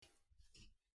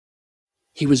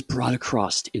He was brought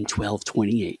across in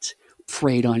 1228,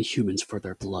 preyed on humans for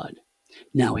their blood.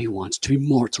 Now he wants to be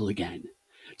mortal again,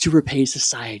 to repay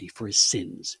society for his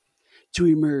sins, to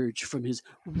emerge from his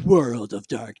world of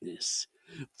darkness,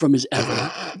 from his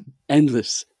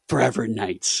endless, forever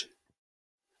nights.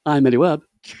 I'm Eddie Webb.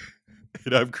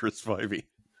 And I'm Chris Vivey.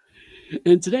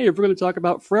 And today we're going to talk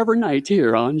about Forever Night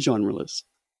here on Genreless.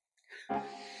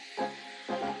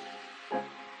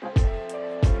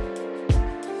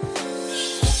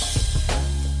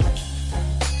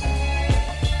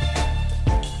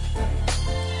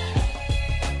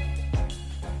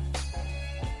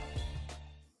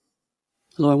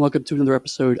 Hello and welcome to another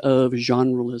episode of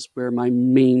Genreless, where my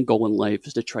main goal in life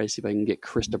is to try to see if I can get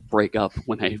Chris to break up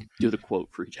when I do the quote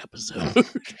for each episode.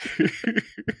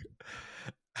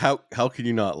 How can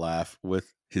you not laugh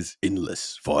with his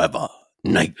endless forever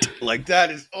night? Like that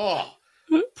is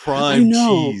prime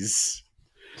cheese.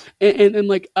 And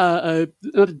like not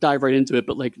to dive right into it,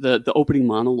 but like the opening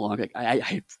monologue, like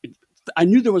I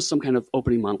knew there was some kind of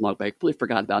opening monologue, but I completely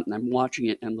forgot about it. And I'm watching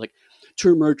it, and I'm like, to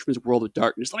emerge from his world of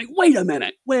darkness. I'm like, wait a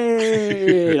minute.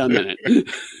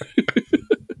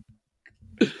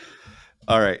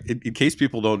 All right. In case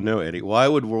people don't know, Eddie, why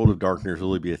would World of Darkness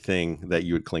really be a thing that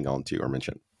you would cling on to or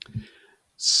mention?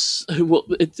 Well,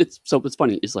 it's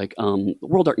funny. It's like World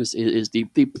of Darkness is the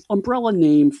umbrella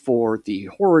name for the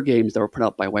horror games that were put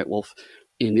out by White Wolf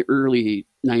in the early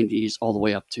 90s all the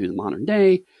way up to the modern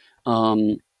day.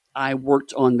 I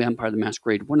worked on Vampire the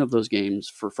Masquerade, one of those games,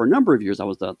 for a number of years. I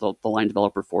was the line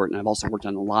developer for it, and I've also worked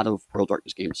on a lot of World of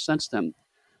Darkness games since then.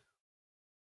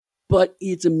 But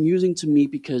it's amusing to me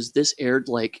because this aired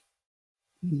like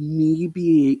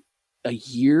maybe a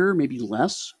year, maybe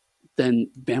less, than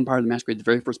Vampire the Masquerade, the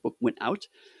very first book, went out.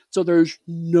 So there's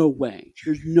no way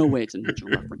it's an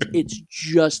intentional reference. It's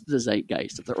just the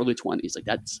zeitgeist of the early 20s, like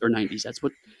that's, or 90s. That's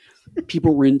what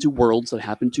people were into, worlds that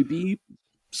happen to be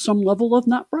some level of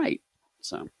not right.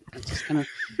 So that's just kind of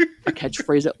a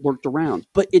catchphrase that lurked around.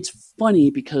 But it's funny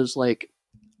because like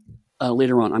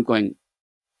later on, I'm going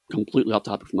completely off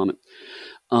topic for the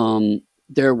moment.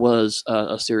 There was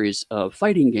a series of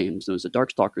fighting games. It was a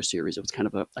Darkstalkers series. It was kind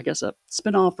of a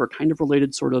spinoff or kind of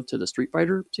related sort of to the Street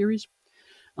Fighter series.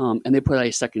 And they put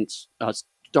a second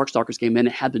Darkstalkers game in.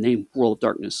 It had the name World of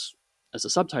Darkness as a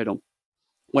subtitle.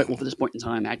 White Wolf at this point in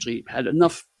time actually had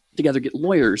enough together to get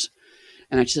lawyers,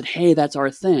 and I said, hey, that's our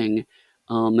thing.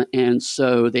 And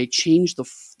so they changed the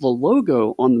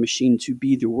logo on the machine to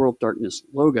be the World of Darkness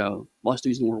logo, while still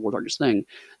using the World of Darkness thing.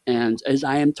 And as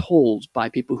I am told by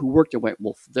people who worked at White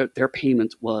Wolf, their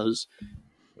payment was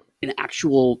an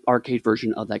actual arcade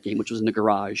version of that game, which was in the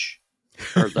garage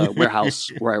or the warehouse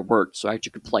where I worked, so I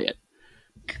actually could play it.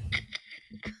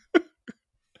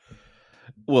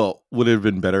 Well, would it have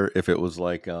been better if it was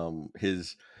like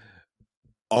his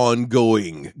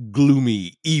ongoing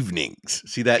gloomy evenings?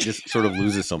 See, that just sort of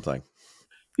loses something.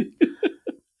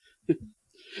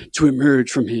 To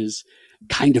emerge from his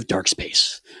kind of dark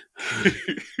space.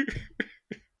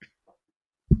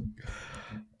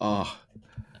 But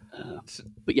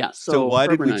yeah, so why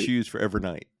did we choose Forever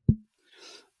Night?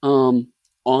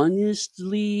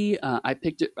 Honestly, I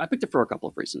picked it for a couple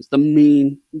of reasons. The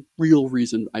main real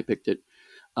reason I picked it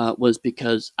was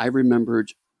because I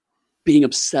remembered being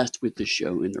obsessed with this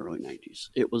show in the early 90s.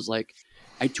 It was like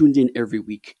I tuned in every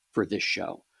week for this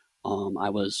show.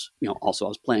 I was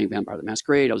playing Vampire the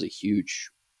Masquerade. I was a huge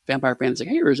vampire fan. It's like,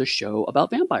 hey, here's a show about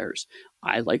vampires.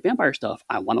 I like vampire stuff.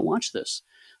 I want to watch this.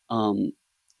 And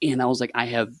I was like, I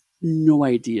have no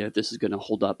idea if this is going to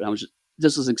hold up. And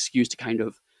this was an excuse to kind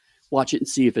of watch it and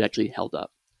see if it actually held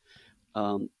up.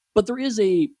 But there is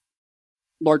a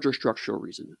larger structural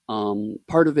reason.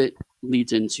 Part of it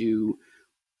leads into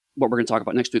what we're going to talk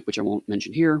about next week, which I won't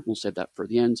mention here. We'll save that for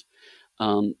the end.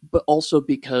 But also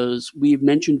because we've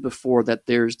mentioned before that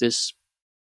there's this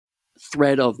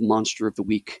thread of Monster of the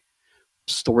Week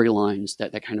storylines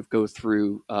that kind of go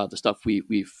through the stuff we've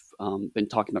been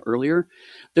talking about earlier.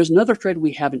 There's another thread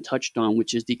we haven't touched on,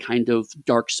 which is the kind of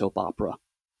dark soap opera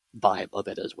vibe of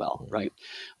it as well, right?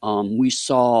 We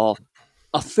saw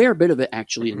a fair bit of it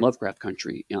actually in Lovecraft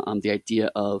Country. The idea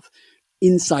of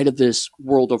inside of this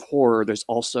world of horror, there's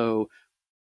also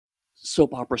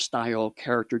soap opera style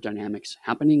character dynamics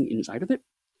happening inside of it.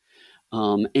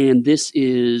 And this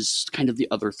is kind of the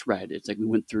other thread. It's like we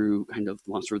went through kind of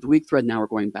the Monster of the Week thread. Now we're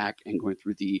going back and going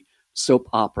through the soap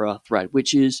opera thread,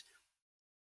 which is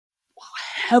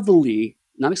heavily,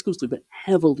 not exclusively, but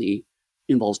heavily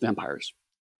involves vampires.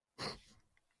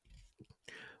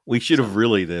 We should have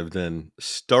really then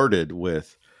started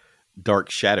with Dark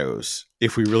Shadows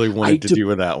if we really I wanted to do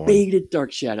with that one. debated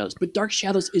Dark Shadows, but Dark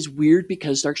Shadows is weird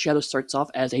because Dark Shadows starts off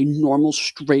as a normal,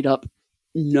 straight up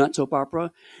nut soap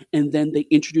opera, and then they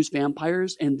introduce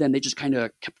vampires, and then they just kind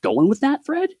of kept going with that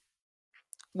thread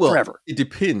Well, forever. it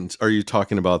depends. Are you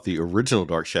talking about the original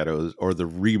Dark Shadows or the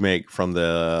remake from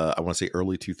the, I want to say,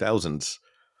 early 2000s?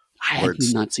 I Where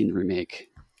have not seen the remake.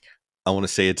 I want to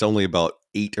say it's only about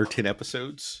 8 or 10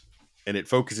 episodes, and it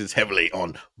focuses heavily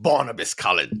on Barnabas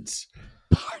Collins.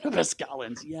 Barnabas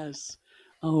Collins, yes.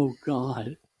 Oh,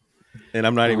 God. And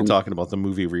I'm not even talking about the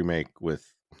movie remake with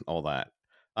all that.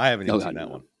 I haven't even seen that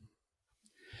one.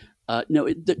 No,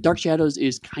 Dark Shadows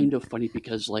is kind of funny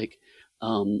because, like,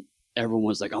 everyone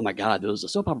was like, "Oh my God, there was a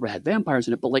soap opera that had vampires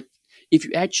in it." But like, if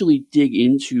you actually dig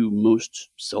into most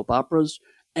soap operas,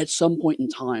 at some point in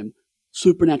time,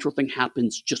 supernatural thing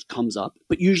happens, just comes up.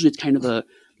 But usually, it's kind of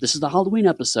this is the Halloween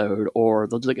episode, or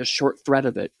they'll do like a short thread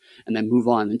of it and then move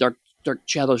on. And Dark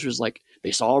Shadows was like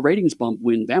they saw a ratings bump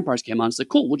when vampires came on. It's like,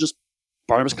 cool, we'll just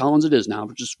Barnabas Collins it is now.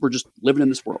 We're just living in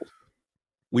this world.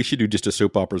 We should do just a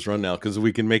soap operas run now because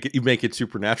we can make it. You make it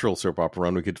supernatural soap opera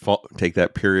run. We could take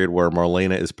that period where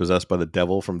Marlena is possessed by the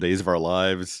devil from Days of Our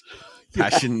Lives,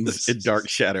 Passions, and Dark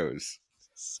Shadows.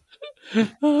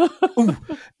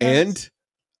 And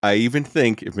I even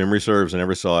think, if memory serves, I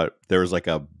never saw it. There was like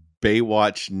a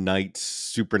Baywatch Nights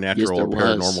supernatural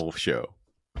paranormal show.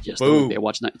 Yes, there was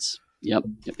Baywatch Nights. Yep.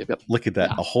 Look at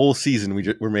that! Yeah. A whole season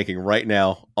we're making right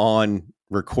now on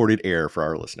recorded air for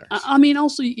our listeners. I mean,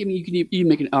 also, you can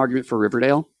make an argument for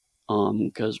Riverdale,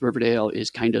 because Riverdale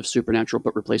is kind of supernatural,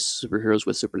 but replace superheroes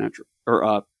with supernatural,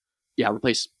 or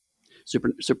replace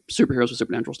superheroes with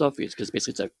supernatural stuff because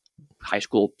basically it's a high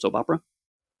school soap opera.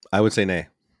 I would say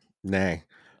nay,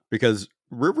 because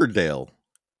Riverdale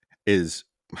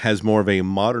has more of a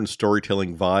modern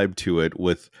storytelling vibe to it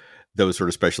with those sort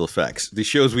of special effects. The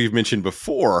shows we've mentioned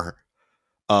before.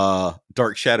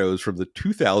 Dark Shadows from the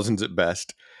 2000s at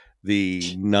best, the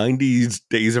 90s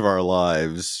Days of Our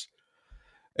Lives,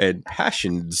 and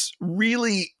Passions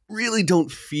really, really don't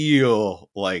feel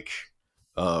like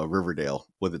Riverdale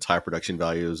with its high production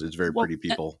values. It's very pretty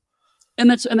people, and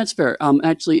that's fair.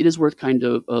 Actually, it is worth kind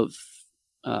of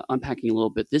unpacking a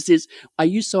little bit. I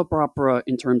use soap opera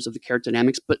in terms of the character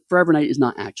dynamics, but Forever Night is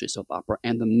not actually soap opera,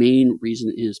 and the main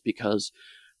reason is because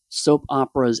soap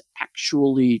operas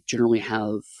actually generally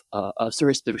have a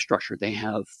very specific structure. They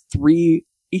have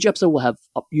each episode will have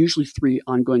usually 3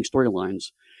 ongoing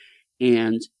storylines.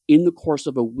 And in the course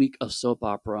of a week of soap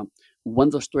opera, one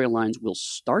of those storylines will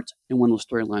start and one of those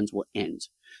storylines will end.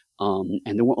 And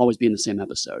they won't always be in the same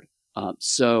episode.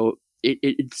 So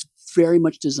it's very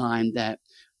much designed that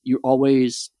you're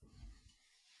always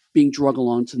being dragged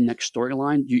along to the next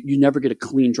storyline. You never get a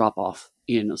clean drop off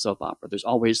in a soap opera. There's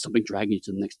always something dragging you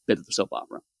to the next bit of the soap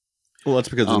opera. Well, that's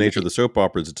because the nature of the soap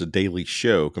opera is it's a daily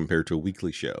show compared to a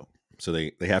weekly show. So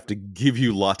they have to give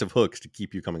you lots of hooks to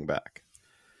keep you coming back.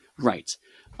 Right.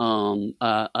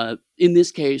 In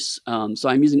this case, so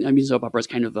I'm using soap opera as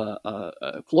kind of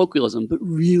a colloquialism, but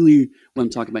really what I'm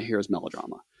talking about here is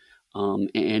melodrama.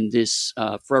 And this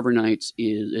Forever Night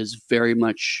is very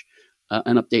much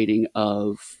an updating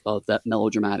of that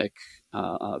melodramatic,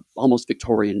 almost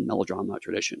Victorian melodrama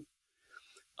tradition.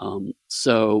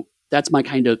 So that's my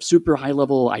kind of super high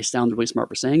level. I sound really smart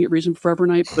for saying it. Reason for Forever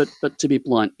Night, but to be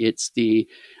blunt,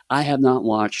 I have not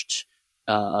watched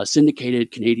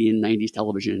syndicated Canadian 90s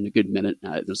television in a good minute.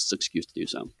 There's an excuse to do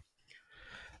so.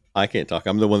 I can't talk.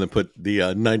 I'm the one that put the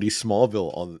 90s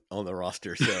Smallville on the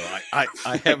roster, so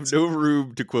I have no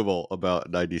room to quibble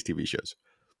about 90s TV shows.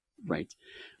 Right.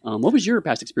 What was your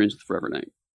past experience with Forever Night?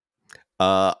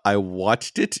 I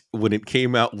watched it when it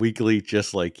came out weekly,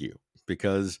 just like you,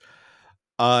 because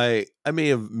I may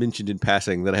have mentioned in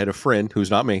passing that I had a friend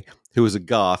who's not me, who was a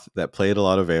goth that played a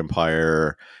lot of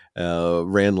vampire,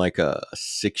 ran like a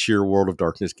 6-year World of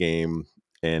Darkness game,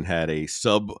 and had a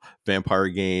sub vampire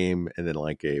game, and then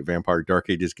like a Vampire Dark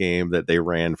Ages game that they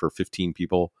ran for 15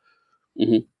 people.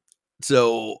 Mm-hmm.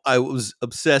 So I was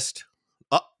obsessed.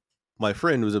 My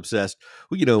friend was obsessed,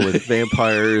 with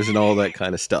vampires and all that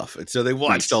kind of stuff. And so they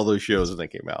watched all those shows when they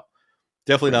came out.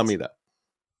 Definitely not me, though.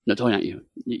 No, totally not you.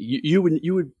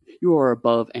 You are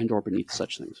above and or beneath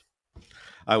such things.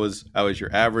 I was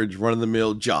your average run of the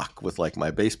mill jock with like my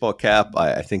baseball cap.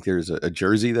 I think there's a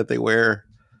jersey that they wear.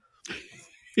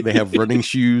 They have running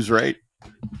shoes, right?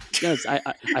 Yes, I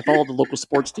follow the local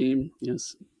sports team.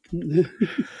 Yes.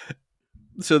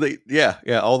 So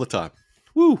all the time.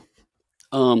 Woo.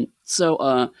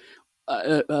 I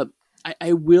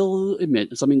will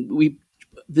admit something.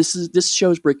 this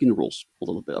show is breaking the rules a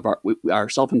little bit of our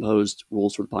self-imposed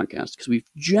rules for the podcast, because we've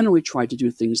generally tried to do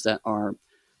things that are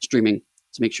streaming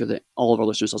to make sure that all of our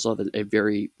listeners also have a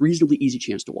very reasonably easy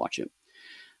chance to watch it.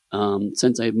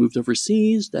 Since I've moved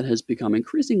overseas, that has become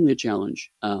increasingly a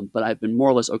challenge, but I've been more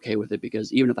or less okay with it,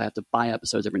 because even if I have to buy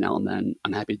episodes every now and then,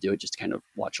 I'm happy to do it just to kind of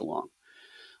watch along.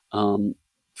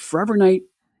 Forever Night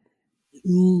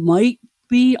might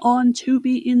be on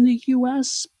Tubi in the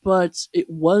US, but it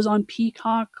was on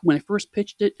Peacock when I first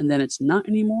pitched it, and then it's not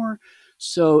anymore.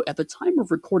 So at the time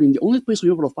of recording, the only place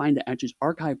we're able to find it actually is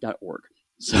archive.org.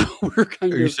 So we're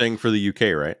kind of... Are you saying for the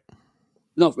UK, right?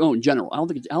 No, in general. I don't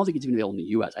think it's even available in the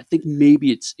US. I think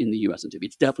maybe it's in the US on Tubi.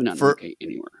 It's definitely not in the UK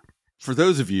anywhere. For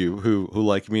those of you who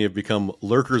like me have become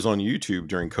lurkers on YouTube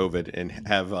during COVID and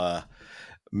have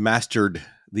mastered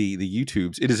the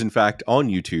YouTubes, it is in fact on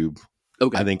YouTube.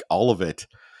 Okay. I think all of it,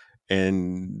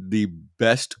 and the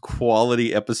best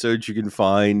quality episodes you can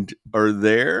find are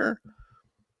there.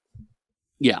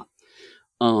 Yeah.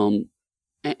 And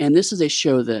this is a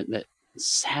show that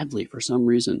sadly, for some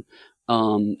reason,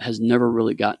 has never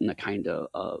really gotten a kind of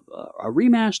a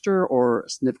remaster or a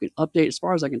significant update. As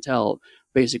far as I can tell,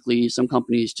 basically some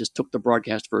companies just took the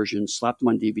broadcast version, slapped them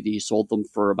on DVD, sold them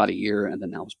for about a year, and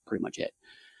then that was pretty much it.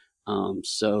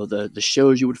 So the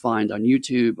shows you would find on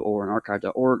YouTube or on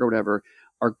archive.org or whatever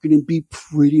are going to be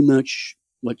pretty much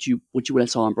what you would have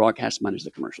saw on broadcast minus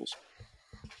the commercials.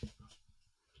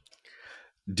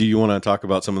 Do you want to talk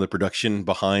about some of the production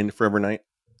behind Forever Night?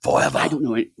 Forever. I don't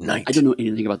know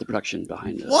anything about the production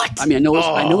behind it. What? I mean, I know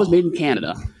it was made in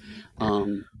Canada.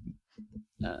 So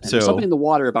there's something in the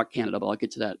water about Canada, but I'll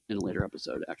get to that in a later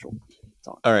episode. Actual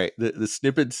talk. All right. The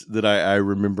snippets that I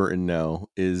remember and know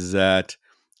is that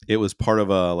it was part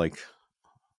of a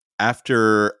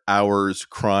after hours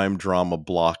crime drama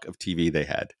block of TV they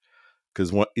had,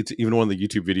 because it's even one of the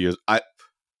YouTube videos.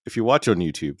 If you watch on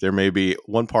YouTube, there may be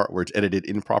one part where it's edited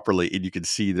improperly, and you can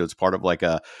see that it's part of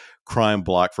a crime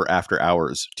block for after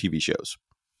hours TV shows.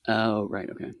 Oh, right.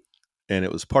 Okay. And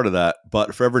it was part of that.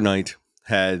 But Forever Night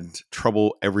had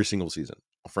trouble every single season.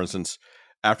 For instance,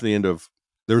 after the end of,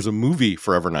 there was a movie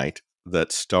Forever Night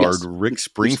that starred Rick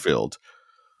Springfield.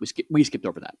 We skipped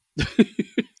over that.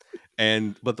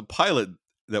 But the pilot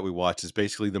that we watched is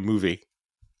basically the movie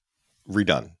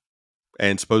redone.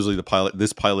 And supposedly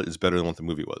this pilot is better than what the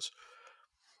movie was.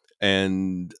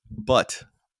 But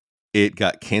it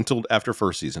got canceled after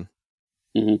first season.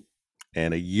 Mm-hmm.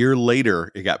 And a year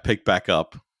later, it got picked back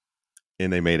up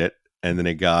and they made it. And then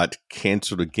it got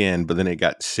canceled again, but then it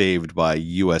got saved by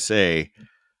USA,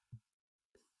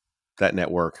 that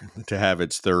network, to have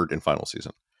its third and final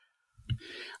season.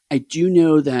 I do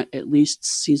know that at least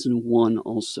season 1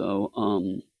 also,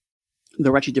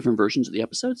 there were actually different versions of the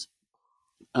episodes.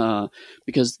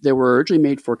 Because they were originally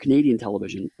made for Canadian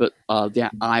television, but the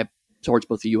eye towards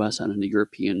both the US and the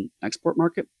European export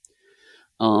market.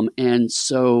 And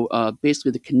so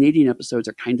basically the Canadian episodes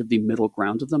are kind of the middle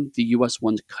ground of them. The US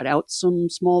ones cut out some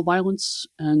small violence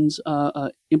and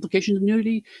implications of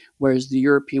nudity, whereas the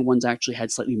European ones actually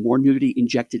had slightly more nudity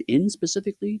injected in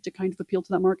specifically to kind of appeal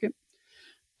to that market.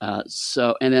 And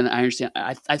then I understand,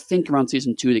 I think around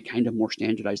season 2, they kind of more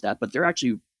standardized that, but there are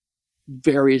actually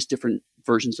various different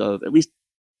versions of at least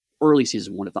early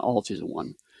season 1, if not all of season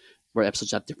 1, where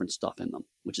episodes have different stuff in them,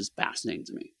 which is fascinating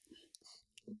to me.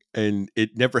 And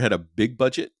it never had a big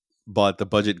budget, but the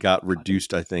budget got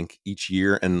reduced, I think, each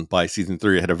year. And by season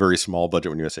 3, it had a very small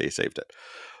budget when USA saved it.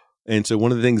 And so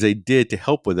one of the things they did to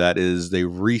help with that is they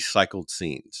recycled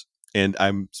scenes. And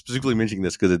I'm specifically mentioning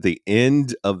this because at the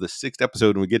end of the 6th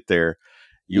episode, when we get there,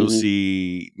 you'll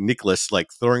see Nicholas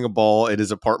throwing a ball at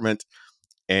his apartment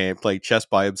and play chess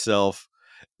by himself.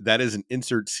 That is an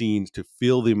insert scene to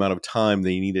fill the amount of time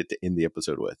they needed to end the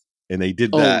episode with. And they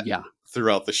did that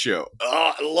throughout the show.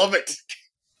 Oh, I love it.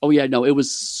 Oh, yeah. No, it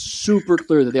was super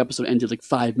clear that the episode ended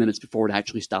 5 minutes before it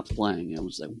actually stopped playing. I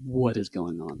was like, what is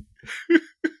going on?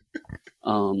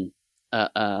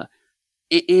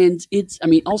 And it's, I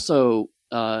mean, also,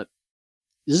 this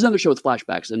is another show with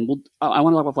flashbacks, and I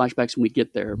want to talk about flashbacks when we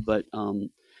get there, but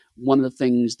one of the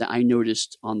things that I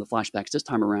noticed on the flashbacks this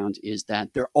time around is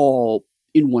that they're all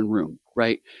in one room,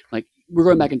 right? We're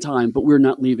going back in time, but we're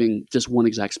not leaving just one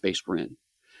exact space we're in.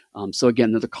 So again,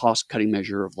 another cost-cutting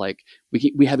measure of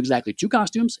we have exactly 2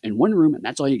 costumes in one room, and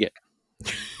that's all you get.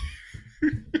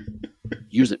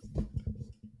 Use it.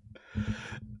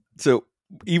 So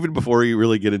even before you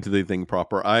really get into the thing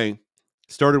proper, I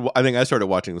think I started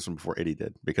watching this one before Eddie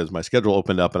did, because my schedule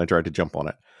opened up and I tried to jump on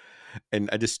it. And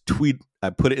I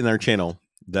put it in our channel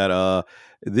that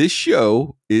this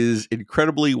show is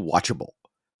incredibly watchable.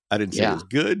 I didn't say it was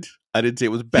good. I didn't say it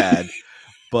was bad.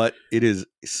 but it is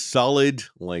solid,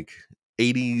 like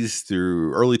 80s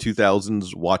through early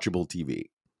 2000s watchable TV.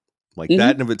 Like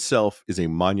that in of itself is a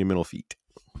monumental feat.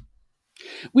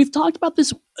 We've talked about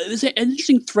this. There's an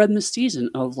interesting thread in this season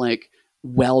of like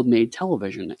well-made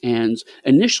television. And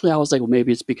initially I was like, well,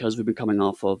 maybe it's because we've been coming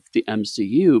off of the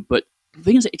MCU, but the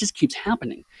thing is, it just keeps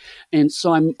happening. And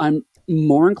so I'm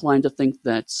more inclined to think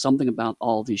that something about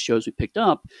all these shows we picked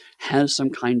up has some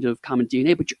kind of common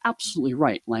DNA, but you're absolutely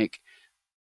right. Like,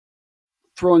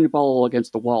 throwing the ball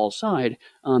against the wall aside,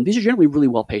 these are generally really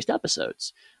well-paced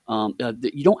episodes.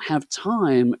 You don't have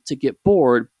time to get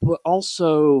bored, but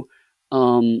also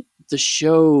the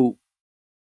show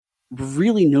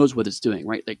really knows what it's doing,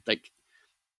 right? Like,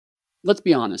 let's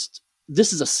be honest,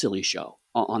 this is a silly show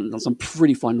on some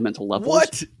pretty fundamental levels.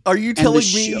 What are you telling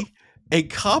me? A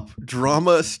cop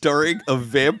drama starring a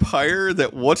vampire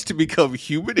that wants to become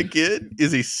human again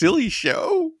is a silly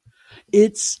show?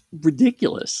 It's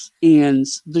ridiculous, and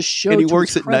the show. And he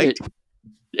works at night.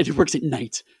 It works at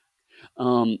night,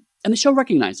 and the show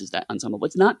recognizes that on some level.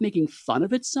 It's not making fun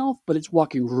of itself, but it's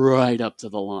walking right up to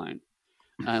the line.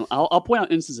 I'll point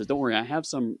out instances. Don't worry, I have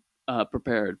some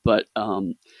prepared. But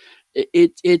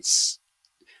it's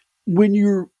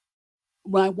when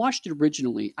I watched it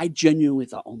originally, I genuinely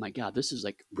thought, "Oh my god, this is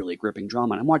like really gripping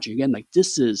drama." And I'm watching again, like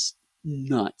this is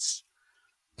nuts,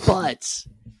 but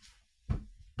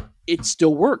it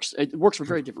still works. It works for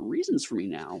very different reasons for me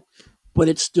now, but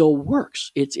it still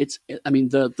works. I mean,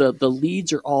 the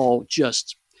leads are all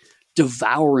just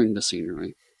devouring the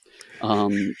scenery.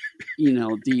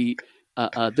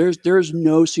 There's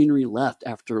no scenery left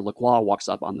after Lacroix walks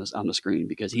up on the screen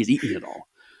because he's eaten it all.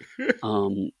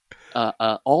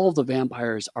 All of the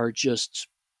vampires are just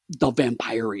the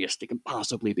vampiriest they can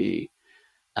possibly be,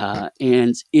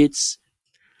 and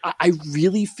I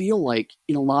really feel like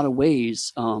in a lot of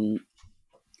ways,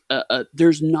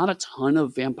 there's not a ton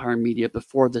of vampire media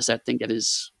before this, I think, that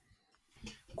is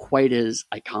quite as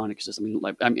iconic as this.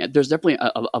 I mean, there's definitely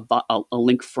a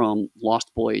link from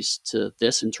Lost Boys to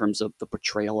this in terms of the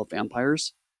portrayal of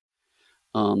vampires.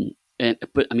 But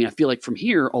I mean, I feel like from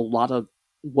here, a lot of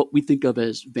what we think of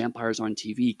as vampires on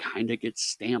TV kind of gets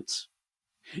stamped.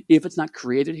 If it's not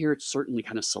created here, it's certainly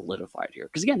kind of solidified here.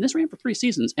 Because again, this ran for 3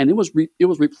 seasons, and it was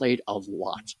replayed a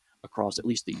lot across at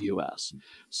least the U.S.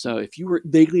 So if you were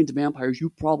vaguely into vampires,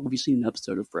 you've probably seen an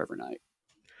episode of Forever Night.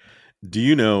 Do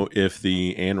you know if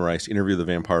the Anne Rice Interview of the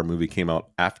Vampire movie came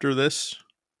out after this?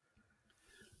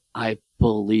 I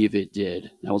believe it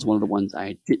did. That was one of the ones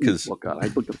I didn't look up. I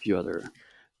looked up a few other.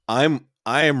 I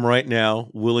am right now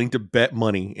willing to bet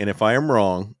money, and if I am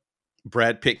wrong,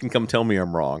 Brad Pitt can come tell me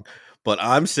I'm wrong. But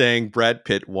I'm saying Brad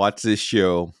Pitt watched this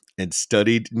show and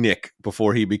studied Nick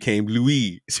before he became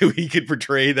Louis, so he could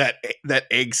portray that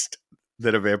angst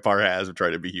that a vampire has of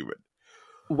trying to be human.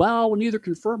 Well, I will neither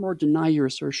confirm or deny your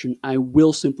assertion. I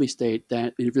will simply state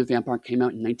that Interview with the Vampire came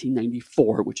out in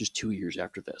 1994, which is 2 years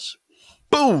after this.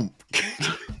 Boom!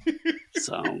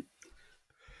 So,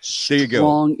 there you go.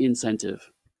 Strong incentive.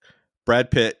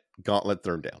 Brad Pitt, gauntlet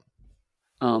thrown down.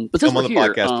 But since come on the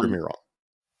here, podcast, prove me wrong.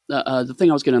 The thing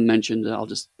I was going to mention, I'll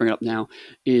just bring it up now,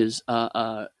 is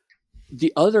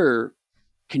the other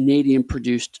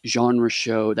Canadian-produced genre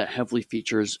show that heavily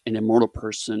features an immortal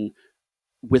person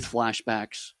with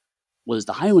flashbacks was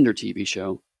the Highlander TV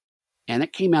show, and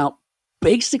it came out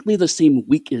basically the same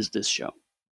week as this show.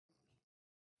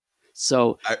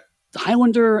 So the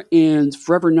Highlander and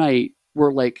Forever Night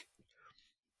were like,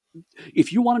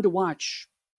 if you wanted to watch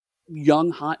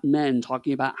young hot men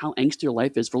talking about how angsty their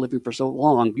life is for living for so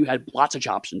long, you had lots of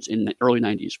options in the early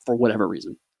 90s for whatever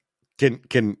reason. Would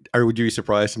you be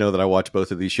surprised to know that I watch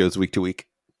both of these shows week to week?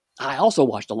 I also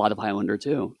watched a lot of Highlander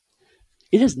too.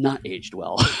 It has not aged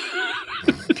well.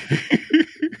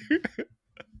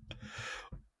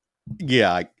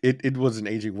 Yeah, it wasn't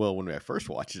aging well when I first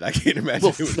watched it. I can't imagine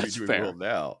it would be doing well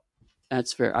now.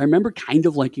 That's fair. I remember kind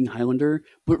of liking Highlander,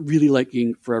 but really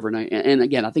liking Forever Night. And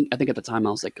again, I think at the time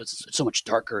I was like, it's so much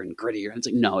darker and grittier. And it's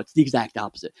like, no, it's the exact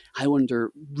opposite.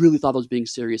 Highlander really thought it was being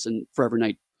serious, and Forever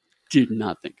Night did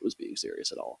not think it was being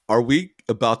serious at all. Are we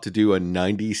about to do a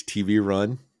 90s TV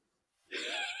run?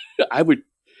 I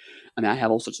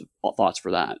have all sorts of thoughts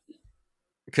for that.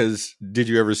 Because did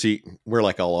you ever see, we're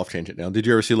like all off tangent now, did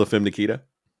you ever see La Femme Nikita?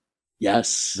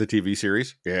 Yes. The TV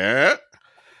series? Yeah.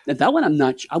 And that one,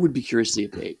 I would be curious to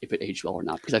see if it aged well or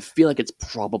not, because I feel like it's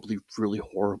probably really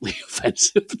horribly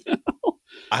offensive now.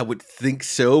 I would think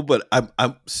so, but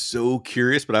I'm so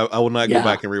curious, but I will not go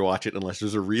back and rewatch it unless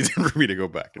there's a reason for me to go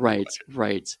back. Right.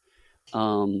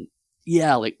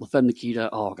 Yeah, like La Femme Nikita,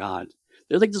 oh God.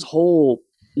 There's like this whole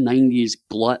 '90s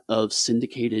glut of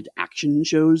syndicated action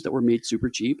shows that were made super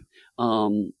cheap.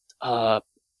 Um,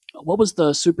 what was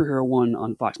the superhero one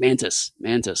on Fox? Mantis.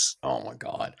 Oh my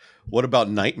god. What about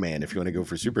Nightman if you want to go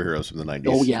for superheroes from the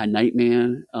Oh 90s? yeah,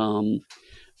 Nightman.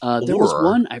 There was Or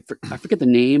one I forget the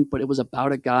name, but it was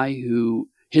about a guy who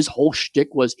his whole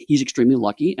shtick was he's extremely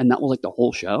lucky, and that was like the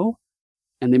whole show.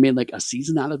 And they made like a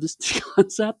season out of this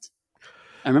concept.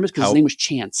 I remember because his how name was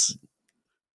Chance.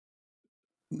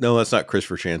 No, that's not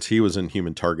Christopher Chance. He was in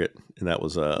Human Target and that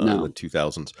was in the No.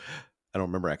 2000s. I don't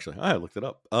remember actually. I looked it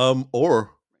up.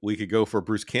 Or we could go for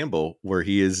Bruce Campbell where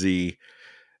he is the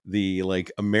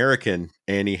like American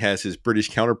and he has his British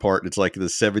counterpart. It's like the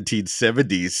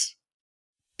 1770s.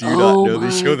 Do you not Oh know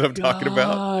the show my that I'm talking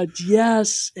about? god!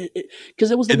 Yes, because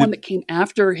it was the And one then that came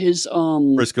after his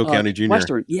Briscoe County Jr.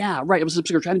 Western. Yeah, right. It was supposed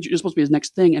to be his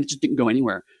next thing, and it just didn't go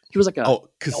anywhere. He was like a Oh,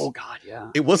 because oh god, yeah.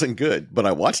 it wasn't good, but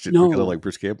I watched it because I No, like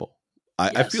Bruce Campbell.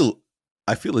 I yes, feel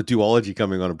I feel a duology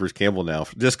coming on of Bruce Campbell now,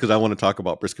 just because I want to talk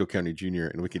about Briscoe County Jr.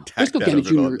 and we can tack Briscoe that County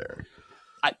other on Jr.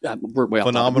 there. We're way off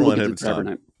topic. Phenomenal We'll ahead get of to its Forever time.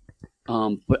 Night.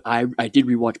 But I did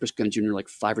rewatch Briscoe County Jr. like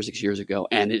 5 or 6 years ago,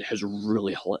 and it has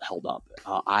really held up.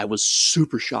 I was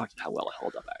super shocked at how well it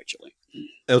held up, actually.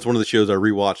 That was one of the shows I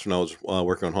rewatched when I was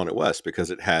working on Haunted West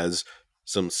because it has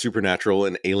some supernatural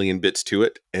and alien bits to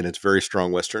it, and it's very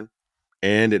strong Western.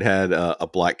 And it had a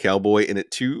black cowboy in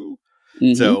it too,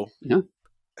 Mm-hmm. so Yeah.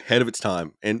 ahead of its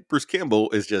time. And Bruce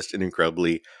Campbell is just an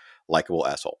incredibly likable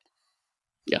asshole.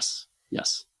 Yes.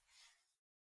 Yes.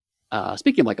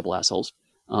 Speaking of likable assholes,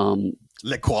 Le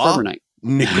Forever quoi? Night.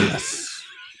 Nicholas.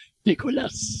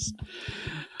 Nicholas.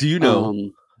 Do you know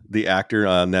Um, the actor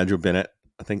Nigel Bennett?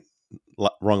 I think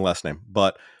wrong last name,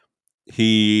 but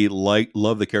he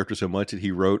loved the character so much that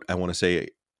he wrote, I want to say,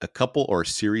 a couple or a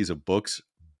series of books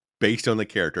based on the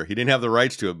character. He didn't have the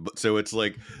rights to it, but so it's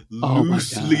like oh my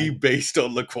loosely god, based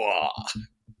on Lacroix.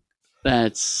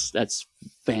 that's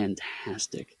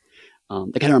fantastic.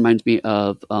 That kind of reminds me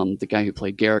of the guy who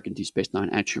played Garrick in Deep Space Nine.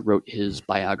 Actually wrote his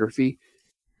biography,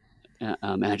 and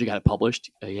actually got it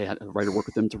published. He had a writer work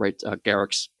with him to write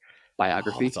Garrick's Oh,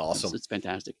 biography. that's awesome. It's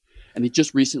fantastic. And they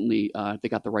just recently they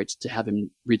got the rights to have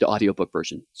him read the audiobook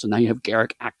version. So now you have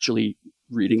Garrick actually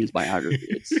reading his biography.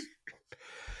 It's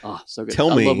so good. I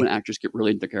love when actors get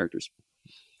really into their characters.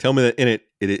 Tell me that in it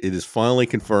is finally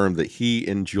confirmed that he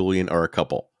and Julian are a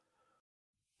couple.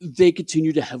 They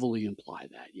continue to heavily imply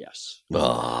that, yes.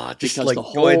 Just Because like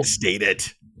go ahead and state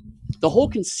it. The whole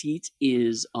conceit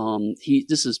is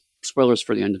this is spoilers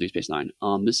for the end of Deep Space Nine.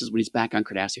 This is when he's back on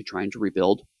Cardassia trying to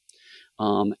rebuild.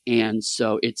 And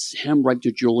so it's him right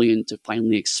to Julian to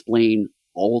finally explain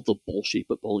all the bullshit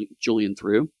but Julian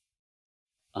through.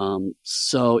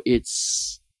 So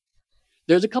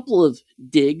there's a couple of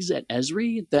digs at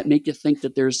Ezri that make you think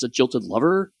that there's a jilted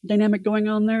lover dynamic going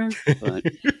on there. But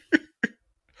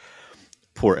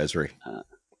poor Ezri.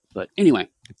 But anyway.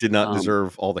 Did not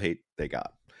deserve all the hate they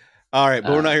got. All right,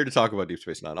 but we're not here to talk about Deep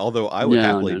Space Nine. Although I would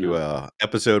happily do a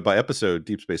episode by episode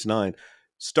Deep Space Nine,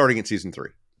 starting in season 3.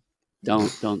 Don't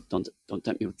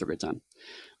tempt me with the great time.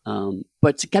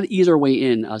 But to kind of ease our way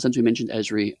in, since we mentioned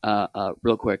Ezri,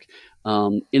 real quick,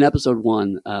 in episode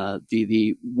 1,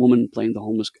 the woman playing the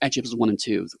homeless, actually episode 1 and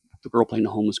 2, the girl playing the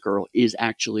homeless girl is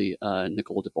actually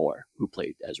Nicole DeBoer, who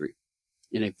played Ezri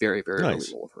in a very, very early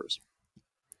role of hers.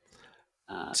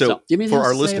 So give me for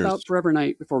our to say about Forever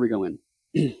Night before we go in.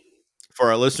 For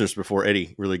our listeners, before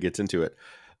Eddie really gets into it,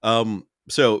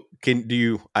 so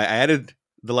I added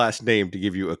the last name to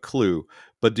give you a clue,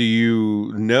 but do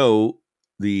you know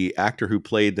the actor who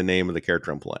played the name of the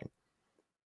character I'm playing?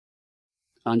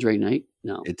 Andre Knight?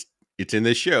 No. It's in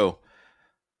this show.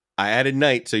 I added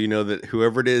Knight, so you know that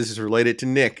whoever it is related to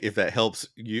Nick, if that helps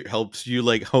you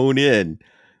like hone in.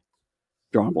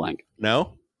 Drawing a blank. No?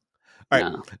 All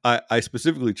right. No. I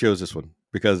specifically chose this one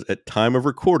because at time of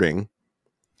recording,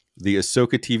 the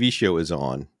Ahsoka TV show is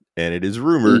on, and it is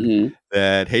rumored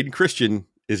that Hayden Christensen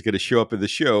is going to show up in the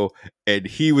show, and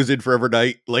he was in Forever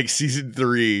Night, like season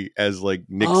 3, as like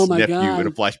Nick's nephew in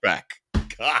a flashback.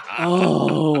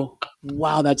 Oh,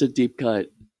 wow, that's a deep cut.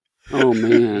 Oh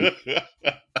man, God,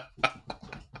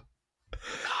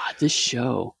 this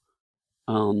show.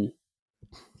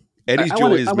 Eddie's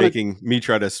joy is making me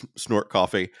try to snort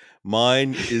coffee.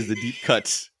 Mine is the deep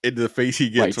cuts into the face he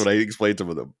gets when I explain some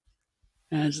of them.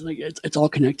 And it's like it's all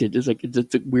connected. It's like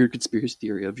it's a weird conspiracy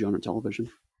theory of genre television.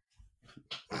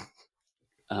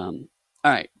 All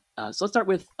right, so let's start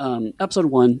with episode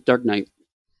 1, Dark Knight,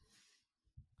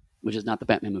 which is not the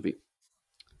Batman movie.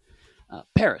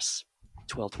 Paris,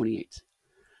 1228.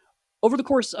 Over the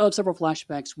course of several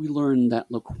flashbacks, we learn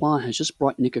that Lacroix has just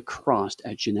brought Nick across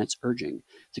at Jeanette's urging.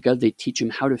 Together, they teach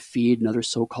him how to feed and other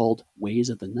so-called ways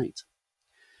of the night.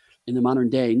 In the modern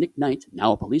day, Nick Knight,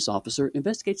 now a police officer,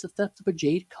 investigates the theft of a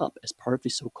jade cup as part of the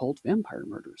so-called vampire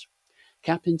murders.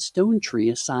 Captain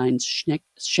Stonetree assigns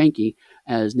Shanky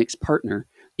as Nick's partner,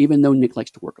 even though Nick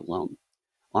likes to work alone.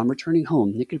 On returning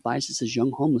home, Nick advises his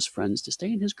young homeless friends to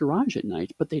stay in his garage at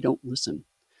night, but they don't listen.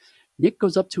 Nick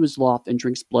goes up to his loft and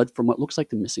drinks blood from what looks like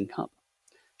the missing cup.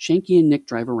 Shanky and Nick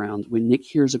drive around when Nick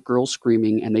hears a girl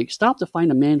screaming, and they stop to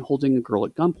find a man holding a girl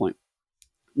at gunpoint.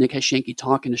 Nick has Shanky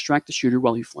talk and distract the shooter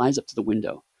while he flies up to the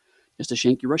window. Just as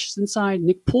Shanky rushes inside,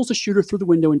 Nick pulls the shooter through the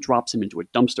window and drops him into a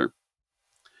dumpster.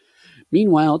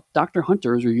 Meanwhile, Dr.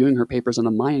 Hunter is reviewing her papers on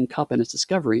the Mayan cup and its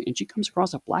discovery, and she comes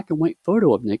across a black and white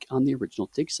photo of Nick on the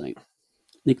original dig site.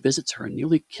 Nick visits her and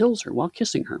nearly kills her while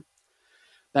kissing her.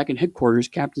 Back in headquarters,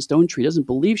 Captain Stonetree doesn't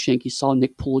believe Shanky saw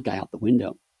Nick pull a guy out the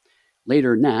window.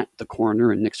 Later, Nat, the coroner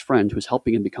and Nick's friend who's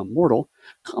helping him become mortal,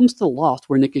 comes to the loft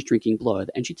where Nick is drinking blood,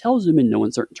 and she tells him in no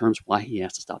uncertain terms why he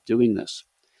has to stop doing this.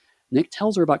 Nick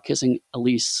tells her about kissing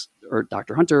Elise, or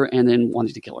Dr. Hunter, and then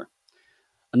wanting to kill her.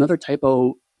 Another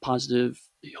typo-positive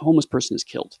homeless person is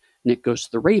killed. Nick goes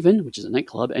to the Raven, which is a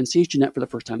nightclub, and sees Jeanette for the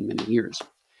first time in many years.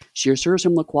 She assures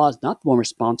him Lacroix is not the one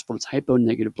responsible for the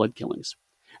typo-negative blood killings.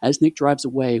 As Nick drives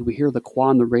away, we hear Lacroix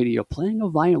on the radio playing a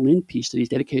violin piece that he's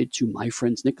dedicated to my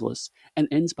friend Nicholas, and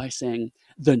ends by saying,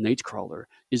 "The Nightcrawler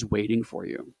is waiting for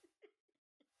you."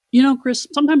 You know, Chris,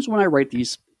 sometimes when I write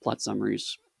these plot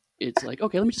summaries, it's like,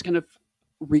 okay, let me just kind of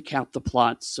recap the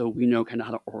plot so we know kind of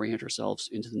how to orient ourselves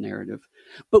into the narrative.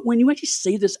 But when you actually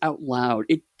say this out loud,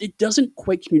 it doesn't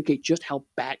quite communicate just how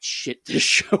batshit this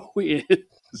show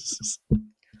is.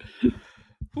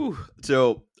 Whew.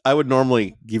 So I would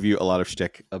normally give you a lot of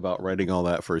shtick about writing all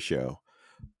that for a show.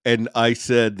 And I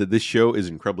said that this show is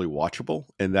incredibly watchable,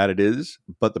 and that it is.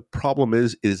 But the problem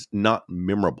is not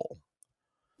memorable.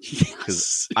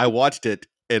 Yes. I watched it,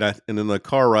 and in the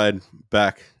car ride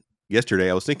back yesterday,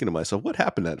 I was thinking to myself, what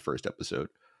happened in that first episode?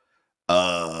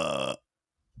 And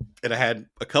I had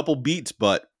a couple beats,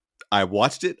 but I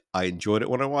watched it. I enjoyed it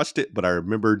when I watched it, but I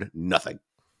remembered nothing.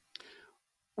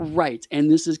 Right,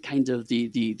 and this is kind of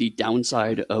the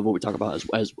downside of what we talk about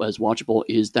as watchable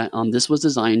is that this was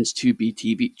designed to be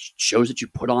TV shows that you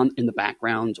put on in the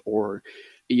background or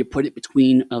you put it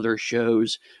between other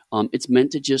shows. It's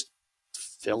meant to just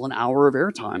fill an hour of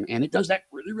airtime, and it does that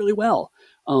really, really well.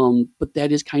 But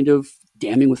that is kind of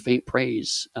damning with faint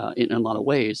praise in a lot of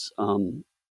ways.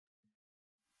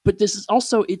 But this is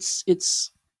also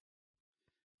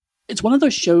it's one of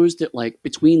those shows that, like,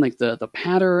 between like the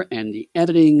patter and the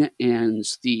editing and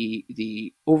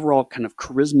the overall kind of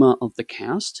charisma of the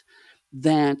cast,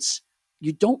 that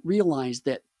you don't realize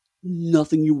that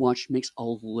nothing you watch makes a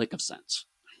lick of sense.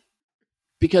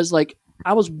 Because like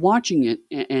I was watching it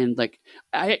and like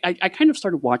I kind of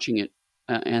started watching it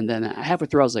and then halfway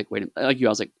through I was like, wait a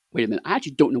minute, I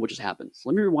actually don't know what just happened. So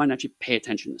let me rewind and actually pay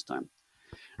attention this time.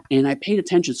 And I paid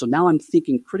attention, so now I'm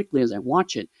thinking critically as I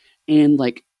watch it, and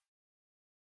like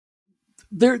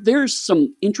there's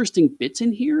some interesting bits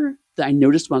in here that I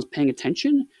noticed when I was paying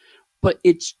attention, but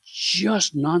it's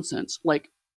just nonsense. Like,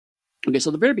 okay,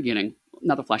 so the very beginning,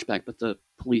 not the flashback, but the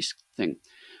police thing,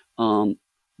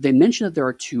 they mention that there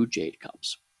are 2 jade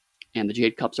cups, and the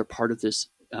jade cups are part of this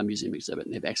museum exhibit,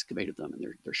 and they've excavated them, and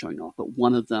they're showing off. But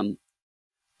one of them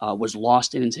was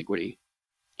lost in antiquity,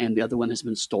 and the other one has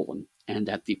been stolen, and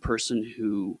that the person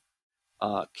who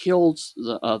killed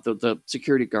the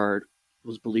security guard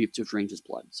was believed to have drained his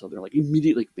blood. So they're like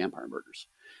immediately vampire murders.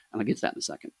 And I'll get to that in a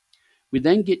second. We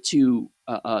then get to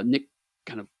Nick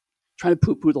kind of trying to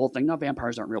poo-poo the whole thing. No,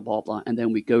 vampires aren't real, blah, blah. And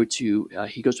then we go to,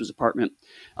 he goes to his apartment.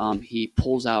 He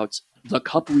pulls out the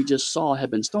cup we just saw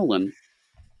had been stolen.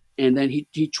 And then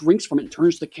he drinks from it and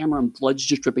turns to the camera and blood's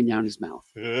just dripping down his mouth.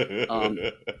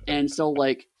 And so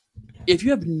like, if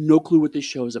you have no clue what this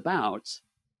show is about,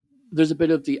 there's a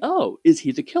bit of is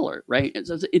he the killer, right?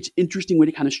 It's interesting way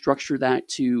to kind of structure that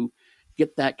to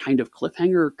get that kind of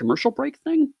cliffhanger commercial break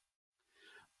thing.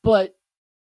 But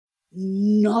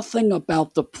nothing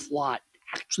about the plot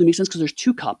actually makes sense because there's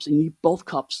 2 cups and you need both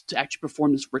cups to actually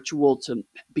perform this ritual to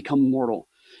become immortal.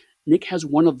 Nick has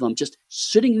one of them just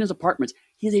sitting in his apartment.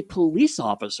 He's a police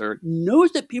officer,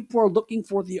 knows that people are looking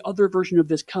for the other version of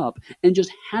this cup, and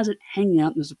just has it hanging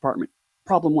out in his apartment.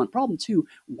 Problem 1. Problem 2,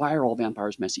 why are all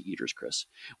vampires messy eaters, Chris?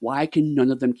 Why can none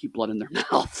of them keep blood in their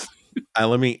mouth?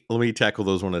 Let me tackle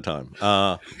those one at a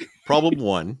time. Problem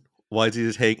 1, why does he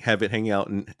just have it hanging out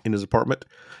in his apartment?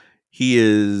 He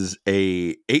is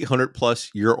a 800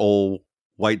 plus year old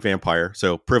white vampire,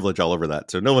 so privilege all over that.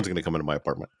 So no one's going to come into my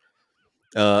apartment.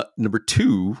 Number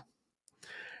two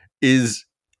is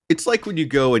it's like when you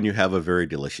go and you have a very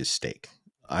delicious steak.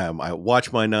 I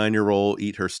watch my 9-year-old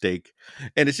eat her steak,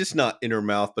 and it's just not in her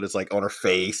mouth, but it's like on her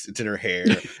face, it's in her hair,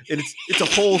 and it's a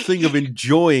whole thing of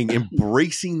enjoying,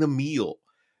 embracing the meal.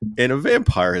 And a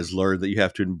vampire has learned that you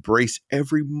have to embrace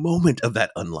every moment of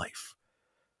that unlife.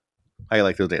 How you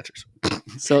like those answers?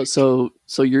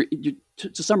 So you're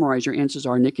to summarize, your answers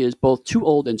are Nick is both too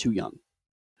old and too young.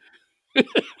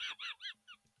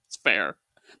 It's fair.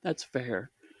 That's fair.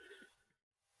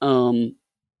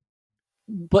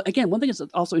 But again, one thing that's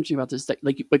also interesting about this, that,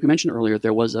 like we mentioned earlier,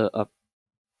 there was a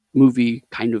movie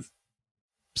kind of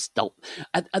stealth.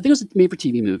 I think it was a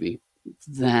made-for-TV movie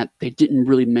that they didn't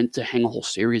really meant to hang a whole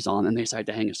series on, and they decided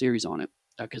to hang a series on it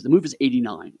because the movie is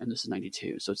 89 and this is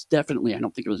 92, so it's definitely, I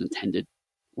don't think it was intended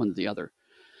one or the other.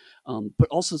 But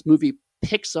also, this movie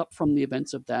picks up from the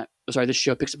events of that. Sorry, this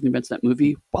show picks up the events of that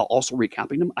movie while also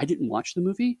recapping them. I didn't watch the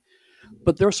movie,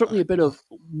 but there's certainly a bit of,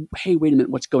 hey, wait a minute,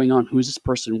 what's going on? Who's this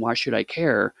person? Why should I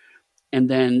care? And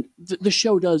then the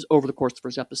show does, over the course of the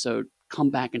first episode, come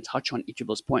back and touch on each of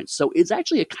those points. So it's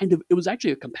actually it was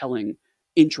actually a compelling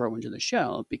intro into the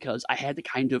show because I had to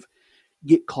kind of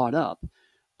get caught up.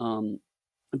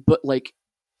 But like,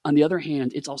 on the other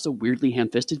hand, it's also weirdly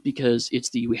ham-fisted because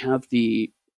we have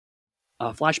the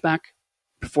flashback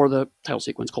before the title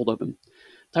sequence, cold open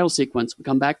title sequence. We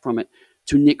come back from it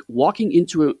to Nick walking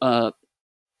into a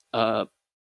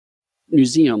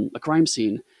museum, a crime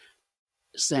scene,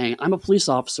 saying, I'm a police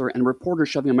officer, and a reporter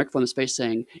shoving a microphone in his face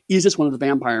saying, is this one of the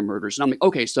vampire murders? And I'm like,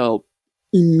 okay, so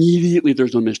immediately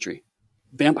there's no mystery.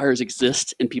 Vampires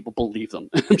exist and people believe them.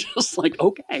 I'm just like,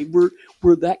 okay, we're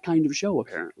that kind of show,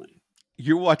 apparently.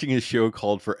 You're watching a show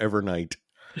called Forever Night,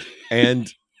 and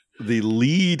the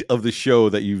lead of the show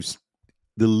you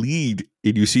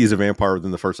see is a vampire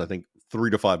within the first, I think,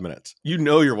 3 to 5 minutes. You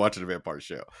know you're watching a vampire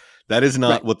show. That is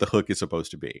not what the hook is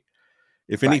supposed to be.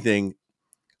 If anything,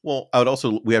 well,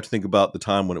 we have to think about the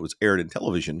time when it was aired in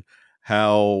television,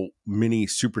 how many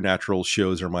supernatural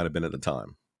shows there might have been at the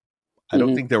time. I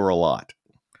don't think there were a lot.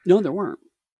 No, there weren't.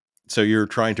 So you're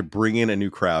trying to bring in a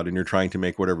new crowd and you're trying to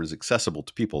make whatever is accessible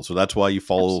to people. So that's why you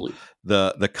follow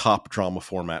the cop drama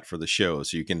format for the show.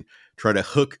 So you can try to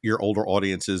hook your older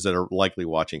audiences that are likely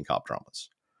watching cop dramas.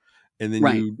 And then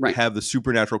you have the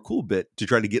supernatural cool bit to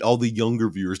try to get all the younger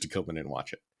viewers to come in and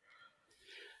watch it.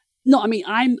 No, I mean,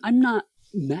 I'm not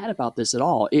mad about this at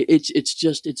all.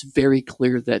 It's very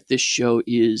clear that this show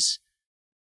is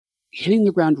hitting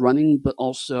the ground running, but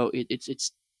also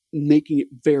it's making it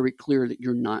very clear that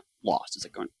you're not lost. It's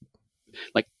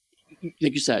like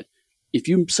you said, if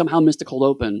you somehow missed the cold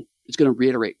open, it's going to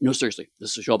reiterate, no, seriously,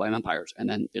 this is a show about vampires. And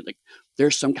then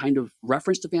there's some kind of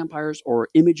reference to vampires or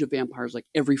image of vampires like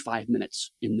every 5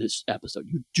 minutes in this episode.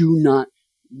 You do not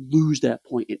lose that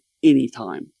point at any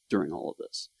time during all of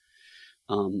this.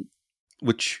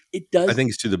 Which it does. I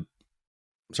think is to the.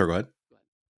 Sorry, go ahead.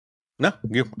 No,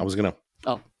 I was gonna.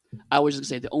 Oh, I was just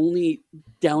gonna say the only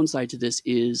downside to this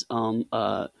is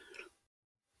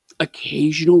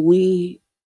occasionally.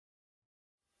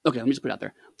 Okay, let me just put it out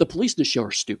there. The police in the show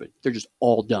are stupid. They're just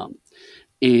all dumb,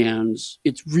 and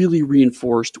it's really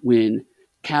reinforced when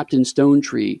Captain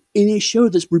Stonetree, in a show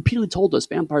that's repeatedly told us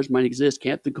vampires might exist,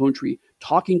 Captain Stonetree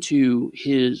talking to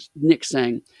his Nick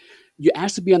saying, you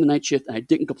asked to be on the night shift and I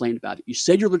didn't complain about it. You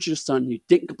said you're allergic to the sun and you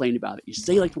didn't complain about it. You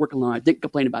say you like to work alone, I didn't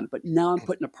complain about it. But now I'm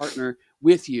putting a partner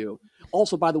with you.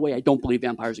 Also, by the way, I don't believe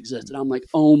vampires exist. And I'm like,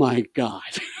 oh my God.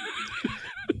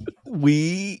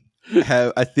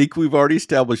 I think we've already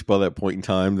established by that point in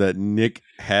time that Nick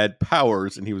had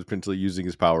powers and he was potentially using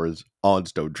his powers on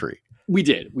Stonetree. We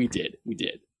did.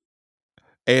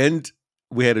 And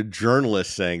we had a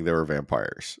journalist saying there were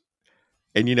vampires.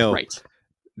 And right.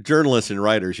 Journalists and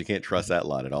writers, you can't trust that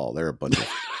lot at all. They're a bunch of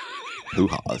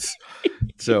hoo-has.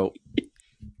 So,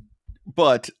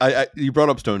 but you brought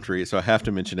up Stonetree, so I have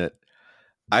to mention it.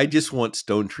 I just want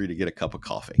Stonetree to get a cup of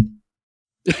coffee.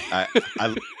 I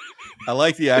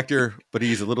like the actor, but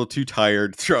he's a little too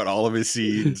tired throughout all of his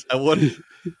scenes.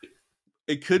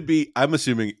 It could be, I'm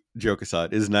assuming, joke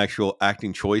aside, is an actual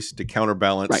acting choice to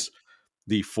counterbalance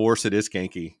the force that is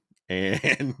Skanky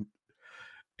and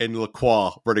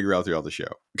LaCroix running around throughout the show.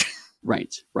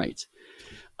 Right. But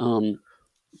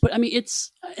I mean,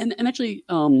 it's, and actually,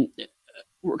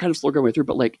 we're kind of slow going way through,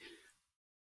 but like,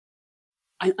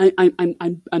 I'm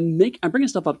bringing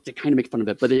stuff up to kind of make fun of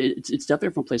it, but it's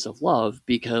definitely from a place of love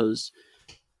because,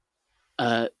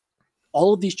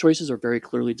 all of these choices are very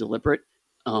clearly deliberate.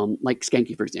 Like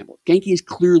Skanky, for example. Skanky is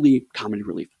clearly comedy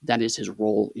relief. That is his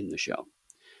role in the show.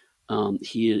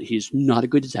 He's not a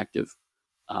good detective.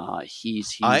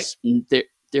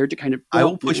 dared to kind of. I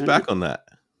will push back on that.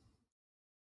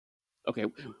 Okay,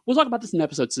 we'll talk about this in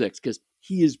episode 6 because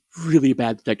he is really a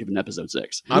bad detective in episode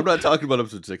 6. I'm not talking about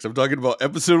episode 6. I'm talking about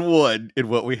episode 1 and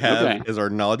what we have as our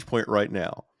knowledge point right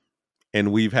now.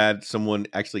 And we've had someone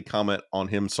actually comment on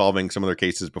him solving some of their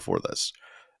cases before this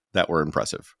that were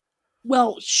impressive.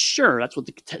 Well, sure, that's what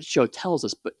the show tells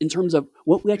us. But in terms of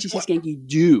what we actually see Skanky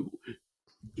do,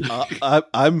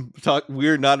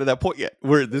 we're not at that point yet.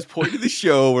 We're at this point of the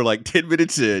show. We're like 10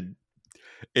 minutes in.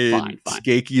 And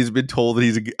Skanky has been told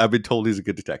that I've been told he's a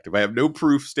good detective. I have no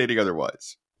proof stating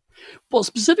otherwise. Well,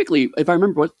 specifically, if I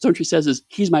remember what Stone Tree says is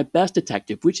he's my best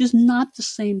detective, which is not the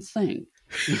same thing.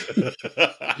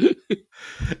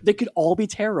 They could all be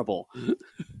terrible.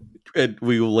 And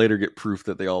we will later get proof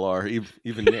that they all are,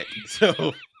 even Nick.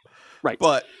 So, right.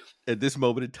 But at this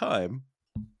moment in time,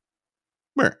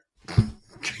 meh.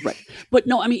 Right. But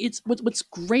no, I mean, it's what's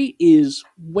great is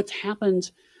what's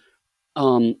happened.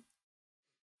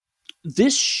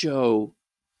 This show,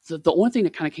 the only thing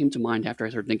that kind of came to mind after I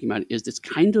started thinking about it is it's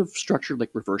kind of structured like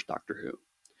reverse Doctor Who,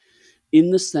 in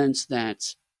the sense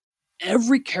that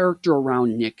every character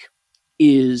around Nick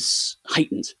is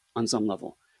heightened on some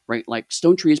level, right? Like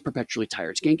Stone Tree is perpetually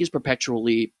tired. Skanky is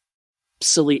perpetually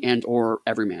silly and or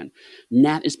everyman.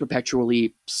 Nat is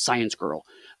perpetually science girl.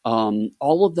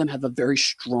 All of them have a very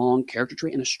strong character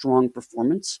trait and a strong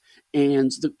performance.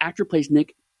 And the actor plays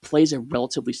Nick plays a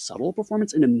relatively subtle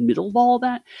performance in the middle of all of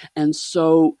that. And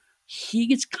so he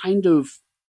gets kind of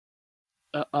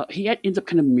he ends up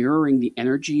kind of mirroring the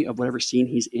energy of whatever scene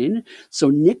he's in. So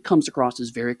Nick comes across as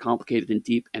very complicated and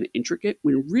deep and intricate,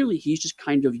 when really he's just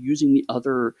kind of using the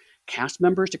other cast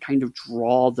members to kind of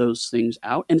draw those things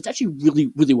out. And it's actually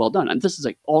really, really well done. And this is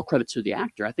like all credit to the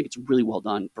actor. I think it's a really well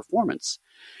done performance.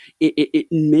 It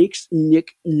makes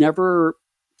Nick never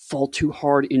fall too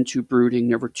hard into brooding,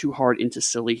 never too hard into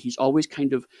silly. He's always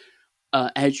kind of,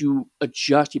 as you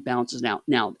adjust, he balances out.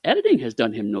 Now, editing has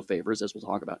done him no favors, as we'll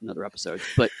talk about in other episodes.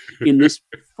 But in this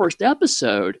first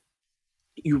episode,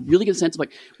 you really get a sense of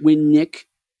like when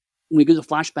we get the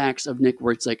flashbacks of Nick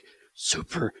where it's like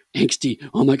super angsty,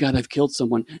 oh my God, I've killed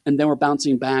someone. And then we're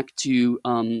bouncing back to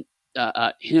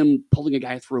him pulling a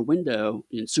guy through a window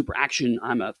in super action,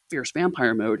 I'm a fierce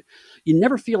vampire mode. You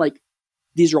never feel like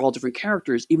these are all different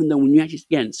characters, even though when you actually,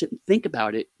 again, sit and think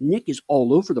about it, Nick is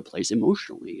all over the place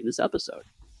emotionally in this episode.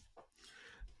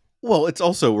 Well, it's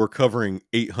also, we're covering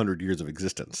 800 years of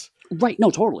existence. Right.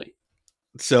 No, totally.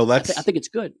 So that's... I think it's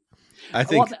good. I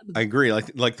agree.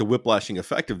 Like the whiplashing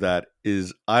effect of that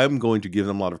is, I'm going to give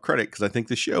them a lot of credit because I think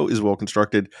the show is well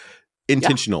constructed,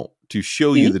 intentional to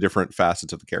show you the different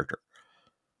facets of the character.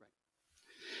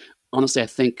 Honestly, I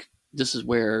think this is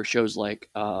where shows like...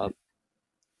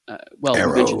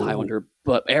 Arrow. We mentioned Highlander,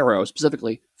 but Arrow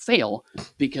specifically fail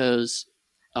because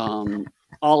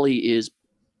Ollie is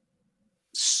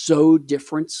so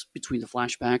different between the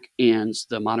flashback and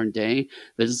the modern day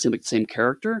that it doesn't seem like the same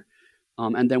character.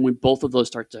 And then when both of those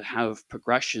start to have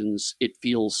progressions, it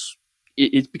becomes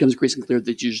increasingly clear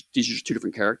that these are just two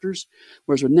different characters.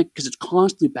 Whereas with Nick, because it's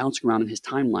constantly bouncing around in his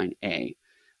timeline,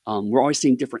 we're always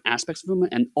seeing different aspects of him,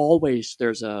 and always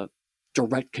there's a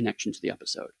direct connection to the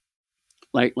episode.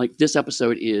 Like this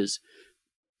episode is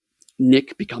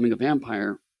Nick becoming a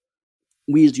vampire.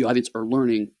 We as the audience are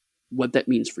learning what that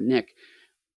means for Nick.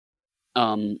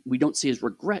 We don't see his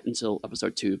regret until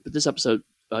episode 2, but this episode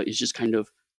is just kind of,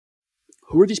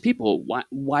 who are these people?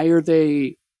 Why are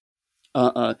they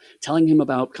telling him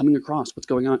about coming across? What's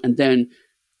going on? And then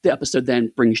the episode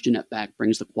then brings Jeanette back,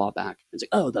 brings the Claw back. And it's like,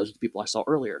 oh, those are the people I saw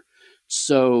earlier.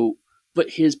 So, but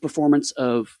his performance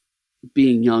of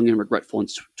being young and regretful in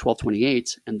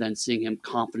 1228, and then seeing him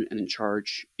confident and in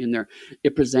charge in there,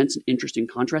 it presents an interesting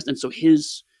contrast. And so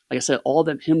his, like I said, all of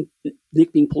them,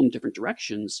 Nick being pulled in different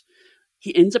directions,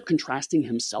 he ends up contrasting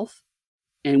himself.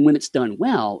 And when it's done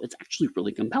well, it's actually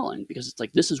really compelling because it's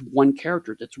like, this is one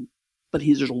character but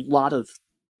there's a lot of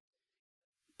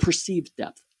perceived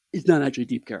depth. It's not actually a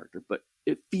deep character, but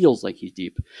it feels like he's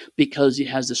deep because he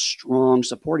has this strong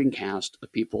supporting cast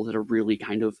of people that are really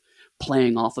kind of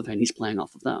playing off of him. He's playing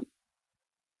off of them.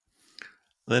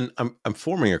 Then I'm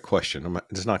forming a question.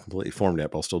 It's not completely formed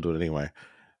yet, but I'll still do it anyway.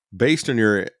 Based on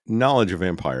your knowledge of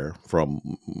Vampire from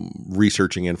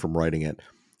researching and from writing it,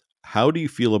 how do you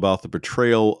feel about the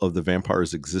portrayal of the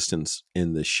vampire's existence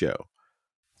in this show?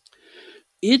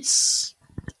 It's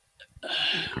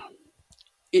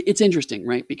interesting,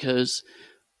 right? Because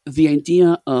the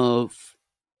idea of,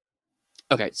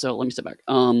 okay, so let me step back.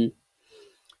 A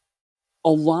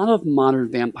lot of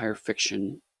modern vampire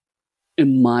fiction,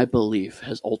 in my belief,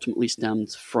 has ultimately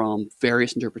stemmed from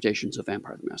various interpretations of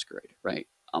Vampire the Masquerade, right?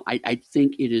 I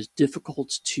think it is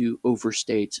difficult to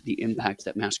overstate the impact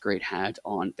that Masquerade had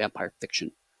on vampire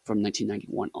fiction from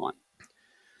 1991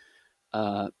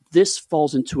 on. This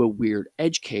falls into a weird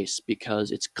edge case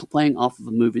because it's playing off of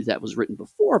a movie that was written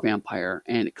before Vampire,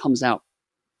 and it comes out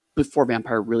before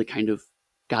Vampire really kind of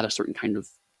got a certain kind of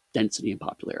density and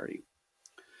popularity.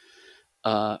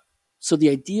 So the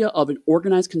idea of an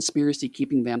organized conspiracy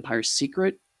keeping vampires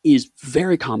secret is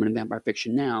very common in vampire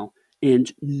fiction now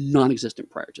and non-existent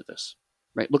prior to this.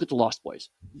 Right? Look at the Lost Boys.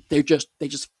 They just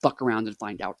fuck around and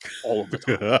find out all of the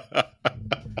time.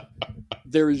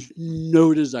 There is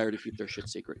no desire to keep their shit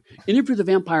secret. Interview the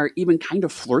Vampire even kind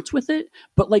of flirts with it,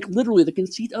 but like literally the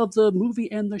conceit of the movie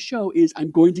and the show is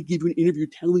I'm going to give you an interview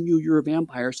telling you you're a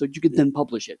vampire so you can then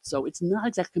publish it. So it's not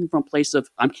exactly coming from a place of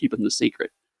I'm keeping the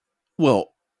secret.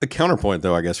 Well, a counterpoint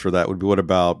though, I guess, for that would be what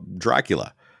about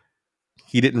Dracula?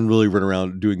 He didn't really run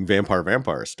around doing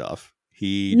vampire stuff.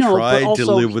 He tried to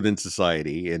live within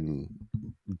society and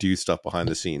do stuff behind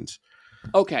the scenes.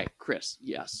 Okay, Chris,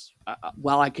 yes.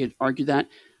 While I could argue that,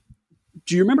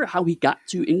 do you remember how he got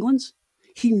to England?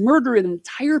 He murdered an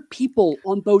entire people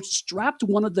on boats, strapped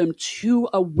one of them to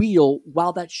a wheel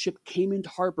while that ship came into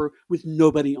harbor with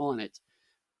nobody on it.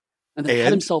 And then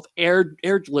had himself air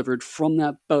delivered from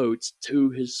that boat to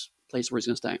his place where he's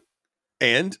going to stay.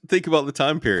 And think about the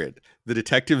time period. The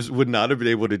detectives would not have been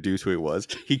able to deduce who he was.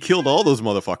 He killed all those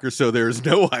motherfuckers, so there's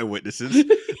no eyewitnesses.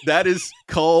 That is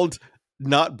called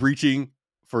not breaching,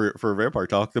 for Vampire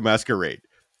Talk, the Masquerade.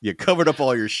 You covered up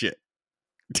all your shit.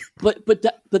 But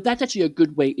that's actually a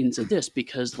good way into this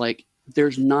because like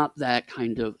there's not that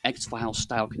kind of X-Files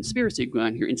style conspiracy going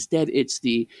on here. Instead, it's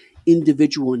the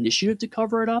individual initiative to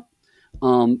cover it up.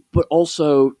 But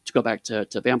also, to go back to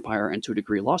Vampire and to a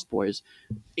degree Lost Boys,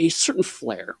 a certain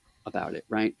flair about it,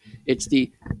 right? It's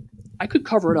I could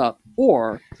cover it up,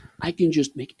 or I can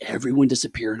just make everyone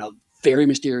disappear in a very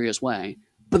mysterious way.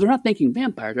 But they're not thinking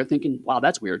vampire. They're thinking, wow,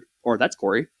 that's weird, or that's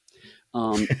gory.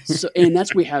 And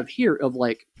that's what we have here of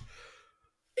like,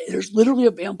 there's literally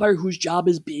a vampire whose job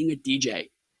is being a DJ.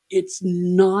 It's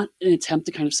not an attempt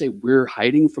to kind of say we're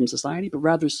hiding from society, but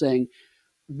rather saying,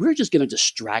 we're just going to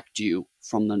distract you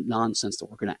from the nonsense that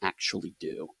we're going to actually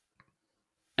do.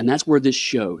 And that's where this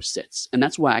show sits. And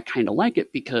that's why I kind of like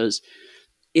it, because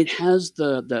it has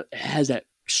it has that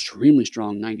extremely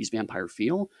strong 90s vampire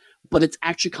feel, but it's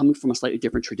actually coming from a slightly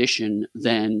different tradition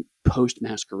than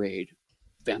post-Masquerade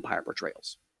vampire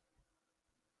portrayals.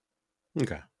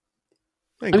 Okay.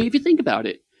 I mean, if you think about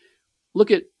it,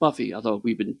 look at Buffy, although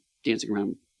we've been dancing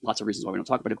around lots of reasons why we don't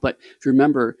talk about it. But if you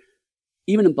remember,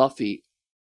 even in Buffy,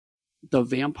 the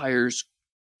vampires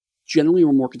generally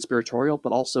were more conspiratorial,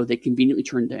 but also they conveniently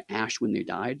turned to ash when they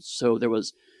died. So there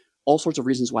was all sorts of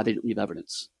reasons why they didn't leave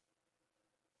evidence.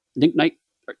 Nick Knight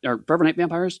or Forever Night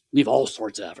vampires leave all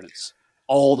sorts of evidence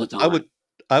all the time.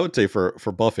 I would say for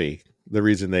Buffy, the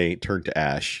reason they turned to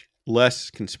ash,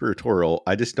 less conspiratorial.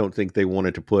 I just don't think they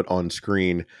wanted to put on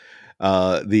screen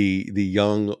the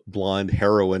young blonde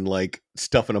heroine like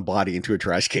stuffing a body into a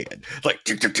trash can, like.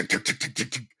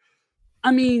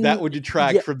 I mean, that would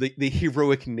detract from the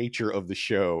heroic nature of the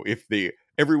show if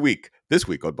every week, this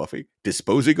week on Buffy,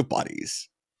 disposing of bodies.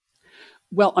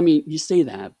 Well, I mean, you say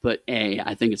that, but A,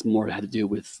 I think it's more had to do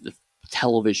with the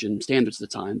television standards at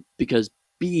the time, because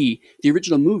B, the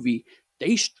original movie,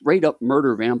 they straight up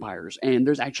murder vampires, and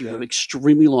there's actually an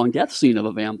extremely long death scene of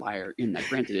a vampire in that.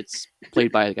 Granted, it's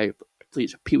played by a guy who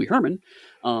plays Pee Wee Herman,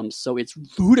 so it's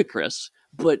ludicrous,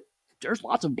 but there's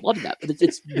lots of blood in that, but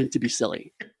it's meant to be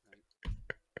silly.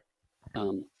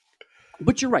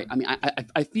 But you're right. I mean,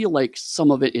 I feel like some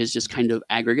of it is just kind of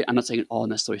aggregate. I'm not saying it all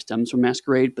necessarily stems from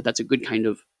Masquerade, but that's a good kind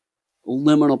of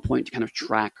liminal point to kind of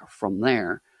track from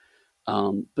there.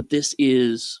 But this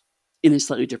is in a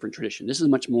slightly different tradition. This is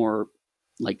much more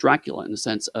like Dracula in the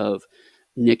sense of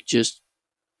Nick just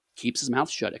keeps his mouth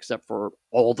shut, except for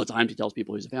all the times he tells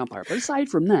people he's a vampire. But aside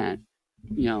from that,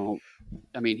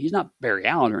 I mean, he's not Barry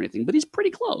Allen or anything, but he's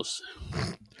pretty close.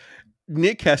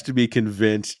 Nick has to be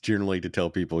convinced generally to tell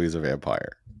people he's a vampire.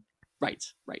 Right.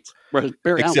 Whereas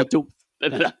Barry Allen would do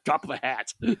a drop of a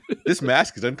hat. This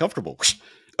mask is uncomfortable.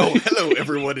 Oh, hello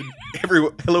everyone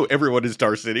hello everyone in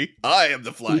Star City. I am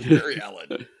the Flash, Barry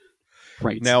Allen.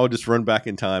 Right. Now I'll just run back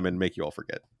in time and make you all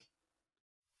forget.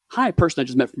 Hi, person I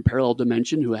just met from Parallel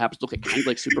Dimension who happens to look kind of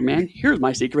like Superman. Here's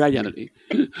my secret identity.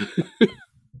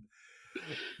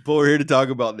 But we're here to talk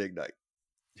about Nick Knight.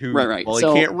 Who, right. While he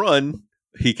can't run,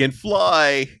 he can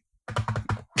fly.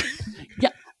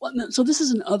 Yeah. Well, so this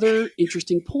is another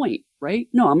interesting point, right?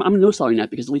 No, I'm no-selling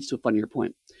that because it leads to a funnier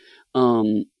point.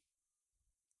 I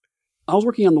was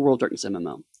working on the World Darkness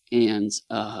MMO, and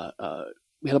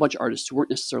we had a bunch of artists who weren't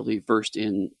necessarily versed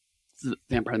in the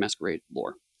Vampire the Masquerade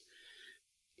lore.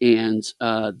 And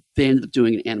they ended up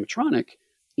doing an animatronic.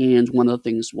 And one of the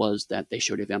things was that they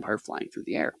showed a vampire flying through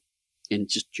the air in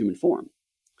just human form.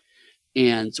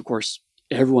 And of course,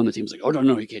 everyone on the team was like, oh,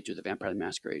 no, you can't do the Vampire the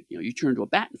Masquerade. You turn into a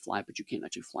bat and fly, but you can't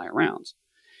actually fly around.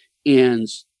 And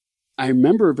I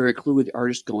remember very clearly the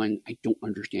artist going, I don't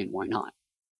understand why not.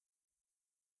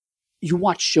 You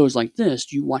watch shows like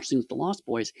this, you watch things like The Lost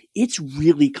Boys, it's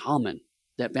really common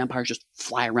that vampires just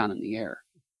fly around in the air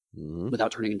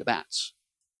without turning into bats.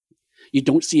 You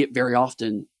don't see it very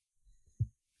often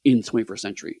in 21st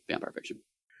century vampire fiction.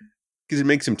 Because it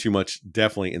makes them too much,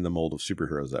 definitely in the mold of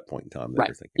superheroes at that point in time. That Right.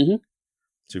 You're thinking.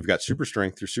 So you've got super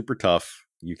strength, you're super tough,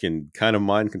 you can kind of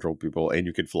mind control people, and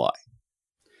you can fly.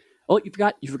 Oh, you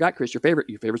forgot, Chris, your favorite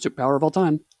superpower of all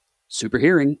time, super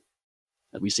hearing,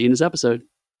 as we see in this episode.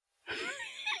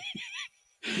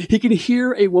 He can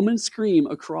hear a woman scream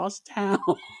across town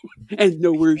and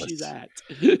know where she's at.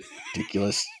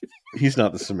 Ridiculous. He's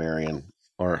not the Sumerian.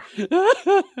 Or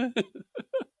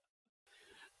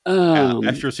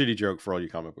Astro City joke for all you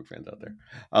comic book fans out there.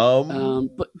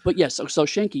 But yes, so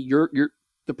Shanky, you're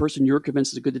the person you're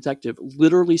convinced is a good detective,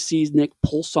 literally sees Nick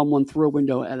pull someone through a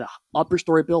window at an upper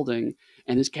story building,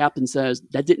 and his captain says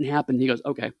that didn't happen. He goes,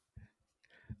 okay.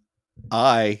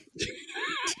 I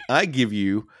give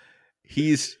you,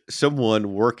 he's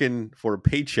someone working for a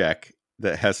paycheck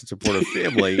that has to support a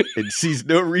family and sees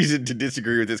no reason to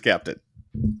disagree with his captain.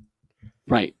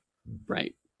 Right.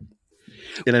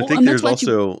 And I think there's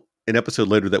also an episode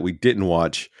later that we didn't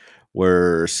watch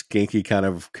where Skanky kind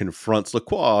of confronts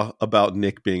Lacroix about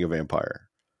Nick being a vampire.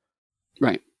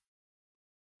 Right.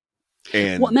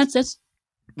 And that's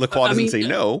Lacroix doesn't say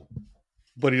no,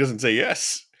 but he doesn't say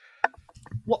yes.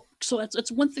 Well, so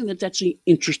that's one thing that's actually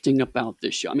interesting about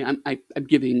this show. I mean, I'm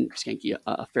giving Skanky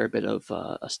a fair bit of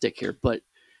a stick here, but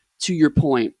to your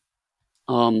point,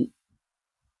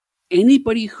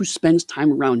 anybody who spends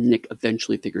time around Nick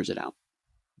eventually figures it out.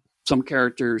 Some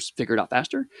characters figure it out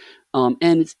faster,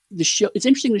 and it's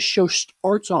interesting. The show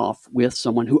starts off with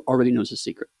someone who already knows the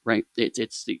secret, right?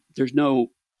 There's no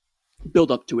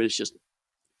build up to it. It's just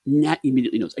Nat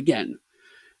immediately knows. Again,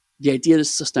 the idea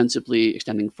is ostensibly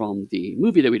extending from the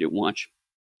movie that we didn't watch,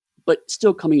 but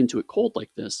still coming into it cold like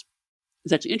this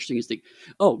is actually interesting. Is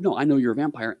oh no, I know you're a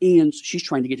vampire, and she's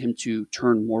trying to get him to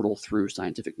turn mortal through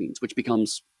scientific means, which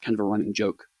becomes kind of a running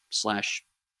joke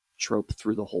 / trope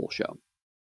through the whole show.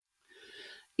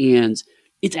 And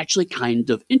it's actually kind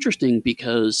of interesting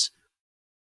because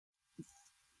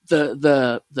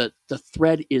the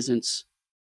thread isn't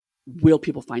will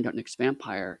people find out Nick's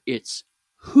vampire? It's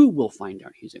who will find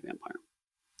out he's a vampire.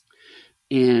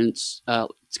 And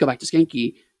let's go back to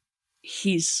Skanky.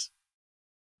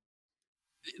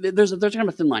 There's kind of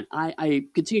a thin line. I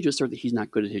continue to assert that he's not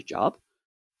good at his job,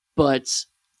 but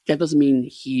that doesn't mean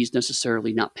he's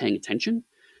necessarily not paying attention.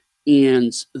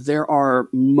 And there are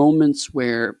moments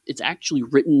where it's actually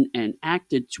written and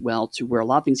acted well to where a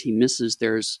lot of things he misses,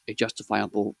 there's a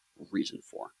justifiable reason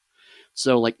for.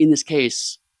 So like in this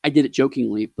case, I did it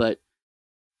jokingly, but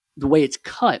the way it's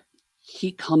cut,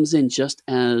 he comes in just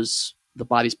as the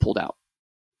body's pulled out.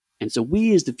 And so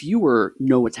we as the viewer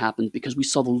know what's happened because we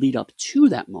saw the lead up to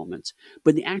that moment.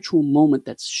 But the actual moment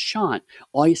that's shot,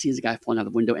 all you see is a guy falling out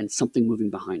of the window and something moving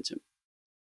behind him.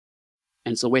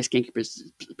 And so the way Skanky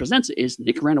presents it is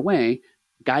Nick ran away,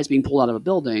 guy's being pulled out of a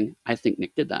building. I think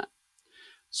Nick did that.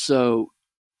 So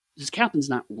this captain's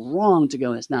not wrong to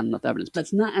go, that's not enough evidence. But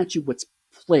that's not actually what's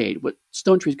played. What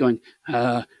Stone Tree's going,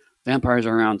 vampires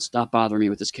are around, stop bothering me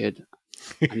with this kid.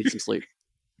 I need some sleep.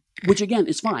 Which again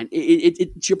is fine.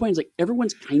 To your point, is like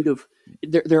everyone's kind of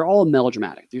they're all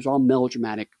melodramatic. These are all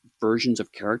melodramatic versions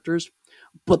of characters,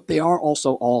 but they are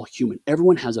also all human.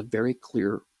 Everyone has a very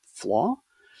clear flaw.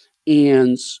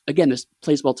 And again, this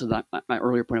plays well to my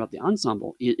earlier point about the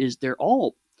ensemble. Is they're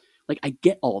all like I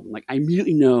get all of them. Like I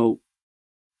immediately know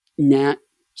Nat,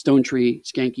 Stone Tree,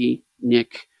 Skanky,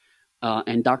 Nick,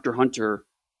 and Dr. Hunter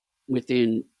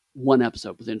within one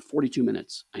episode, within 42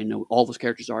 minutes. I know all those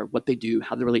characters are, what they do,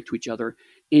 how they relate to each other,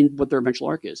 and what their eventual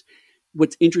arc is.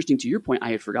 What's interesting to your point,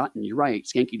 I had forgotten, you're right,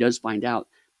 Skanky does find out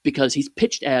because he's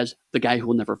pitched as the guy who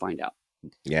will never find out.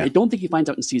 Yeah. I don't think he finds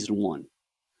out in season 1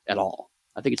 at all.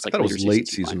 I think it's like it was late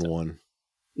season 1.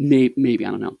 Maybe, I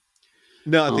don't know.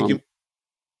 No, I think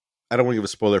I don't want to give a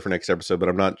spoiler for next episode, but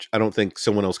I don't think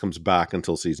someone else comes back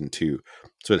until season 2.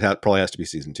 So it probably has to be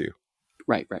season 2.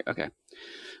 Right, okay.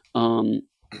 And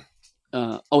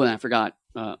I forgot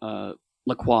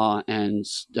Lacroix and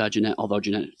Jeanette, although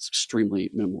Jeanette is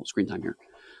extremely minimal screen time here.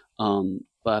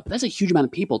 But that's a huge amount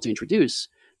of people to introduce.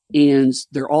 And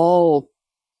they're all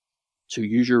to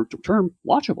use your term,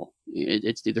 watchable.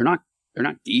 They're not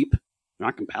deep, they're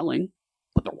not compelling,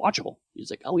 but they're watchable. He's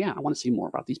like, oh yeah, I want to see more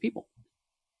about these people.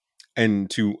 And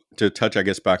to touch, I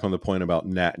guess, back on the point about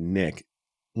Nat and Nick,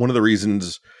 one of the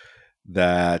reasons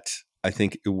that I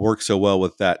think it works so well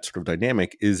with that sort of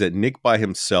dynamic is that Nick by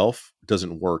himself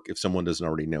doesn't work if someone doesn't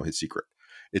already know his secret.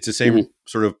 It's the same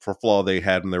sort of flaw they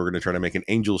had when they were going to try to make an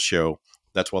Angel show.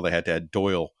 That's why they had to add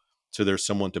Doyle, so there's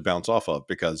someone to bounce off of,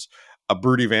 because a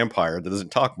broody vampire that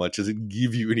doesn't talk much doesn't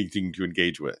give you anything to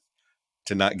engage with,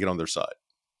 to not get on their side.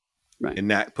 Right. And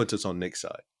Nat puts us on Nick's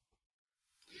side.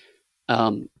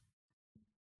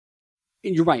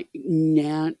 You're right.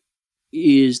 Nat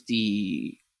is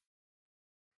the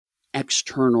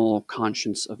external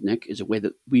conscience of Nick, is a way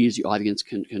that we as the audience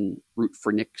can root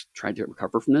for Nick trying to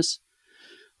recover from this,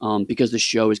 because the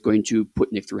show is going to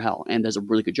put Nick through hell and does a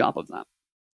really good job of that.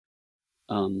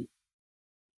 And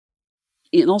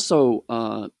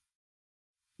also,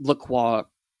 Lacroix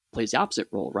plays the opposite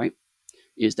role, right?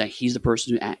 Is that he's the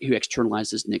person who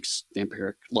externalizes Nick's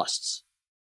vampiric lusts.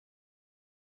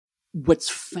 What's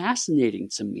fascinating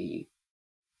to me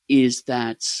is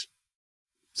that,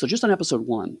 so just on episode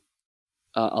 1,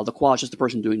 Lacroix is just the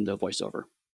person doing the voiceover.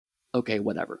 Okay,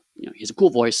 whatever. You know, he has a cool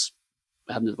voice.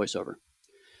 Have him do the voiceover.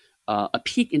 A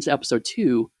peek into episode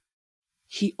 2,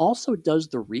 he also does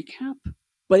the recap,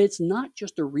 but it's not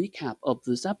just a recap of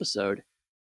this episode.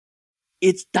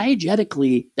 It's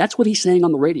diegetically, that's what he's saying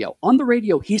on the radio. On the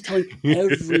radio, he's telling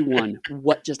everyone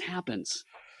what just happens.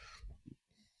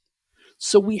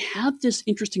 So we have this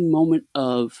interesting moment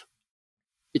of,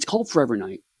 it's called Forever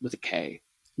Knight with a K.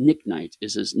 Nick Knight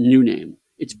is his new name.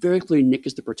 It's very clear Nick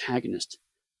is the protagonist,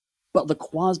 but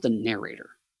Lacroix is the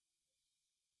narrator.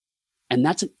 And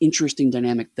that's an interesting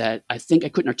dynamic that I think I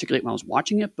couldn't articulate when I was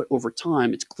watching it, but over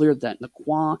time, it's clear that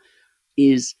Lacroix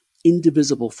is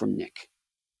indivisible from Nick,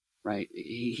 right?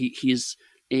 He is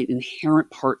an inherent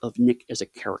part of Nick as a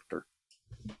character.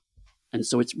 And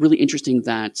so it's really interesting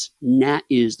that Nat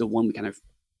is the one we kind of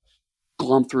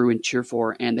glom through and cheer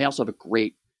for, and they also have a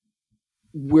great,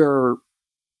 where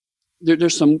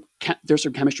there's some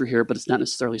chemistry here, but it's not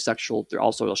necessarily sexual. There's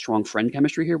also a strong friend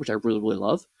chemistry here, which I really, really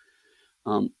love.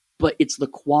 But it's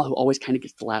Lacroix who always kind of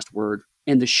gets the last word,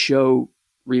 and the show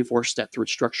reinforced that through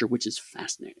its structure, which is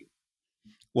fascinating.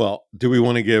 Well, do we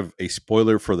want to give a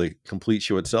spoiler for the complete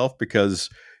show itself? Because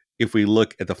if we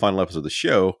look at the final episode of the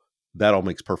show, that all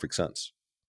makes perfect sense.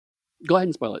 Go ahead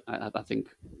and spoil it. I think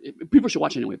people should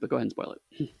watch it anyway, but go ahead and spoil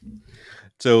it.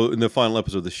 So in the final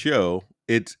episode of the show,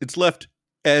 it's left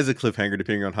as a cliffhanger,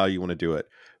 depending on how you want to do it.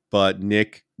 But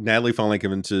Natalie finally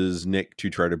convinces Nick to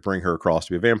try to bring her across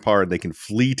to be a vampire, and they can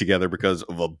flee together because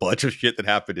of a bunch of shit that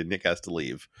happened, and Nick has to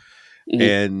leave. Mm-hmm.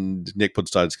 And Nick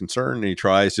puts aside his concern, and he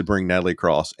tries to bring Natalie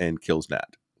across and kills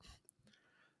Nat.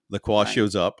 Lacroix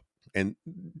shows up, and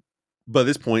by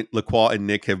this point, Lacroix and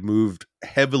Nick have moved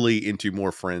heavily into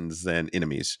more friends than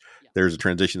enemies. Yeah. There's a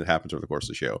transition that happens over the course of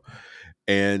the show.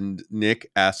 And Nick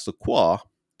asks Lacroix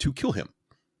to kill him.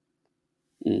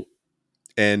 Mm.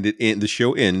 And the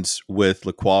show ends with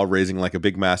Lacroix raising like a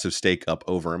big, massive stake up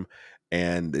over him.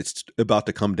 And it's about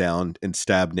to come down and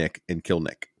stab Nick and kill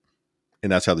Nick.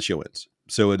 And that's how the show ends.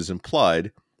 So it is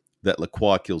implied that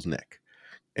Lacroix kills Nick.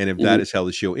 And if that is how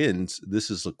the show ends, this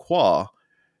is Lacroix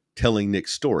telling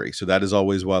Nick's story. So that is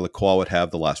always why Lacroix would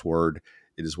have the last word.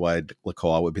 It is why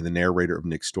Lacroix would be the narrator of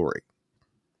Nick's story.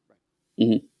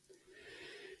 Mm-hmm.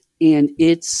 And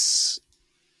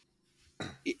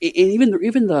even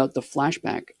the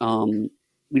flashback,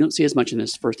 we don't see as much in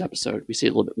this first episode. We see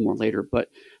it a little bit more later, but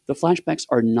the flashbacks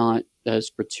are not as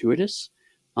gratuitous.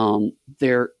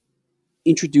 They're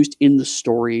introduced in the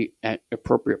story at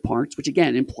appropriate parts, which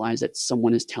again implies that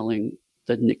someone is telling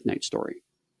the Nick Knight story.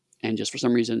 And just for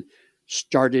some reason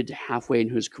started halfway in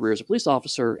his career as a police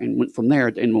officer and went from there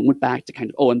and went back to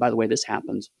kind of, oh, and by the way, this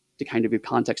happened, to kind of give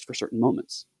context for certain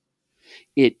moments.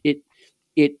 It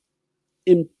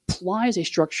implies a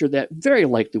structure that very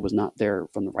likely was not there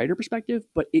from the writer perspective,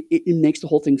 but it makes the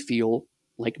whole thing feel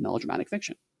like melodramatic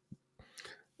fiction.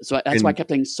 So that's why I kept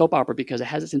saying soap opera, because it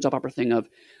has this soap opera thing of,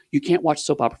 you can't watch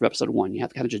soap opera for episode 1. You have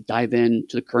to kind of just dive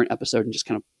into the current episode and just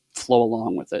kind of flow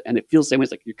along with it. And it feels the same way.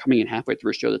 It's like you're coming in halfway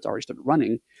through a show that's already started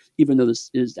running, even though this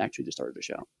is actually the start of the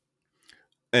show.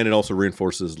 And it also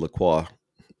reinforces Lacroix,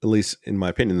 at least in my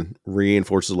opinion,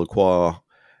 reinforces Lacroix'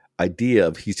 idea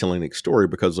of he's telling Nick's story,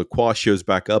 because Lacroix shows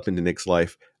back up into Nick's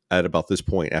life at about this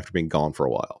point after being gone for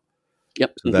a while.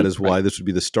 Yep. So that is why this would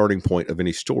be the starting point of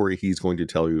any story he's going to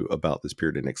tell you about this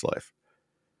period in Nick's life.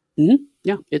 Mm-hmm.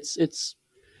 Yeah, it's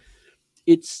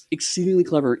exceedingly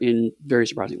clever in very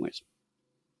surprising ways.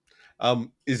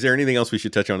 Is there anything else we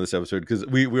should touch on this episode? Because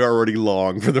we are already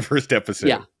long for the first episode.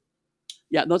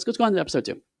 Yeah. Let's go on to episode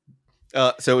 2.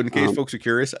 So in case folks are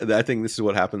curious, I think this is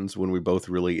what happens when we both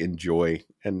really enjoy,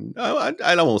 and I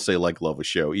don't want to say like love a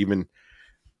show, even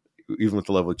with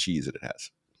the level of cheese that it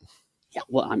has. Yeah,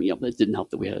 well, I mean, it didn't help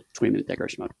that we had a 20-minute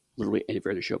digression about literally any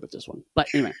other show but this one. But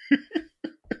anyway,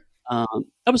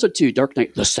 episode 2, Dark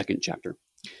Knight, the second chapter.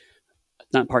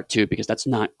 Not part 2 because that's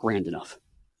not grand enough.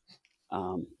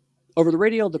 Over the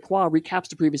radio, Lacroix recaps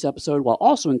the previous episode while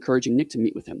also encouraging Nick to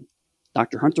meet with him.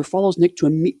 Dr. Hunter follows Nick to a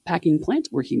meatpacking plant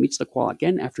where he meets Lacroix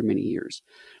again after many years.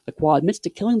 Lacroix admits to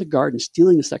killing the guard and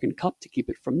stealing the second cup to keep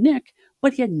it from Nick,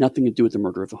 but he had nothing to do with the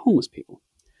murder of the homeless people.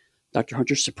 Dr.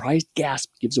 Hunter's surprised gasp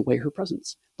gives away her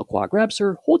presence. Lacroix grabs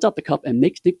her, holds out the cup, and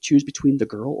makes Nick choose between the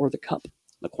girl or the cup.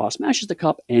 Lacroix smashes the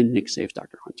cup, and Nick saves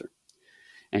Dr. Hunter.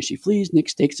 As she flees, Nick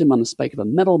stakes him on the spike of a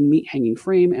metal meat-hanging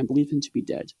frame and believes him to be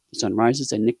dead. The sun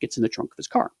rises, and Nick gets in the trunk of his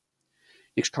car.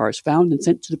 Nick's car is found and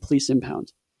sent to the police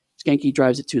impound. Skanky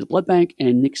drives it to the blood bank,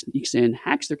 and Nick sneaks in,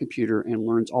 hacks their computer, and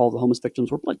learns all the homeless victims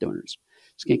were blood donors.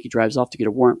 Skanky drives off to get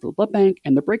a warrant for the blood bank,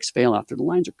 and the brakes fail after the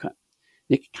lines are cut.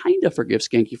 Nick kind of forgives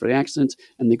Skanky for the accident,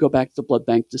 and they go back to the blood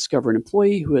bank to discover an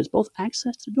employee who has both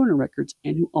access to donor records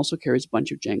and who also carries a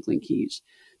bunch of jangling keys.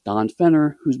 Don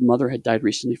Fenner, whose mother had died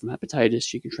recently from hepatitis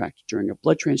she contracted during a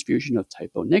blood transfusion of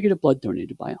type O negative blood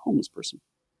donated by a homeless person.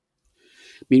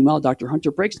 Meanwhile, Dr.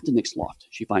 Hunter breaks into Nick's loft.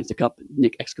 She finds the cup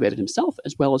Nick excavated himself,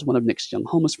 as well as one of Nick's young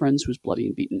homeless friends who's bloody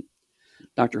and beaten.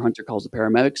 Dr. Hunter calls the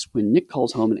paramedics when Nick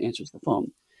calls home and answers the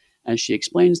phone. As she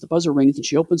explains, the buzzer rings and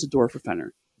she opens the door for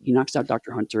Fenner. He knocks out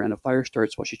Dr. Hunter and a fire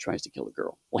starts while he tries to kill the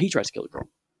girl.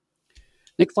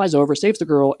 Nick flies over, saves the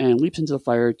girl, and leaps into the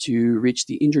fire to reach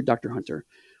the injured Dr. Hunter.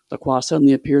 Lacroix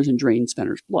suddenly appears and drains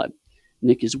Fenner's blood.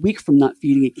 Nick is weak from not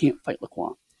feeding and can't fight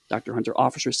Lacroix. Dr. Hunter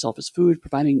offers herself as food,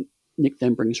 providing Nick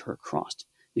then brings her across.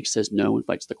 Nick says no and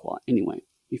fights Lacroix anyway.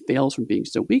 He fails from being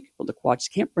so weak, but Lacroix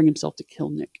just can't bring himself to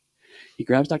kill Nick. He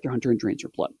grabs Dr. Hunter and drains her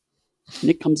blood.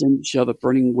 Nick comes in to shove a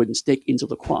burning wooden stake into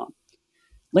Lacroix.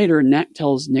 Later, Nat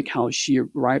tells Nick how she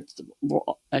arrived at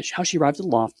the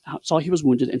loft, saw he was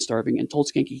wounded and starving, and told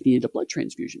Skanky he needed a blood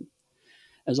transfusion.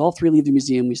 As all three leave the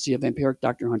museum, we see a vampiric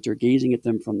Dr. Hunter gazing at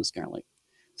them from the skylight.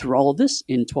 Through all of this,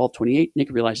 in 1228,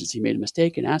 Nick realizes he made a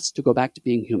mistake and asks to go back to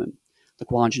being human.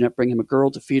 Lacroix and Jeanette bring him a girl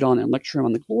to feed on and lecture him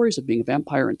on the glories of being a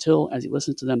vampire until, as he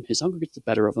listens to them, his hunger gets the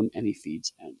better of him and he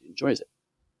feeds and enjoys it.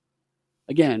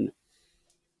 Again,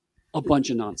 a bunch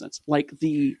of nonsense. Like,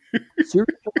 the serial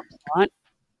killer plot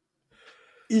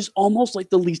is almost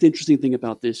like the least interesting thing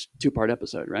about this two-part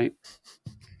episode, right?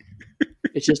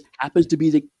 It just happens to be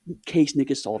the case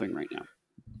Nick is solving right now.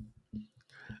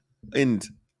 And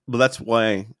well, that's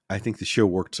why I think the show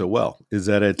worked so well, is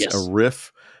that it's a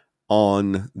riff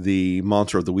on the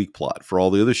Monster of the Week plot. For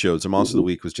all the other shows, the Monster of the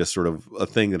Week was just sort of a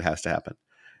thing that has to happen.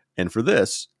 And for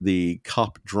this, the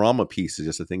cop drama piece is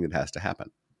just a thing that has to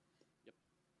happen.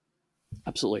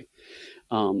 Absolutely.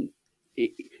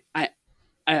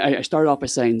 I started off by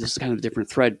saying this is kind of a different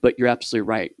thread, but you're absolutely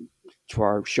right. To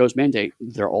our show's mandate,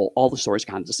 they're all the stories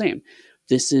kind of the same.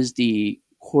 This is the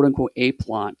quote unquote A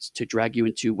plot to drag you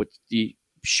into what the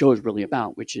show is really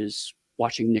about, which is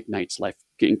watching Nick Knight's life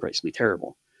getting increasingly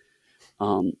terrible.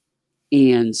 And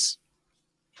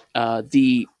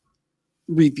the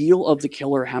reveal of the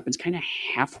killer happens kind of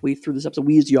halfway through this episode.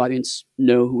 We as the audience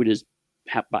know who it is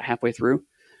about halfway through.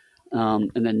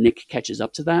 And then Nick catches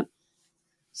up to that.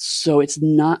 So it's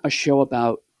not a show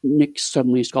about Nick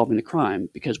suddenly solving the crime,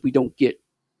 because we don't get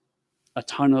a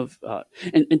ton of,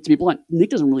 and to be blunt, Nick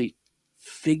doesn't really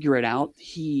figure it out.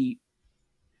 He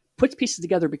puts pieces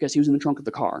together because he was in the trunk of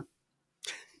the car.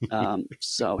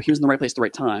 So he was in the right place at the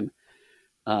right time.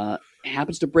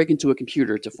 Happens to break into a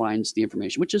computer to find the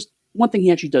information, which is one thing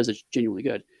he actually does that's genuinely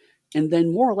good. And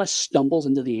then more or less stumbles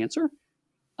into the answer.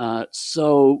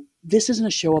 So this isn't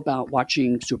a show about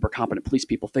watching super competent police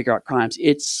people figure out crimes.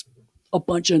 It's a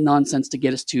bunch of nonsense to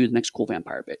get us to the next cool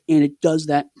vampire bit. And it does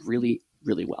that really,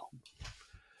 really well.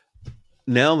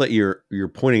 Now that you're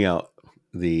pointing out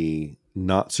the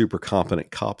not super competent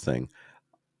cop thing,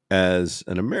 as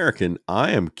an American,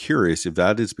 I am curious if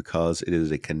that is because it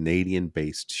is a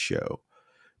Canadian-based show.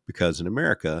 Because in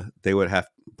America, they'd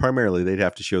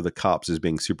have to show the cops as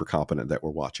being super competent that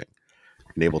we're watching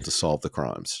and able to solve the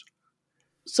crimes.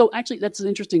 So actually, that's an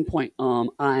interesting point.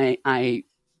 I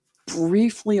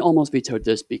briefly almost vetoed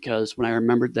this because when I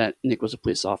remembered that Nick was a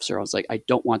police officer, I was like, I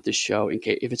don't want this show in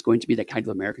case if it's going to be that kind of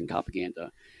American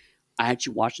propaganda. I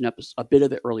actually watched a bit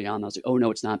of it early on. I was like, oh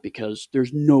no, it's not, because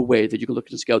there's no way that you can look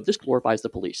at this and go, this glorifies the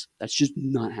police. That's just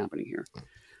not happening here.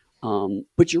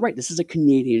 But you're right. This is a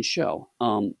Canadian show.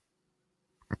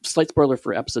 slight spoiler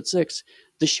for episode 6,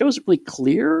 the show is really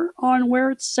clear on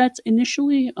where it's set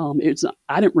initially.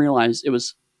 I didn't realize it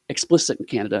was explicit in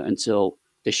Canada until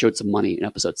they showed some money in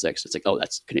episode 6. It's like, oh,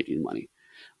 that's Canadian money.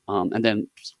 And then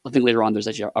I think later on there's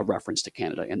actually a reference to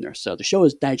Canada in there. So the show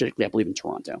is diegetically, I believe, in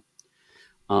Toronto,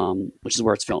 which is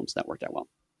where it's filmed. So that worked out well.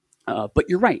 But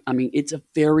you're right. I mean, it's a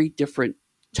very different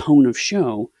tone of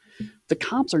show. The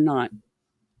cops are not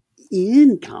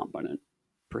incompetent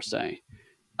per se.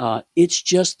 It's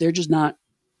just they're just not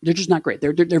great.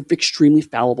 They're extremely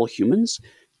fallible humans,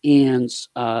 and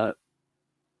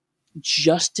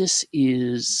justice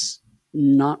is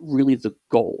not really the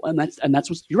goal. And that's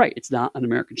what you're right. It's not an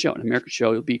American show. An American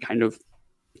show would be kind of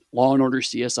Law and Order,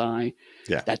 CSI.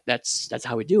 Yeah, that's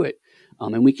how we do it.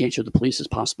 And we can't show the police as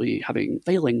possibly having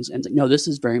failings. And no, this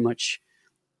is very much.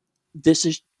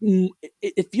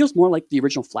 It feels more like the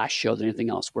original Flash show than anything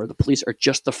else, where the police are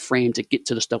just the frame to get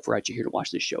to the stuff we're actually here to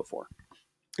watch this show for.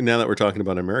 now that we're talking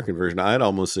about an American version, I'd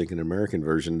almost think an American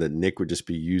version that Nick would just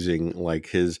be using like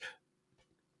his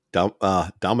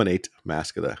dominate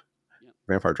mask of the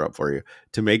vampire drop for you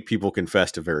to make people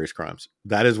confess to various crimes.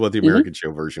 That is what the American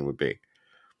show version would be.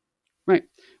 Right.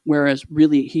 Whereas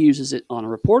really he uses it on a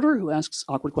reporter who asks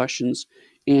awkward questions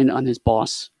and on his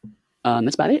boss.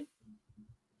 That's about it.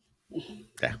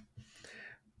 Yeah.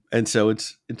 And so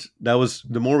that was,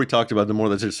 the more we talked about, the more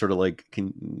that's just sort of like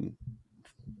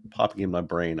popping in my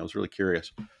brain. I was really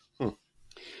curious.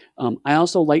 I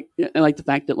also like the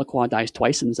fact that Lacroix dies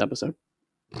twice in this episode.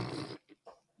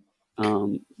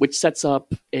 Which sets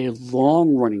up a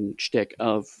long-running shtick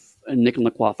of Nick and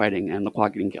Lacroix fighting and Lacroix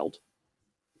getting killed.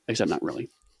 Except not really.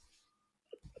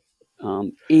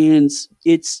 And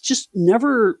it's just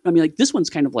never... I mean, like, this one's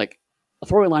kind of like a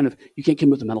throwaway line of, you can't kill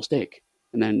me with a metal stake.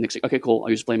 And then Nick's like, okay, cool, I'll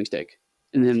use a flaming stake.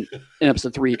 And then in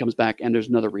episode 3, he comes back, and there's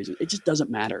another reason. It just doesn't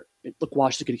matter. Lacroix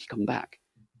is going to keep coming back.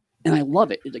 And I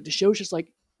love it. Like, the show's just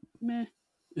like, meh.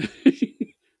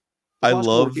 I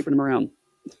love keeping him around.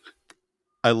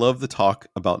 I love the talk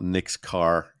about Nick's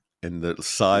car and the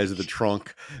size of the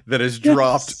trunk that is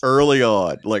dropped early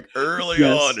on. Like early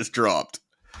on it's dropped.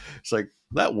 It's like,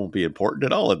 that won't be important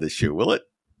at all in this show, will it?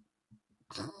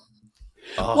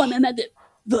 Well, and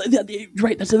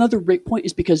right, that's another great point,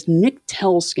 is because Nick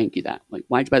tells Skanky that. Like,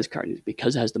 why'd you buy this car?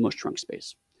 Because it has the most trunk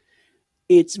space.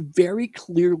 It's very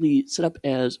clearly set up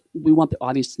as, we want the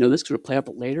audience to know this because we'll play up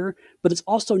it later, but it's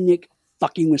also Nick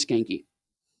fucking with Skanky.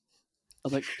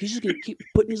 Of like, he's just going to keep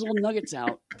putting these little nuggets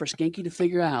out for Skanky to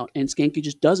figure out, and Skanky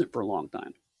just does it for a long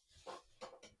time.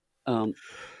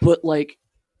 But like,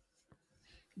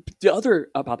 the other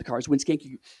about the car is when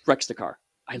Skanky wrecks the car.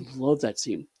 I love that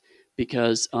scene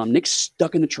because Nick's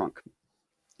stuck in the trunk.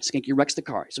 Skanky wrecks the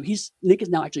car. So Nick is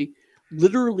now actually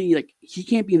literally like, he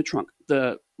can't be in the trunk.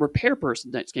 The repair person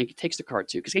that Skanky takes the car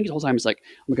to, because Skanky the whole time is like,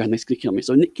 oh my God, Nick's going to kill me.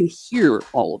 So Nick can hear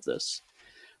all of this.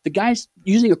 The guy's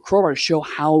using a crowbar to show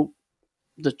how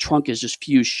the trunk is just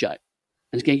fused shut.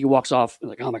 And Skanky walks off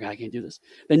like, oh my God, I can't do this.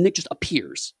 Then Nick just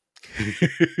appears.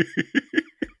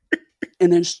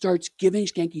 And then starts giving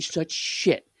Skanky such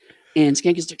shit. And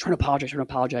Skanky's like trying to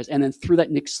apologize. And then through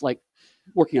that, Nick's like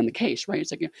working on the case, right?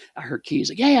 It's like, I heard keys.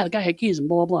 Like, yeah, the guy had keys and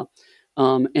blah, blah,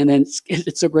 blah. And then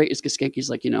it's so great is because Skanky's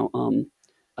like,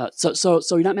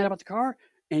 so you're not mad about the car?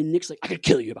 And Nick's like, I could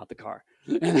kill you about the car.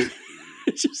 And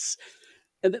it's just,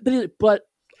 but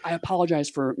I apologize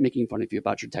for making fun of you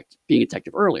about your being a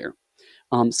detective earlier.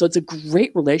 So it's a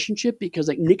great relationship because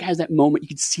like Nick has that moment. You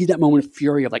can see that moment of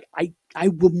fury of like, I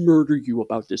will murder you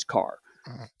about this car,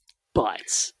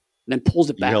 but then pulls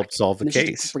it back. He helped solve the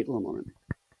case. A great little moment.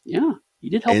 Yeah, he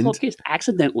did help solve the case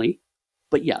accidentally,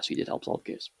 but yes, he did help solve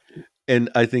the case. And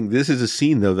I think this is a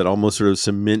scene though that almost sort of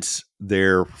cements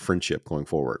their friendship going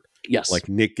forward. Yes. Like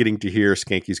Nick getting to hear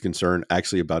Skanky's concern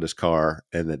actually about his car,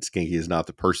 and that Skanky is not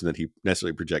the person that he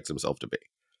necessarily projects himself to be.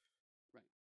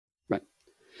 Right.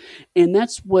 And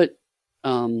that's what,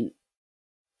 to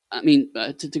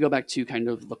go back to kind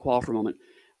of Lacroix for a moment,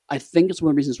 I think it's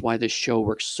one of the reasons why this show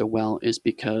works so well is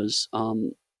because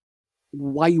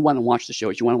why you want to watch the show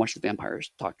is you want to watch the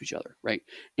vampires talk to each other, right?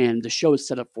 And the show is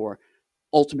set up for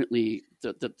ultimately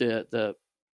the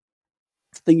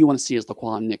thing you want to see is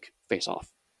Lacroix and Nick face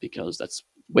off, because that's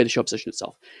the way the show positions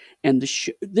itself. And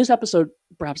this episode,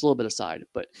 perhaps a little bit aside,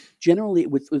 but generally it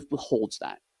withholds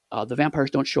that. The vampires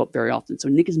don't show up very often. So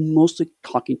Nick is mostly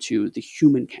talking to the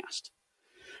human cast.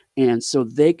 And so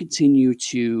they continue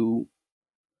to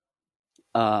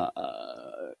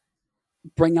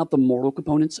bring out the moral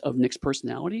components of Nick's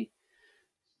personality,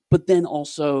 but then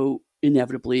also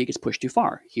inevitably it gets pushed too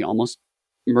far. He almost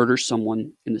murders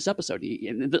someone in this episode.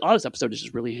 And the honest episode is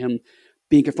just really him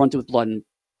being confronted with blood and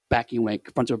backing away,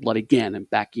 confronts her blood again and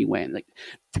backing away. And like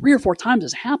 3 or 4 times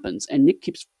this happens, and Nick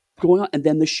keeps going on, and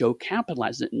then the show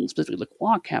capitalizes it, and specifically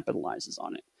Lacroix capitalizes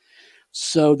on it.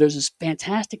 So there's this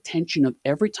fantastic tension of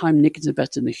every time Nick is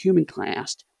invested in the human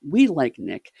cast, we like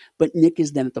Nick, but Nick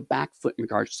is then at the back foot in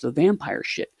regards to the vampire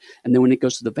shit. And then when it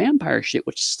goes to the vampire shit,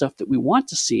 which is stuff that we want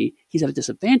to see, he's at a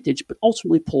disadvantage, but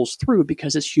ultimately pulls through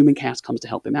because his human cast comes to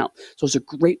help him out. So it's a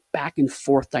great back and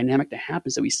forth dynamic that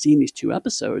happens that we see in these 2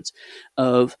 episodes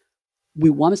of we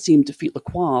want to see him defeat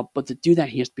Lacroix, but to do that,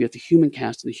 he has to be with the human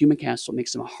cast, and the human cast so it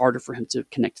makes it harder for him to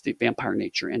connect to the vampire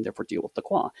nature and therefore deal with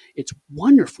Lacroix. It's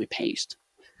wonderfully paced.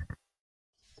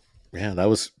 Yeah, that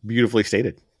was beautifully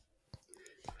stated.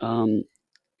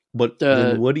 But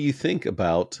then what do you think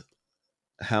about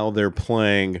how they're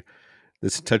playing?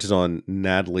 This touches on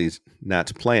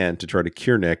Nat's plan to try to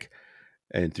cure Nick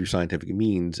and through scientific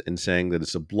means, and saying that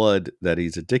it's a blood that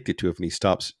he's addicted to. If he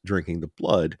stops drinking the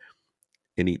blood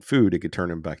and eat food, it could turn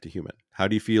him back to human. How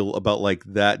do you feel about like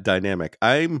that dynamic?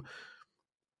 I'm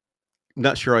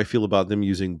not sure I feel about them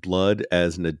using blood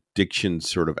as an addiction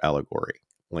sort of allegory.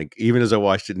 Like, even as I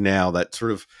watched it now,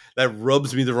 that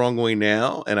rubs me the wrong way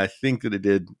now. And I think that it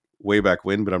did way back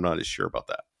when, but I'm not as sure about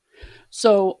that.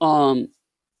 So,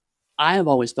 I have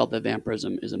always felt that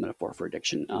vampirism is a metaphor for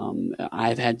addiction.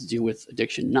 I've had to deal with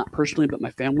addiction, not personally, but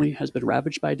my family has been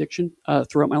ravaged by addiction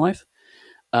throughout my life.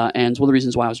 And one of the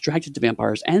reasons why I was attracted to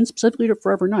vampires, and specifically to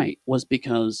Forever Night, was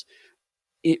because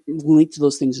it linked to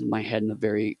those things in my head in a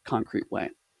very concrete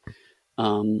way.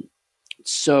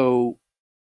 So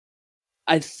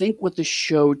I think what the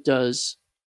show does,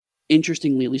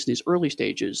 interestingly, at least in these early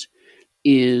stages,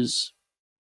 is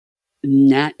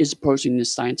Nat is approaching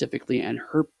this scientifically, and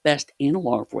her best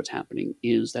analog for what's happening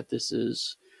is that this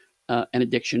is an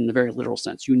addiction in a very literal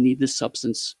sense. You need this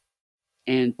substance,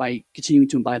 and by continuing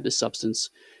to imbibe this substance,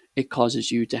 it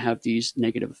causes you to have these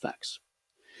negative effects.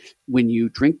 When you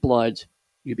drink blood,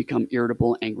 you become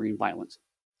irritable, angry, and violent.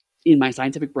 In my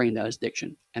scientific brain, that is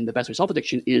addiction. And the best way to solve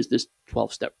addiction is this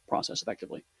 12-step process,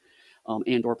 effectively,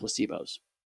 and or placebos.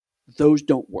 Those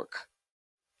don't work.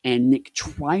 And Nick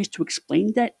tries to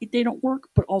explain that they don't work,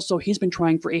 but also he's been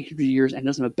trying for 800 years and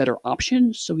doesn't have a better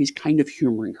option, so he's kind of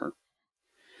humoring her.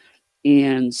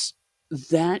 And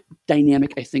that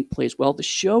dynamic, I think, plays well. The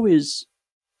show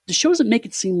doesn't make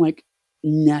it seem like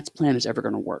Nat's plan is ever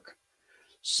going to work.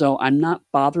 So I'm not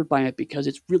bothered by it because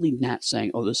it's really Nat saying,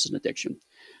 oh, this is an addiction.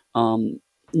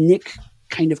 Nick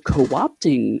kind of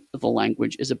co-opting the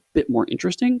language is a bit more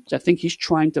interesting. I think he's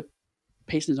trying to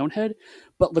pace in his own head,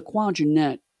 but Lacroix and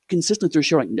Jeanette consistently through the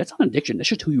show, like, that's not an addiction. That's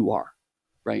just who you are,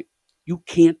 right? You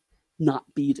can't not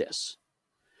be this.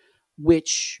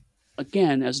 Which,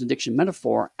 again, as an addiction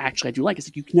metaphor, actually I do like. It's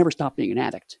like you can never stop being an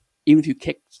addict. Even if you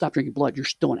stop drinking blood, you're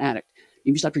still an addict.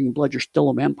 Even if you stop drinking blood, you're still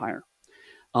a vampire.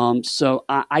 So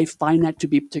I find that to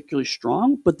be particularly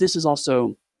strong, but this is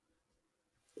also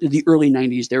the early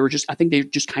 90s. I think they're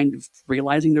just kind of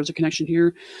realizing there's a connection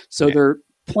here. So they're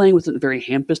playing with it in a very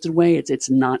ham-fisted way. It's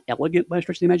not elegant by a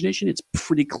stretch of the imagination. It's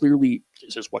pretty clearly,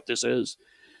 this is what this is.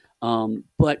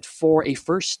 But for a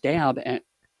first stab at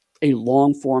a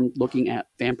long form looking at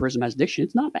vampirism as addiction,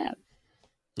 it's not bad.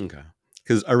 Okay.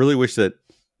 Because I really wish that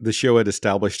the show had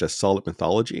established a solid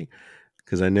mythology.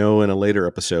 Because I know in a later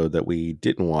episode that we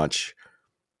didn't watch,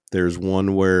 there's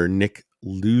one where Nick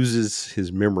loses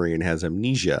his memory and has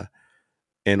amnesia.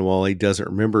 And while he doesn't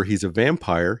remember he's a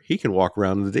vampire, he can walk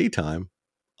around in the daytime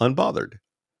unbothered.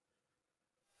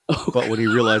 Oh, but when he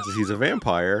realizes he's a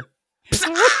vampire,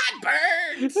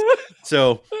 burns.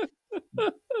 So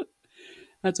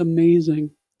that's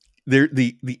amazing.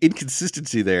 The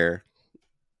inconsistency there,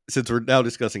 since we're now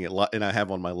discussing it, and I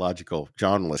have on my logical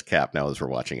journalist cap now as we're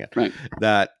watching it, right,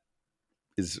 that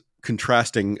is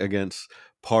contrasting against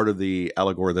part of the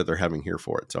allegory that they're having here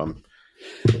for it.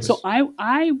 So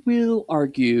I will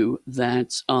argue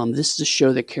that this is a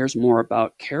show that cares more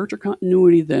about character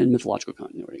continuity than mythological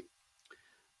continuity.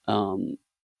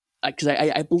 Because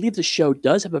I believe the show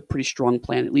does have a pretty strong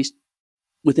plan, at least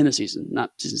within a season.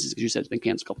 Not seasons, because you said it's been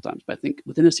canceled a couple times, but I think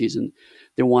within a season,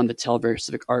 they wanted to tell very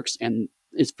specific arcs, and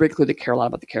it's very clear they care a lot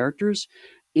about the characters.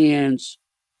 And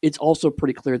it's also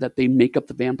pretty clear that they make up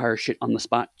the vampire shit on the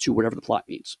spot to whatever the plot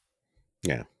needs.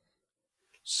 Yeah.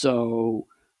 So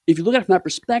if you look at it from that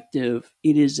perspective,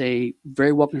 it is a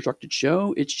very well constructed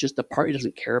show. It's just the part it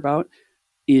doesn't care about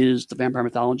is the vampire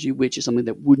mythology, which is something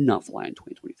that would not fly in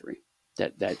 2023.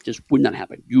 That just would not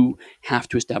happen. You have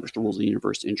to establish the rules of the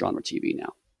universe in genre TV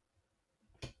now.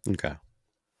 Okay.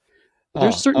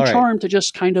 There's a certain charm to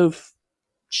just kind of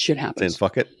shit happens. Then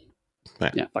fuck it.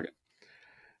 Yeah, fuck it.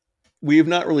 We have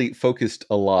not really focused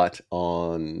a lot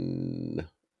on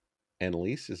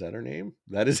Annalise, is that her name?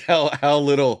 That is how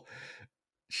little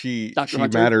she Dr.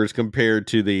 Hunter? matters compared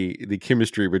to the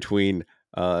chemistry between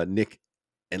Nick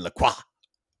and Lacroix.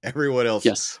 Everyone else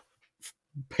Yes.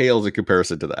 pales in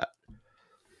comparison to that.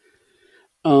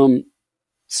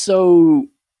 So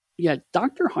yeah,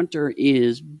 Dr. Hunter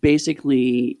is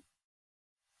basically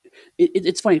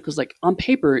it's funny because like on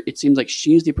paper it seems like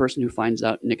she's the person who finds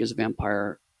out Nick is a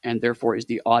vampire and therefore is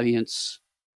the audience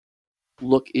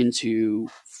look into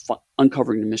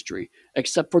uncovering the mystery,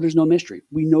 except for there's no mystery.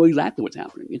 We know exactly what's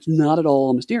happening. It's not at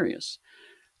all mysterious.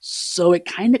 So it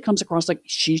kind of comes across like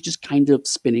she's just kind of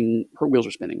spinning, her wheels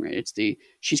are spinning, right?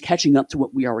 She's catching up to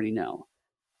what we already know.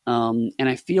 And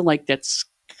I feel like that's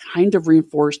kind of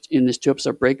reinforced in this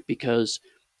 2-episode break because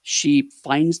she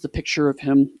finds the picture of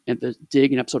him at the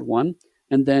dig in episode 1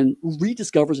 and then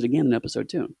rediscovers it again in episode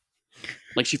 2.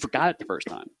 Like she forgot it the first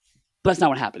time. But that's not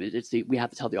what happened. We have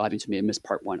to tell the audience we missed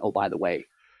part 1. Oh, by the way,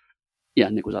 yeah,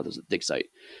 Nick was out at the dig site.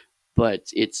 But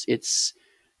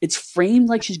it's framed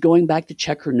like she's going back to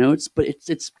check her notes, but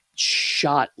it's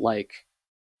shot like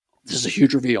this is a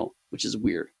huge reveal, which is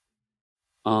weird.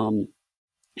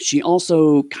 She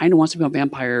also kind of wants to become a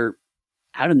vampire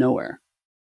out of nowhere.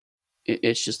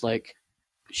 It's just like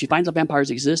she finds out vampires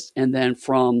exist, and then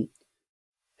from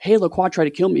hey, Lacroix tried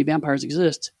to kill me, vampires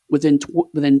exist. Within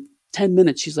 10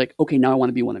 minutes, she's like, okay, now I want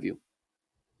to be one of you.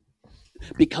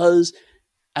 Because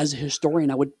as a historian,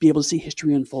 I would be able to see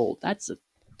history unfold. That's a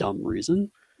dumb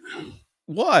reason.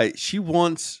 Why? She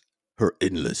wants her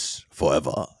endless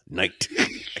forever night.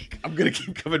 I'm gonna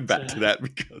keep coming back to that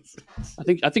because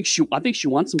I think she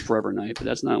wants some forever night, but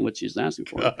that's not what she's asking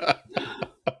for.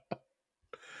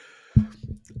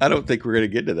 I don't think we're gonna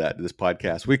get to that in this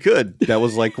podcast. We could. That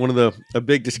was like a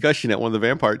big discussion at one of the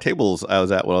vampire tables I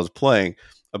was at when I was playing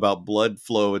about blood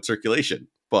flow and circulation.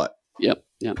 But Yep.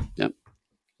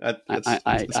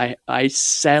 I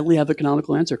sadly have a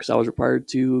canonical answer because I was required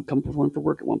to come up with one for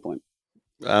work at one point.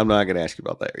 I'm not going to ask you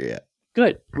about that yet.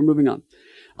 Good. We're moving on.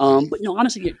 But no,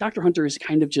 honestly, Dr. Hunter is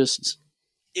kind of just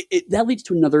that leads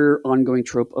to another ongoing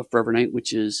trope of Forever Night,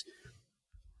 which is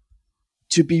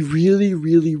to be really,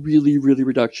 really, really, really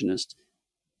reductionist.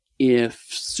 If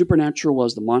Supernatural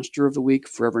was the monster of the week,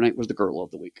 Forever Night was the girl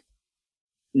of the week.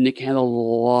 Nick had a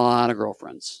lot of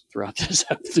girlfriends throughout this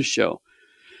show.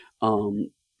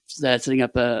 That's setting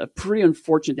up a pretty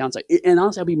unfortunate downside. And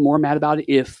honestly, I'd be more mad about it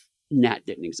if Nat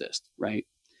didn't exist, right?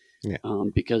 Yeah.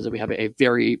 Because we have a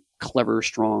very clever,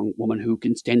 strong woman who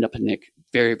can stand up to Nick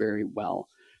very, very well.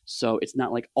 So it's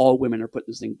not like all women are put in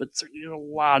this thing, but certainly there's a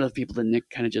lot of people that Nick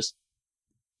kind of just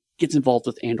gets involved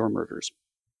with and or murders.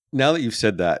 Now that you've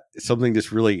said that, something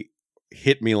just really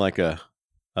hit me like a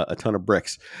ton of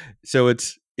bricks. So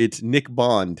it's Nick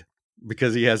Bond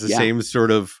because he has the same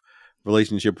sort of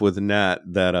relationship with Nat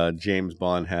that James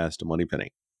Bond has to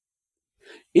Moneypenny.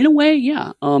 In a way,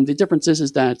 yeah. The difference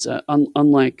is that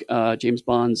unlike James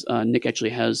Bond's, Nick actually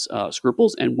has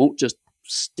scruples and won't just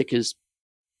stick his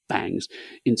fangs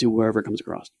into wherever it comes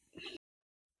across.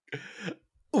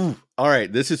 Ooh, all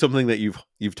right, this is something that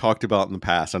you've talked about in the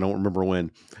past. I don't remember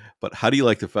when, but how do you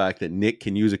like the fact that Nick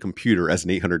can use a computer as an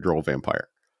 800-year-old vampire?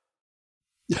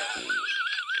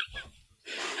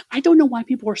 I don't know why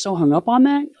people are so hung up on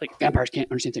that. Like vampires can't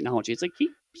understand technology. It's like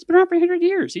he's been around for 100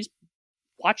 years. He's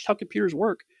watched how computers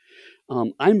work.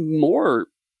 I'm more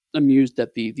amused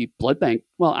that the blood bank.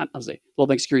 Well, I'll say blood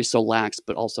bank security is so lax,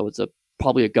 but also it's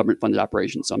probably a government funded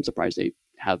operation. So I'm surprised they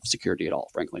have security at all,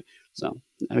 frankly. So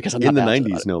I guess I'm in the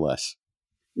 90s, no less.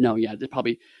 No, yeah, they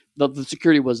probably the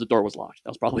security was the door was locked.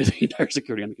 That was probably the entire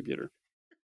security on the computer.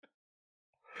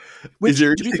 Which,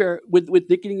 to be fair, with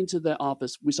Nick getting into the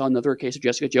office, we saw another case of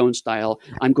Jessica Jones style.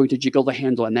 I'm going to jiggle the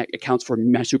handle, and that accounts for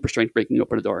my super strength breaking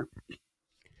open a door.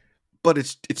 But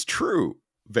it's true.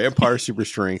 Vampire super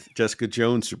strength, Jessica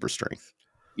Jones super strength.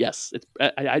 Yes,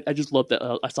 I just love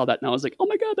that. I saw that and I was like, oh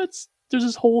my god, there's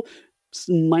this whole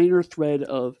minor thread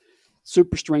of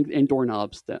super strength and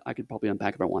doorknobs that I could probably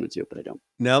unpack if I wanted to, but I don't.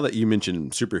 Now that you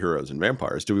mentioned superheroes and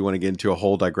vampires, do we want to get into a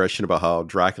whole digression about how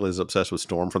Dracula is obsessed with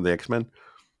Storm from the X-Men?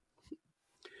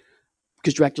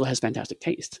 Because Dracula has fantastic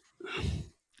taste.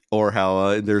 Or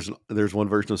how there's one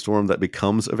version of Storm that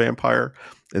becomes a vampire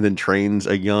and then trains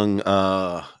a young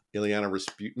Ilyana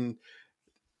Rasputin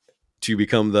to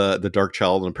become the Dark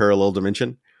Child in a parallel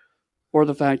dimension. Or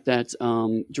the fact that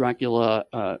Dracula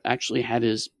actually had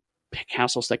his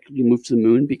castle secretly moved to the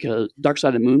moon because dark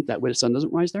side of the moon, that way the sun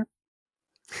doesn't rise there.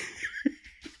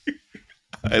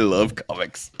 I love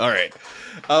comics. All right.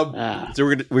 So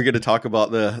we're gonna talk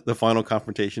about the final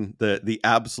confrontation, the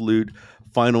absolute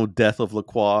final death of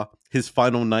Lacroix, his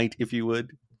final night, if you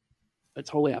would. It's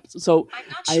totally opposite. So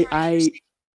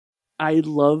I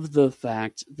love the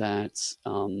fact that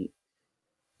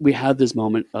we have this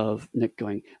moment of Nick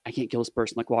going, I can't kill this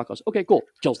person. Like Lacroix goes, okay, cool,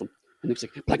 kills them. And Nick's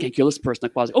like, but I can't kill this person.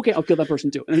 Like Lacroix, okay, I'll kill that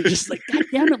person too. And it's just like, God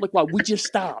damn it, Lacroix, we just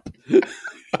stop.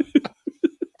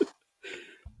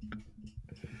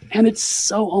 And it's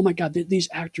so, oh my God, these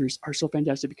actors are so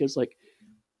fantastic because, like,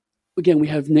 again, we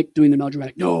have Nick doing the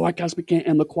melodramatic, no, I guess we can't.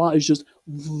 And Lacroix is just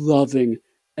loving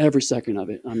every second of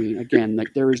it. I mean, again,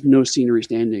 like there is no scenery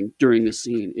standing during the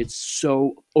scene. It's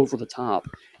so over the top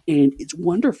and it's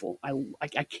wonderful. I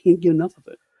can't get enough of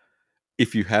it.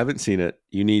 If you haven't seen it,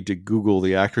 you need to Google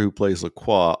the actor who plays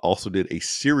Lacroix also did a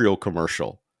cereal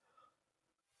commercial.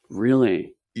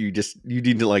 Really? You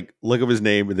need to like look up his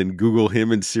name and then Google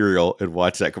him and cereal and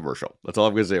watch that commercial. That's all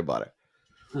I'm going to say about it.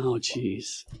 Oh,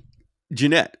 jeez.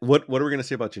 Jeanette, what are we going to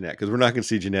say about Jeanette? Because we're not going to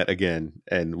see Jeanette again,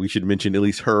 and we should mention at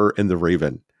least her and the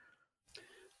Raven.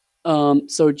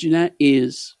 So Jeanette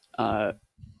is the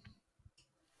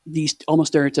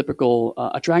almost stereotypical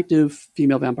attractive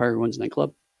female vampire who runs a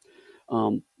nightclub,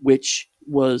 which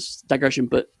was digression,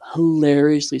 but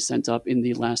hilariously sent up in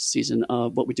the last season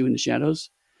of What We Do in the Shadows,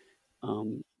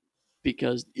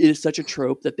 because it is such a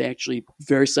trope that they actually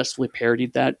very successfully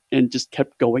parodied that and just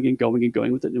kept going and going and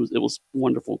going with it. It was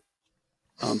wonderful.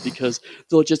 Because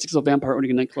the logistics of vampire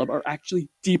owning a nightclub are actually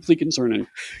deeply concerning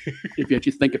if you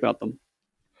actually think about them.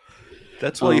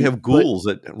 That's why you have ghouls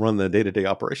that run the day-to-day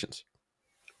operations.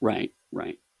 Right.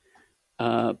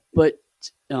 Oh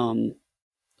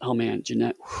man,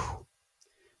 Jeanette.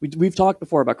 We've talked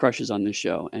before about crushes on this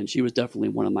show, and she was definitely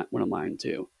one of mine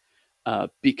too,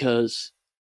 because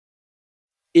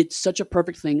it's such a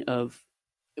perfect thing.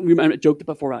 We joked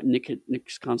before about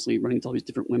Nick's constantly running into all these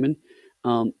different women,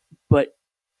 but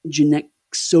Jeanette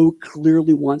so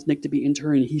clearly wants Nick to be into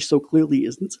her, and he so clearly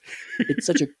isn't. It's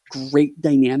such a great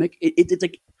dynamic.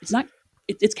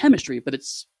 It's chemistry, but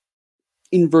it's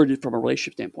inverted from a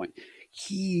relationship standpoint.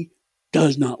 He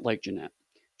does not like Jeanette.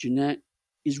 Jeanette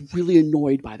is really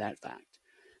annoyed by that fact.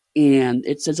 And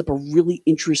it sets up a really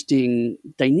interesting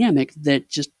dynamic that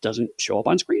just doesn't show up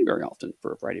on screen very often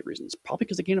for a variety of reasons. Probably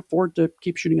because they can't afford to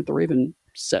keep shooting at the Raven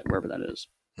set, wherever that is.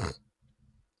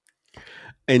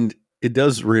 And it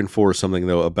does reinforce something,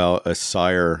 though, about a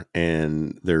sire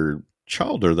and their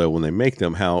childer, though, when they make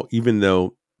them, how even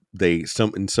though they,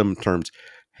 in some terms,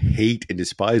 hate and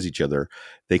despise each other,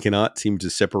 they cannot seem to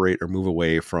separate or move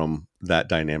away from that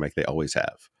dynamic they always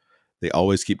have. They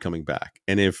always keep coming back.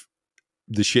 And if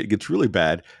the shit gets really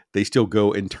bad, they still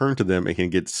go and turn to them and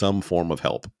can get some form of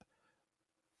help.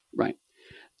 Right.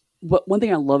 But one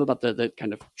thing I love about the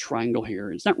kind of triangle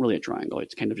here, it's not really a triangle.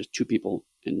 It's kind of just two people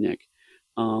and Nick.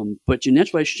 But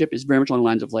Jeanette's relationship is very much along the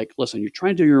lines of like, listen, you're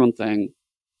trying to do your own thing.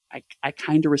 I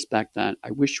kind of respect that.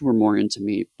 I wish you were more into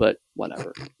me, but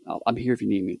whatever. I'm here if you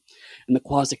need me. And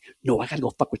Lacroix's like, no, I got to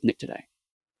go fuck with Nick today.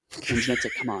 And Jeanette's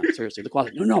like, come on, seriously.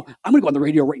 Lacroix's like, no, I'm going to go on the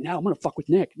radio right now. I'm going to fuck with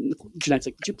Nick. And Jeanette's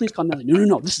like, would you please calm down? Like,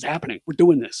 no, this is happening. We're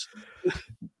doing this.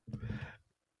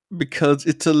 Because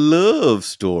it's a love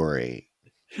story.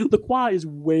 Lacroix is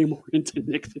way more into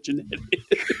Nick than Jeanette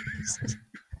is.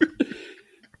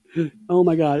 Oh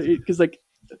my God. Because like,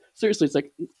 seriously, it's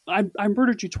like, I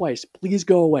murdered you twice. Please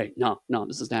go away. No,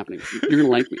 this is happening. You're going to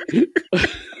like me.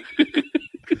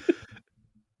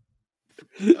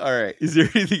 All right. Is there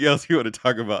anything else you want to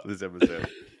talk about in this episode?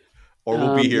 Or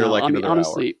we'll be here another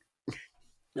honestly,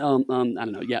 hour. I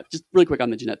don't know. Yeah, just really quick on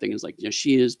the Jeanette thing is like,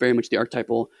 she is very much the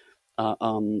archetypal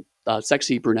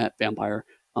sexy brunette vampire.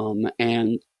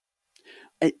 And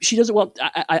she does it well.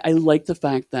 I like the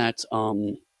fact that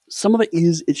some of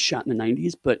it's shot in the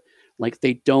 90s, but like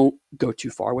they don't go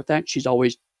too far with that. She's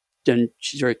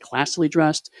very classily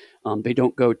dressed. They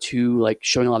don't go too like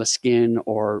showing a lot of skin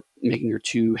or making her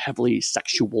too heavily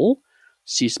sexual.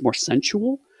 She's more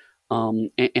sensual. And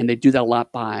they do that a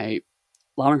lot by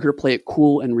allowing her to play it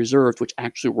cool and reserved, which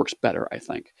actually works better, I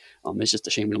think. It's just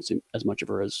a shame we don't see as much of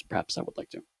her as perhaps I would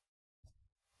like to.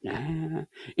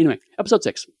 Anyway, episode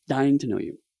 6, Dying to Know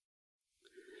You.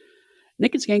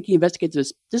 Nick and Skanky investigate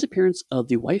the disappearance of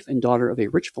the wife and daughter of a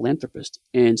rich philanthropist,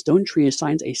 and Stone Tree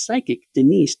assigns a psychic,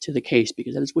 Denise, to the case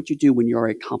because that is what you do when you are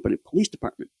a competent police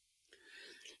department.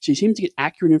 She seems to get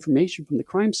accurate information from the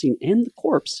crime scene and the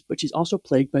corpse, but she's also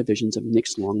plagued by visions of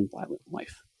Nick's long and violent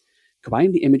life.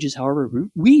 Combining the images, however,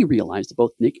 we realize that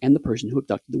both Nick and the person who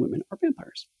abducted the women are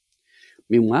vampires.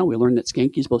 Meanwhile, we learn that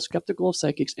Skanky is both skeptical of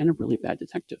psychics and a really bad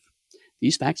detective.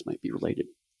 These facts might be related.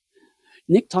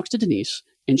 Nick talks to Denise,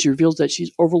 and she reveals that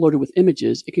she's overloaded with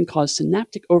images. It can cause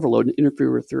synaptic overload and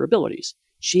interfere with her abilities.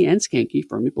 She and Skanky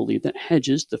firmly believe that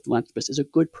Hedges, the philanthropist, is a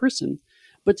good person,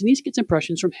 but Denise gets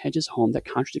impressions from Hedges' home that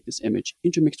contradict this image,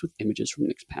 intermixed with images from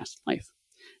Nick's past life.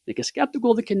 Nick is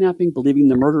skeptical of the kidnapping, believing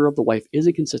the murder of the wife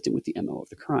isn't consistent with the MO of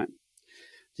the crime.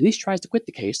 Denise tries to quit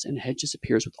the case, and Hedges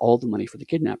appears with all the money for the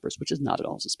kidnappers, which is not at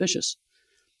all suspicious.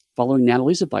 Following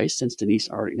Natalie's advice, since Denise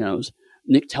already knows,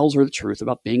 Nick tells her the truth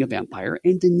about being a vampire,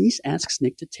 and Denise asks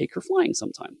Nick to take her flying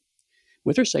sometime.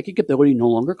 With her psychic ability no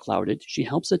longer clouded, she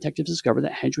helps detectives discover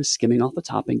that Hedge was skimming off the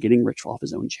top and getting rich off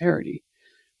his own charity.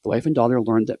 The wife and daughter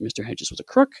learned that Mr. Hedges was a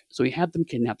crook, so he had them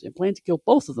kidnapped and planned to kill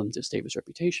both of them to save his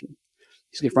reputation.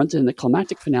 He's confronted in the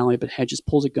climactic finale, but Hedges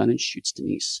pulls a gun and shoots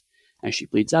Denise. As she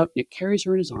bleeds out, Nick carries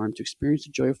her in his arms to experience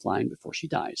the joy of flying before she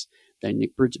dies. Then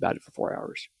Nick broods about it for 4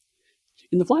 hours.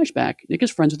 In the flashback, Nick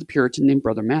is friends with a Puritan named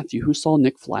Brother Matthew who saw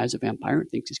Nick fly as a vampire and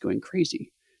thinks he's going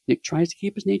crazy. Nick tries to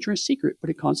keep his nature a secret, but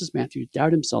it causes Matthew to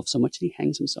doubt himself so much that he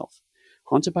hangs himself.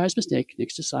 Haunted by his mistake, Nick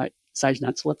decides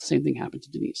not to let the same thing happen to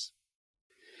Denise.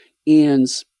 And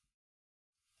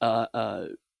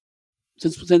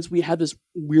since we had this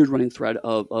weird running thread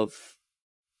of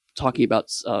talking about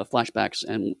flashbacks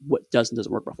and what does and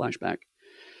doesn't work about flashback,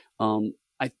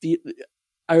 I feel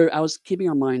I was keeping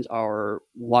in mind our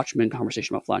Watchmen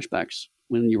conversation about flashbacks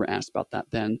when you were asked about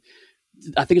that. Then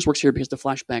I think it works here because the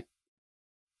flashback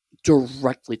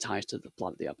directly ties to the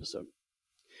plot of the episode,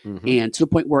 and to the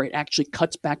point where it actually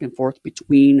cuts back and forth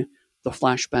between the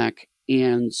flashback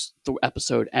and the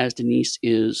episode as Denise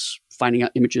is finding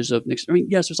out images of Nick's. I mean,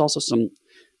 yes, there's also some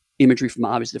imagery from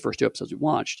obviously the first 2 episodes we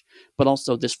watched, but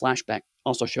also this flashback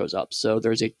also shows up. So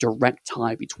there's a direct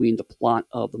tie between the plot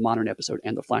of the modern episode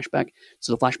and the flashback.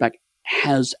 So the flashback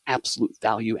has absolute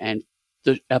value, and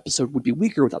the episode would be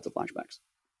weaker without the flashbacks.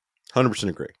 100%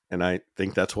 agree. And I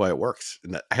think that's why it works.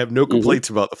 And I have no complaints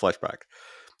about the flashback.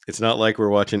 It's not like we're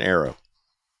watching Arrow.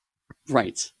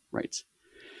 Right.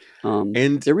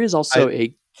 And there is also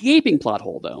a gaping plot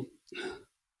hole, though.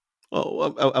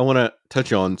 Well, I want to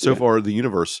touch on, so far, the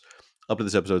universe up to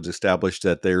this episode has established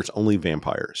that there's only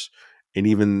vampires. And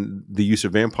even the use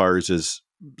of vampires is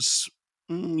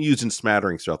used in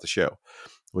smatterings throughout the show,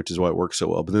 which is why it works so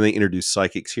well. But then they introduce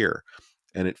psychics here.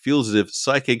 And it feels as if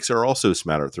psychics are also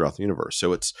smattered throughout the universe.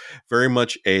 So it's very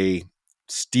much a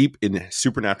steep in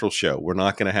supernatural show. We're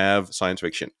not going to have science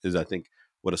fiction, is I think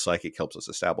what a psychic helps us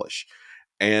establish.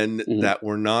 And that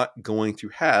we're not going to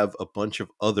have a bunch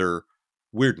of other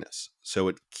weirdness. So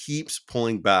it keeps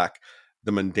pulling back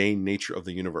the mundane nature of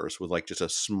the universe with like just a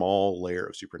small layer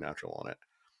of supernatural on it,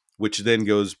 which then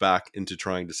goes back into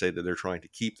trying to say that they're trying to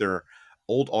keep their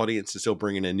old audience and still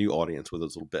bring in a new audience with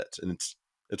those little bits. And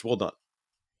it's well done.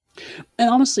 And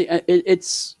honestly,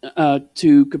 it's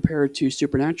to compare it to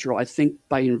Supernatural, I think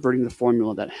by inverting the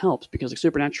formula that helps, because like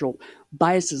Supernatural,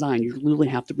 by its design, you literally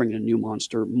have to bring in a new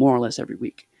monster more or less every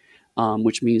week,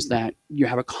 which means that you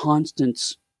have a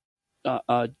constant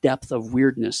depth of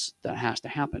weirdness that has to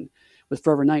happen. With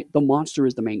Forever Night, the monster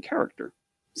is the main character,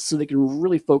 so they can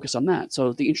really focus on that.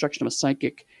 So the introduction of a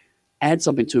psychic adds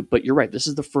something to it, but you're right, this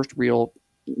is the first real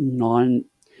not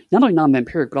only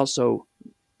non-vampiric, but also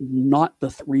not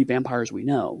the 3 vampires we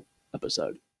know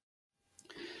episode,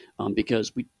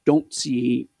 because we don't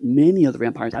see many of the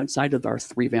vampires outside of our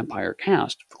 3 vampire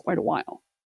cast for quite a while.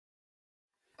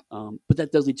 But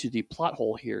that does lead to the plot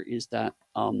hole here, is that,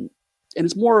 and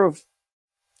it's more of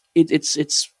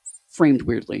it's framed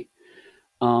weirdly.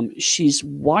 She's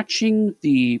watching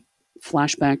the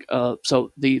flashback.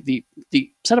 So the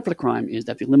setup for the crime is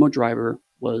that the limo driver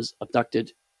was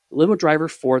abducted. The limo driver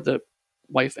for the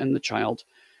wife and the child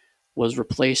was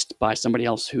replaced by somebody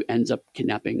else who ends up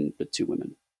kidnapping the 2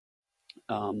 women.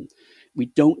 We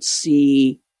don't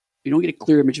get a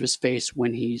clear image of his face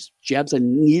when he jabs a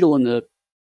needle in the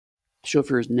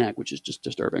chauffeur's neck, which is just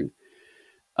disturbing.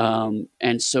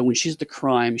 And so when she's at the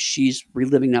crime, she's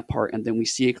reliving that part, and then we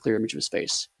see a clear image of his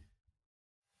face.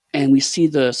 And we see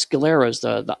the scleras,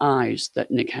 the eyes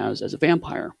that Nick has as a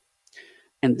vampire.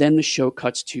 And then the show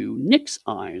cuts to Nick's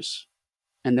eyes,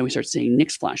 and then we start seeing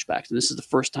Nick's flashbacks. And this is the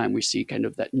first time we see kind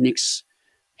of that Nick's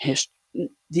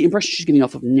the impression she's getting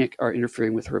off of Nick are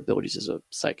interfering with her abilities as a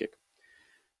psychic.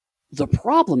 The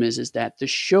problem is that the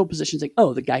show positions like,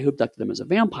 oh, the guy who abducted them is a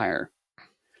vampire.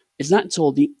 It's not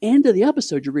until the end of the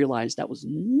episode you realize that was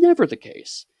never the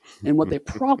case. And what they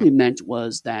probably meant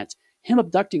was that him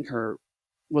abducting her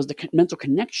was the mental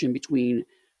connection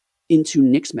into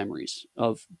Nick's memories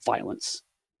of violence.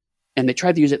 And they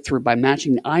tried to use it by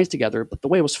matching the eyes together, but the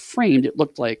way it was framed, it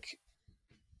looked like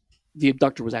the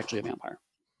abductor was actually a vampire.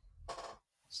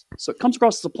 So it comes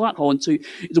across as a plot hole, and so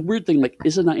it's a weird thing. Like,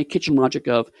 this is not a kitchen logic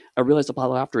of I realized the plot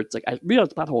hole after. It's like I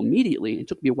realized the plot hole immediately, and it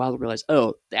took me a while to realize,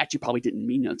 oh, they actually probably didn't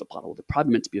mean it as a plot hole. They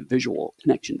probably meant to be a visual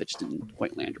connection that just didn't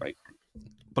quite land right.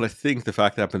 But I think the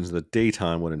fact that happens in the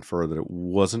daytime would infer that it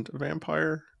wasn't a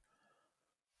vampire.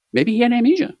 Maybe he had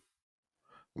amnesia.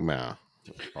 Nah,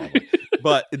 probably.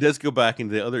 But it does go back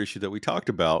into the other issue that we talked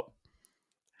about.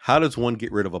 How does one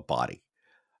get rid of a body?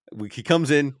 He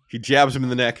comes in, he jabs him in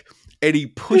the neck, and he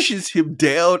pushes him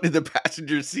down in the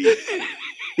passenger seat.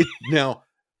 Now,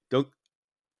 don't.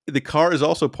 The car is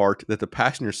also parked that the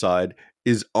passenger side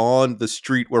is on the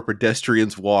street where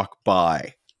pedestrians walk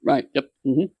by. Right. Yep.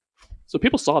 Mm-hmm. So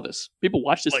people saw this. People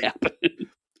watched this happen.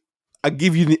 I'll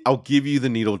give you the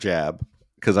needle jab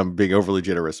because I'm being overly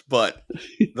generous, but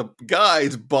the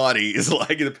guy's body is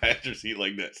like in the passenger seat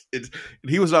like this.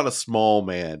 He was not a small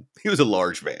man; he was a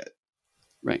large man.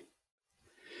 Right.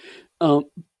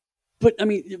 But I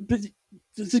mean,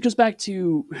 this goes back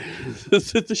to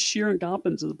the sheer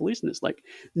incompetence of the police in this. Like,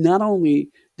 not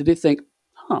only did they think,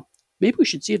 maybe we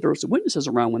should see if there were some witnesses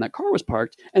around when that car was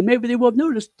parked, and maybe they will have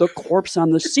noticed the corpse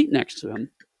on the seat next to him.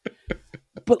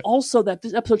 But also that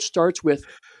this episode starts with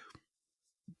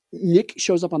Nick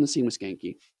shows up on the scene with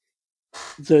Skanky.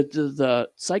 The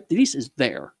psych Denise is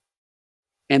there.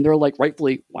 And they're like,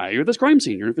 rightfully, why are you at this crime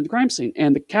scene? You're in the crime scene.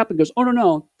 And the captain goes, oh,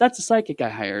 no, that's the psychic I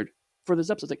hired for this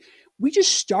episode. It's like, we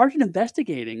just started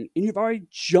investigating and you've already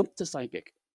jumped to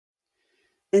psychic.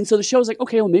 And so the show's like,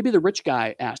 okay, well, maybe the rich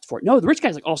guy asked for it. No, the rich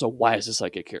guy's like, also, why is the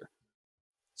psychic here?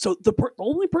 So the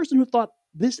only person who thought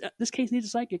this case needs a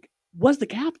psychic was the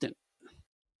captain.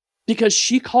 Because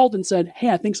she called and said, hey,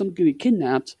 I think someone's going to be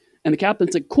kidnapped. And the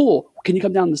captain said, cool, can you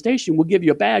come down to the station? We'll give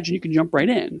you a badge and you can jump right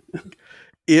in.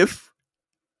 If,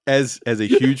 as a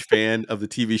huge fan of the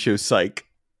TV show Psych,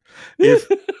 if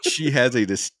she has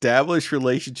an established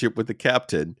relationship with the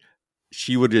captain,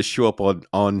 she would just show up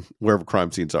on wherever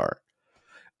crime scenes are.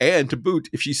 And to boot,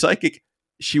 if she's psychic,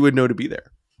 she would know to be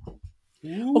there.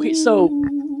 Okay, so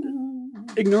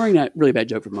ignoring that really bad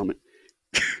joke for a moment,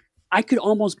 I could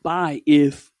almost buy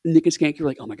if Nick and Skanky were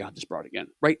like, oh my God, this broad again,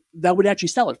 right? That would actually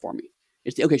sell it for me.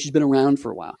 It's okay, she's been around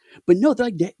for a while. But no,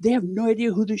 they have no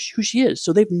idea who she is,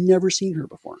 so they've never seen her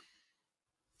before.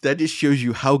 That just shows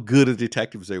you how good of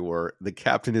detectives they were. The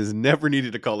captain has never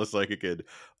needed to call a psychic in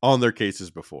on their cases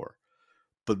before.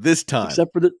 But this time,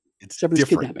 except for this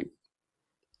kidnapping.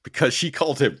 Because she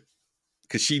called him.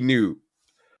 Because she knew.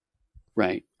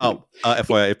 Right.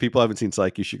 FYI, if people haven't seen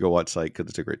Psych, you should go watch Psych because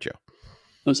it's a great show.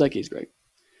 No, Psyche is great.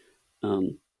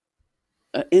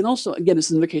 And also, again, this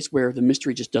is another case where the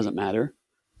mystery just doesn't matter.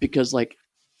 Because, like,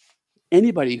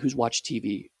 anybody who's watched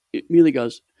TV immediately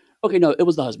goes, okay, no, it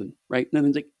was the husband, right? And then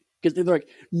it's like, because they're like,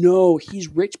 no, he's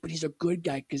rich, but he's a good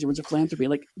guy because he runs a philanthropy.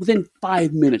 Like, within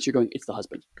 5 minutes, you're going, it's the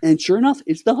husband. And sure enough,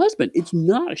 it's the husband. It's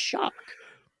not a shock.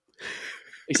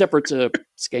 Except for to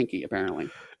Skanky, apparently.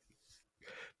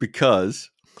 Because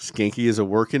Skanky is a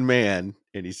working man,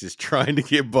 and he's just trying to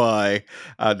get by.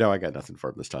 No, I got nothing for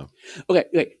him this time. Okay.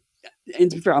 And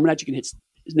to be fair, I'm not actually going to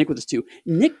hit Nick with this too.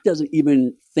 Nick doesn't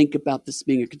even think about this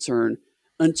being a concern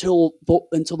until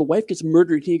the wife gets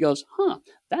murdered. And he goes,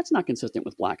 that's not consistent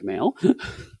with blackmail.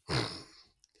 All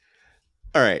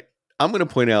right. I'm going to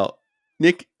point out,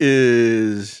 Nick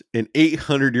is an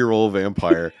 800-year-old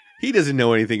vampire. He doesn't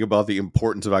know anything about the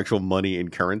importance of actual money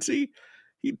and currency.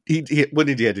 He when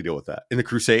did he have to deal with that? In the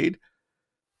Crusade?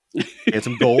 He had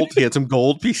some gold. He had some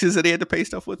gold pieces that he had to pay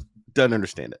stuff with. Doesn't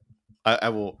understand it.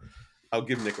 I'll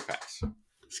give Nick a pass.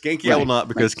 Skanky, right, I will not,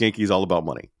 because right. Skanky is all about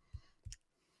money.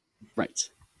 Right.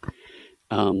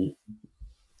 And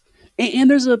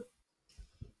there's a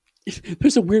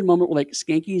weird moment where, like,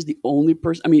 Skanky is the only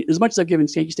person. I mean, as much as I've given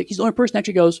Skanky stick, he's the only person that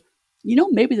actually goes,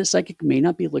 maybe the psychic may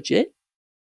not be legit.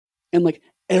 And, like,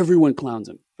 everyone clowns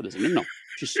him for this. No,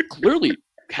 she's clearly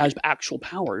has actual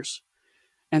powers.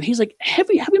 And he's like, have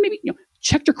we maybe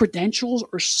checked her credentials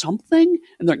or something?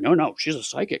 And they're like, no, she's a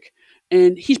psychic.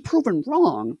 And he's proven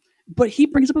wrong, but he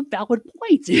brings up a valid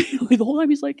point. The whole time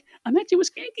he's like, I'm actually with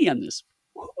Skanky on this.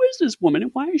 Who is this woman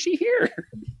and why is she here?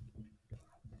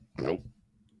 Nope.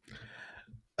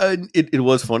 It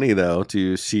was funny, though,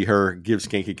 to see her give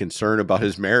Skanky concern about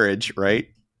his marriage, right?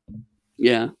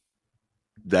 Yeah.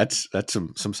 That's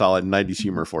some solid 90s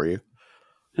humor for you.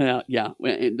 Yeah.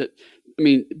 I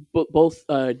mean, both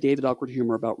David awkward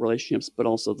humor about relationships, but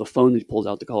also the phone that he pulls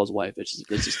out to call his wife. It's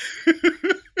just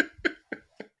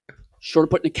short of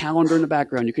putting a calendar in the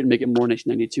background. You couldn't make it more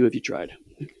 1992 if you tried.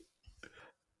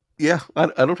 Yeah, I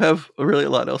don't have really a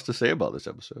lot else to say about this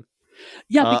episode.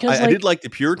 Yeah, because I did like the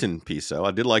Puritan piece, though.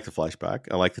 I did like the flashback.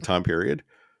 I like the time period.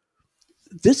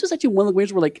 This was actually one of the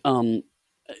ways where, like, the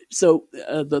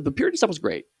Puritan stuff was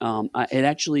great. It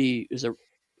actually is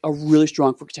a really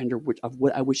strong for contender of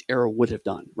what I wish Arrow would have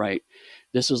done, right?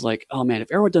 This was like, oh man,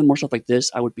 if Arrow had done more stuff like this,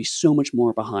 I would be so much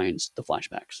more behind the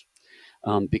flashbacks.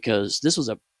 Because this was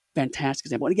a fantastic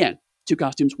example. And again, two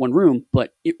costumes, one room,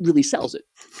 but it really sells it.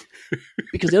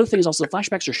 Because the other thing is also the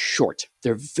flashbacks are short.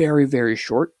 They're very, very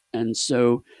short. And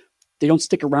so they don't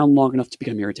stick around long enough to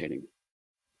become irritating.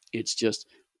 It's just,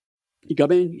 you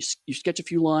come in, you sketch a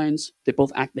few lines, they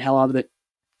both act the hell out of it,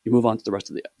 you move on to the rest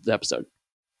of the episode.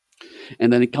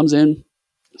 And then it comes in,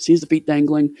 sees the feet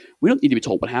dangling. We don't need to be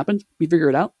told what happened. We figure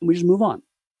it out, and we just move on.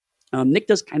 Nick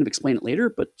does kind of explain it later,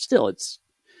 but still, it's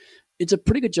a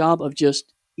pretty good job of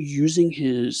just using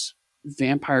his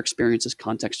vampire experience as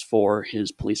context for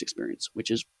his police experience, which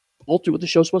is ultimately what the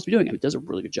show's supposed to be doing, and it does a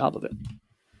really good job of it.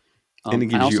 And it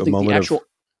gives you a moment of...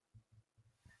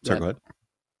 Sorry, go ahead.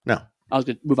 No. I was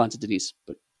going to move on to Denise,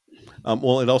 but...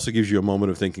 well, it also gives you a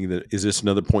moment of thinking that, is this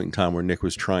another point in time where Nick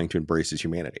was trying to embrace his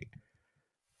humanity?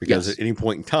 Because at any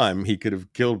point in time, he could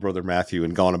have killed Brother Matthew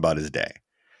and gone about his day.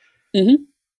 Mm-hmm.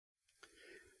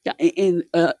 Yeah, and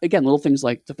again, little things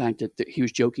like the fact that he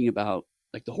was joking about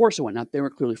like the horse and whatnot. They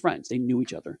were clearly friends. They knew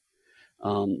each other.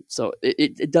 So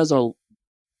it does a...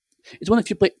 It's one of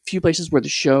the few places where the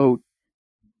show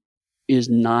is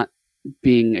not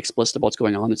being explicit about what's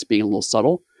going on. It's being a little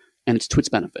subtle, and it's to its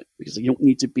benefit because you don't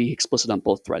need to be explicit on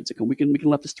both threads. We can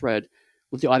let this thread,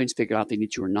 let the audience figure out if they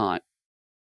need to or not,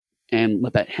 and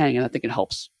let that hang. And I think it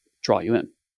helps draw you in.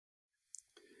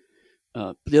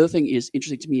 But the other thing is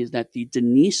interesting to me is that the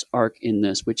Denise arc in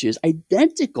this, which is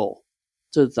identical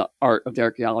to the art of the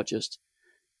archaeologist,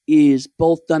 is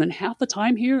both done in half the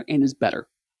time here and is better.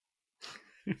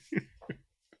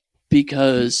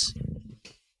 Because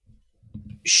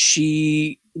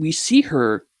we see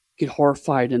her get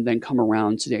horrified and then come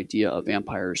around to the idea of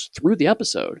vampires through the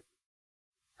episode.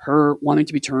 Her wanting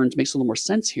to be turned makes a little more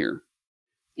sense here.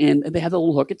 And they have that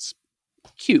little hook. It's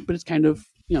cute, but it's kind of,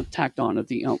 tacked on of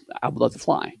the, I would love to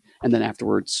fly. And then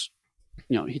afterwards,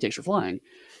 he takes her flying.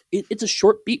 It's a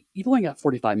short beat. You've only got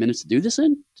 45 minutes to do this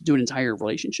to do an entire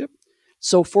relationship.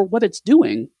 So for what it's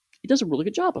doing, it does a really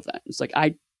good job of that. It's like,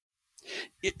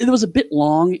 it was a bit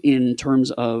long in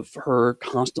terms of her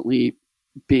constantly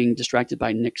being distracted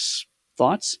by Nick's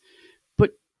thoughts.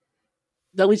 But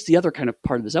that leads to the other kind of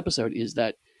part of this episode is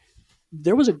that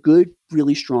there was a good,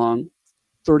 really strong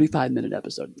 35-minute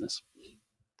episode in this.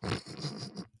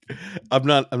 I'm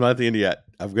not at the end yet.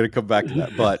 I'm going to come back to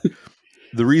that. But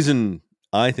the reason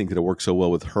I think that it works so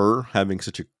well with her having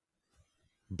such a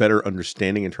better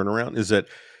understanding and turnaround is that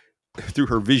through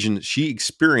her vision, she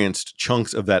experienced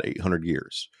chunks of that 800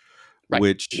 years, right,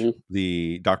 which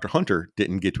the Dr. Hunter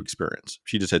didn't get to experience.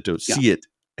 She just had to see it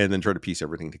and then try to piece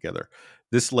everything together.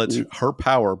 This lets her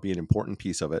power be an important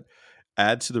piece of it,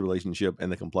 adds to the relationship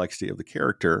and the complexity of the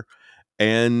character,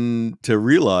 and to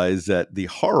realize that the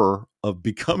horror of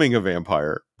becoming a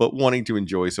vampire, but wanting to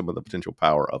enjoy some of the potential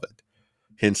power of it.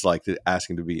 Hence, like the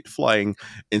asking to be flying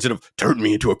instead of turn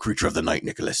me into a creature of the night,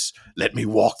 Nicholas. Let me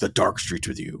walk the dark streets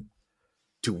with you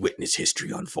to witness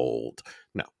history unfold.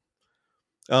 No.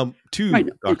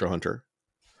 Dr. Hunter.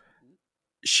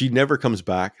 She never comes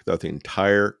back throughout the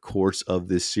entire course of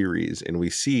this series, and we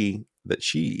see that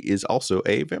she is also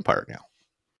a vampire now.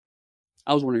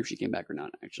 I was wondering if she came back or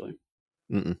not, actually.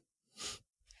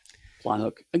 Plot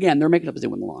hook. Again, they're making up as they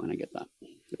went along, and I get that.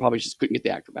 They probably just couldn't get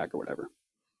the actor back or whatever.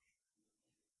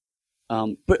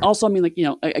 But also, I mean,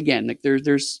 again,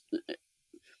 there's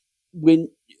when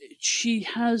she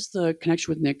has the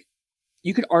connection with Nick,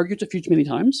 you could argue it's a few too many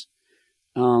times,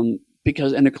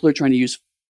 because they're clearly trying to use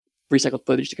recycled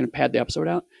footage to kind of pad the episode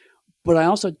out. But I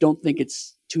also don't think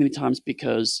it's too many times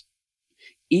because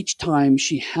each time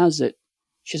she has it,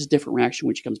 she has a different reaction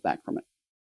when she comes back from it.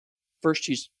 First,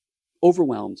 she's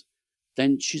overwhelmed.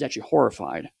 Then she's actually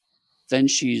horrified. Then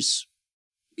she's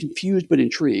confused but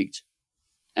intrigued.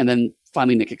 And then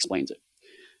finally Nick explains it.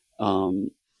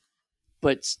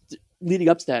 But leading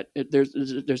up to that, there's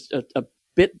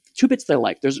two bits that I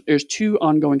like. There's two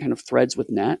ongoing kind of threads with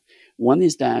Nat. One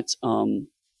is that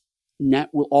Nat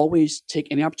will always take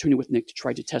any opportunity with Nick to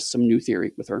try to test some new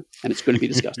theory with her, and it's going to be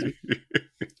disgusting.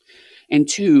 And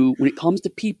two, when it comes to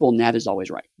people, Nat is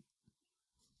always right.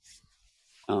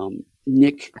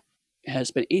 Nick has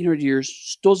spent 800 years,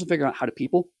 still doesn't figure out how to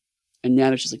people, and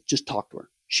Nat is just like, just talk to her.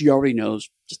 She already knows,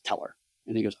 just tell her.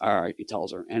 And he goes, all right, he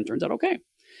tells her, and it turns out okay.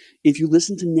 If you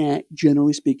listen to Nat,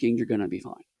 generally speaking, you're going to be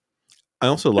fine. I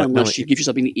also like... Unless she gives you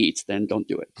something to eat, then don't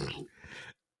do it.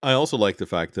 I also like the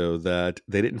fact, though, that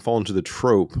they didn't fall into the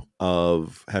trope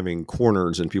of having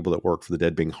corners and people that work for the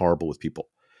dead being horrible with people.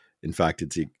 In fact,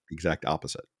 it's the exact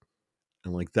opposite.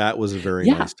 And that was a very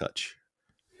nice touch.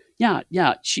 Yeah.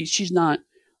 She's not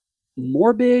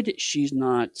morbid. She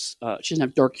doesn't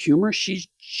have dark humor. She's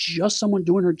just someone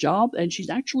doing her job. And she's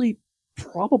actually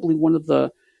probably one of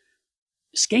the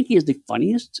Skanky is the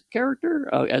funniest character,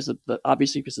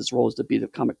 obviously because his role is to be the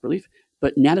comic relief,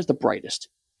 but Nat is the brightest.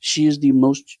 She is the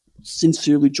most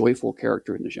sincerely joyful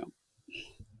character in the show.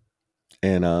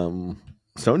 And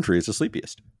Stone Tree is the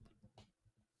sleepiest.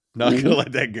 Not gonna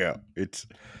let that go. It's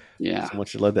someone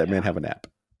should let that man have a nap.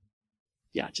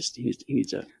 Yeah, just he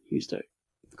needs to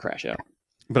crash out.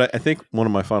 But I think one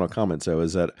of my final comments though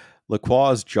is that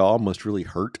Lacroix's jaw must really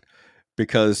hurt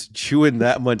because chewing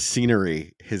that much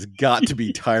scenery has got to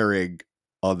be tiring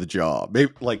on the jaw.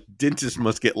 Maybe like dentists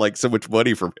must get like so much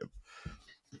money from him.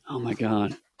 Oh my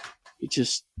god,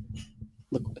 it's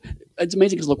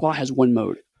amazing because Lacroix has one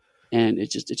mode, and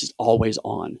it's just always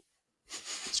on.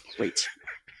 It's great.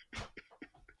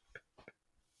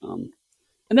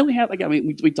 And then we have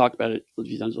we talked about it a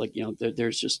few times. Like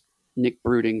there's just Nick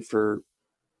brooding for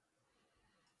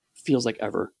feels like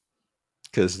ever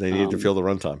because they needed to fill the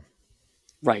runtime.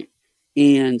 Right.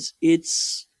 And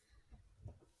it's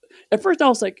at first I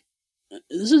was like,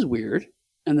 this is weird.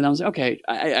 And then I was like, okay,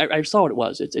 I saw what it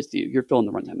was. You're filling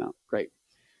the runtime out. Great.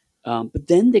 But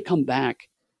then they come back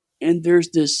and there's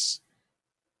this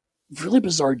really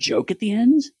bizarre joke at the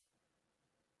end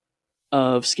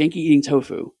of Skanky eating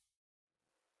tofu.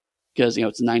 Because,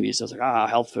 it's the 90s. So it's like,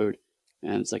 health food.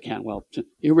 And it's like, well,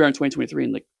 here we are in 2023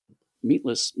 and like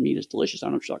meatless meat is delicious. I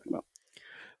don't know what you're talking about.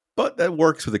 But that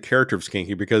works with the character of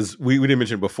Skanky because we didn't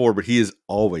mention it before, but he is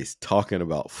always talking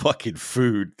about fucking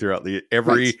food throughout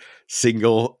every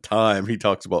single time he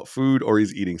talks about food or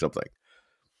he's eating something.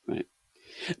 Right.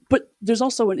 But there's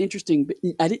also an interesting,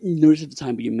 I didn't notice at the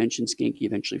time, but you mentioned Skanky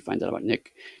eventually find out about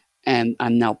Nick. And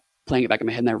I'm now playing it back in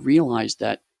my head and I realized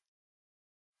that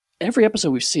every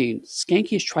episode we've seen,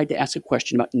 Skanky has tried to ask a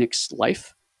question about Nick's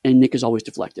life and Nick has always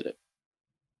deflected it.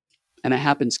 And it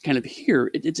happens kind of here.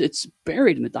 It's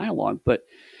buried in the dialogue, but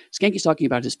Skanky's talking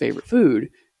about his favorite food.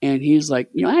 And he's like,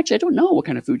 actually, I don't know what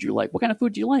kind of food you like. What kind of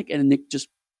food do you like? And Nick just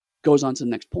goes on to the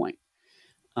next point.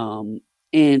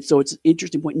 And so it's an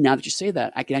interesting point. Now that you say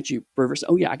that, I can actually reverse.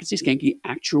 Oh, yeah, I can see Skanky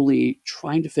actually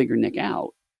trying to figure Nick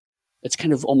out. It's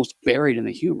kind of almost buried in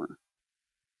the humor.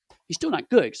 He's still not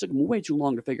good. It took him way too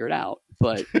long to figure it out.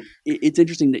 But it's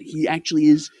interesting that he actually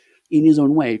is, in his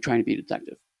own way, trying to be a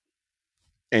detective.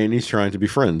 And he's trying to be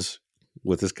friends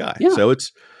with this guy. Yeah. So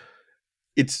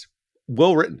it's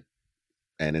well written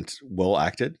and it's well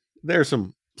acted. There's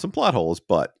some plot holes,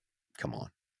 but come on.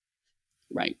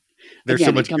 Right. There's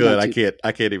so much good.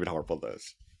 I can't even harp on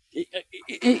those.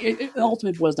 It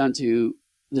ultimately boils down to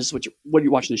this is what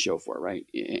you're watching the show for, right?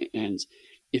 And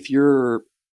if you're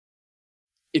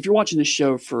watching the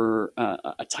show for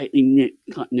a tightly knit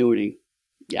continuity,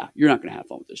 yeah, you're not going to have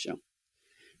fun with this show.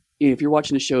 If you're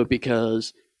watching the show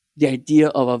because the idea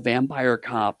of a vampire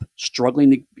cop struggling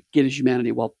to get his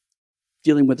humanity while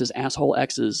dealing with his asshole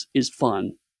exes is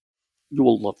fun, you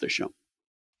will love this show.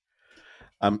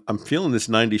 I'm feeling this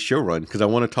 90s show run because I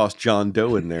want to toss John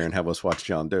Doe in there and have us watch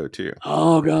John Doe too.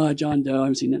 Oh God, John Doe! I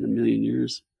haven't seen that in a million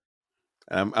years.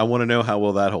 I want to know how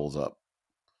well that holds up.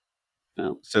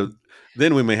 Oh. So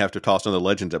then we may have to toss another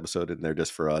Legends episode in there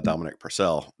just for Dominic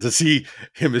Purcell to see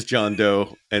him as John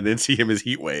Doe and then see him as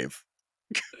Heatwave.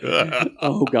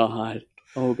 Oh God.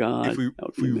 If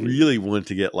we really wanted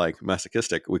to get like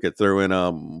masochistic, we could throw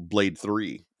in Blade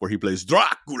 3 where he plays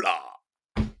Dracula.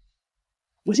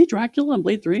 Was he Dracula in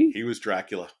Blade 3? He was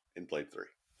Dracula in Blade 3.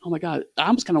 Oh my God. I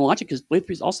almost kind of watch it because Blade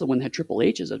 3 is also the one that had Triple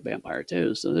H as a vampire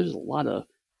too. So there's a lot of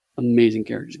amazing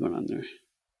characters going on there.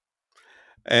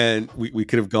 And we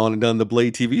could have gone and done the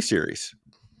Blade TV series.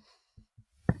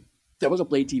 There was a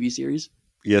Blade TV series?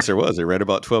 Yes, there was. They read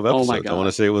about 12 episodes. Oh my God. I want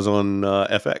to say it was on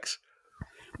FX.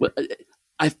 Well,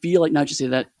 I feel like, now that you say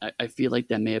that, I feel like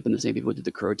that may have been the same people who did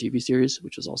the Crow TV series,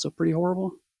 which was also pretty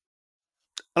horrible.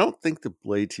 I don't think the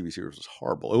Blade TV series was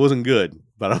horrible. It wasn't good,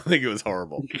 but I don't think it was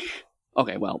horrible.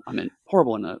 Okay, well, I mean,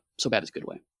 horrible in a so bad it's good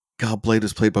way. God, Blade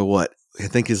was played by what? I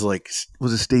think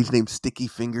was his stage name Sticky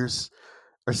Fingers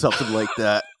or something like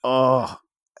that. Oh,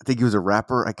 I think he was a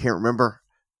rapper. I can't remember.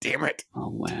 Damn it. Oh,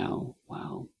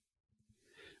 wow.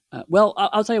 Well,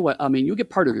 I'll tell you what. I mean, you'll get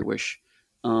part of your wish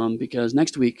because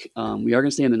next week we are going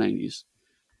to stay in the 90s,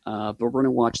 but we're going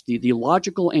to watch the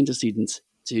logical antecedent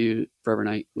to Forever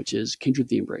Knight, which is Kindred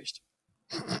the Embraced.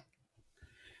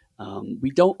 We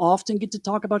don't often get to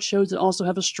talk about shows that also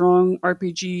have a strong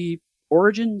RPG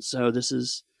origin, so this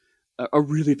is a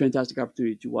really fantastic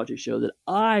opportunity to watch a show that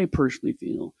I personally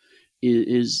feel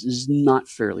is not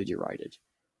fairly derided.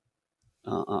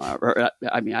 I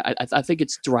think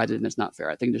it's derided and it's not fair.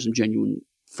 I think there's some genuine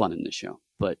fun in this show,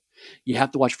 but you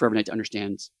have to watch Forever Knight to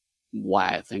understand why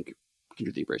I think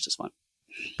Kindred the Embraced is fun.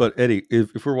 But Eddie,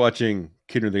 if we're watching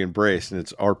Kindred the Embraced and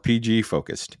it's RPG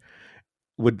focused,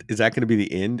 is that going to be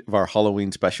the end of our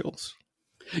Halloween specials?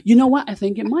 You know what? I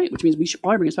think it might, which means we should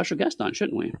probably bring a special guest on,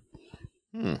 shouldn't we?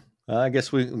 I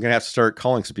guess we're going to have to start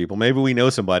calling some people. Maybe we know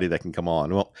somebody that can come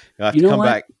on. Well, you'll have You to know come what?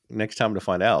 back next time to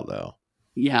find out, though.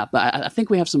 Yeah, but I think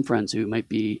we have some friends who might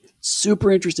be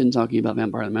super interested in talking about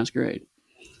Vampire the Masquerade.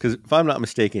 Because if I'm not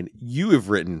mistaken, you have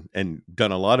written and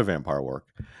done a lot of vampire work.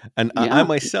 And Yeah. I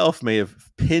myself may have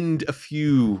pinned a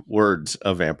few words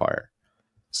of vampire.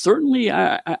 Certainly,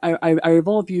 I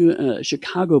revolve you. A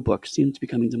Chicago book seems to be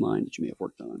coming to mind that you may have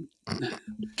worked on.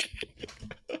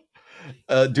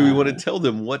 Do we want to tell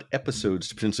them what episodes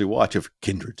to potentially watch of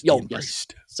Kindred the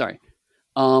Embraced? Yes. Sorry.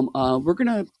 We're going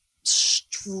to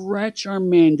stretch our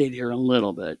mandate here a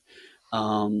little bit.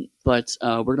 But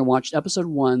we're going to watch episode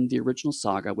 1, the original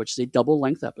saga, which is a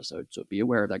double-length episode, so be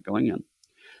aware of that going in.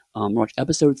 Watch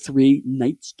episode 3,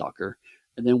 Night Stalker,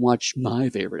 and then watch my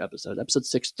favorite episode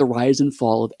 6, The Rise and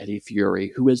Fall of Eddie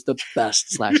Fury, who is the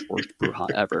best / worst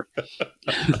Brujah ever.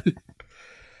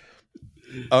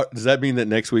 Does that mean that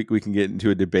next week we can get into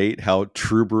a debate how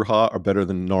true Brujah are better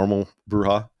than normal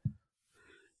Brujah?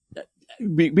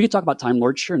 We could talk about Time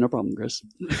Lords, sure, no problem, Chris.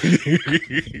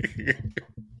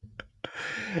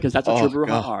 Because that's what true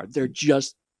Brujah are. They're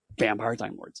just vampire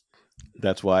Time Lords.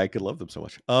 That's why I could love them so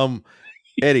much.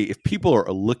 Eddie, if people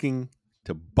are looking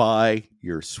to buy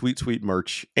your sweet, sweet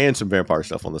merch and some vampire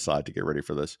stuff on the side to get ready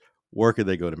for this, where could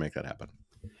they go to make that happen?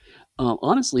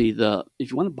 Honestly,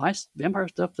 if you want to buy vampire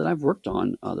stuff that I've worked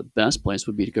on, the best place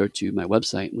would be to go to my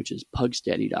website, which is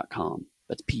pugsteady.com.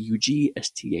 That's Pugstady.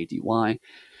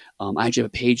 I actually have a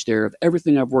page there of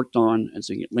everything I've worked on, and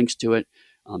so you get links to it.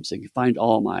 So you can find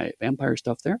all my vampire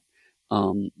stuff there.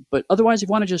 But otherwise, if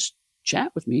you want to just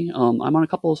chat with me, I'm on a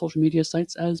couple of social media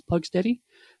sites as Pugsteady.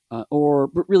 But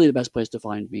really the best place to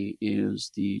find me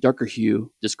is the Darker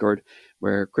Hue Discord,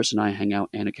 where Chris and I hang out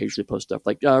and occasionally post stuff.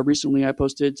 Like recently I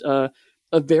posted a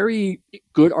very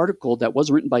good article that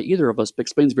wasn't written by either of us, but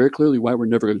explains very clearly why we're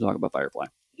never going to talk about Firefly.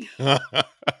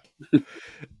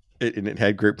 It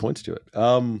had great points to it.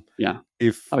 Yeah.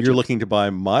 If you're looking to buy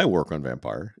my work on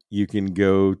Vampire, you can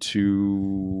go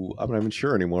to, I'm not even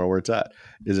sure anymore where it's at.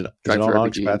 Is it on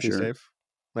Onyx Path Save?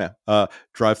 Yeah.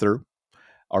 Drive Through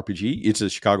RPG. It's a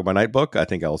Chicago by Night book. I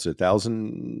think also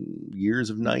 1,000 Years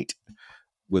of Night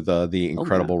with the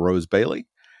incredible Rose Bailey.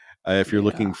 If you're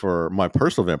looking for my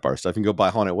personal vampire stuff, you can go buy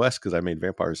Haunted West because I made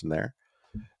vampires in there.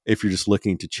 If you're just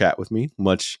looking to chat with me,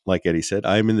 much like Eddie said,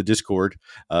 I'm in the Discord,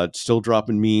 still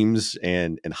dropping memes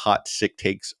and hot, sick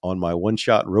takes on my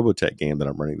one-shot Robotech game that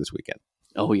I'm running this weekend.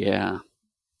 Oh, yeah.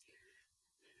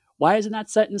 Why isn't that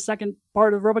set in the second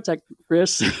part of Robotech,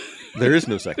 Chris? There is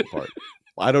no second part.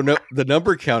 I don't know. The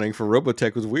number counting for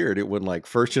Robotech was weird. It went like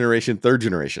first generation, third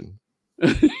generation.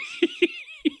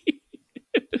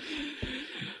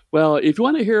 Well, if you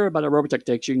want to hear about our Robotech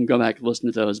takes, you can go back and listen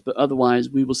to those. But otherwise,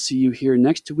 we will see you here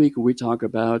next week where we talk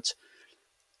about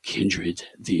Kindred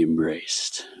the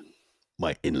Embraced.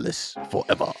 My endless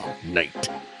forever night.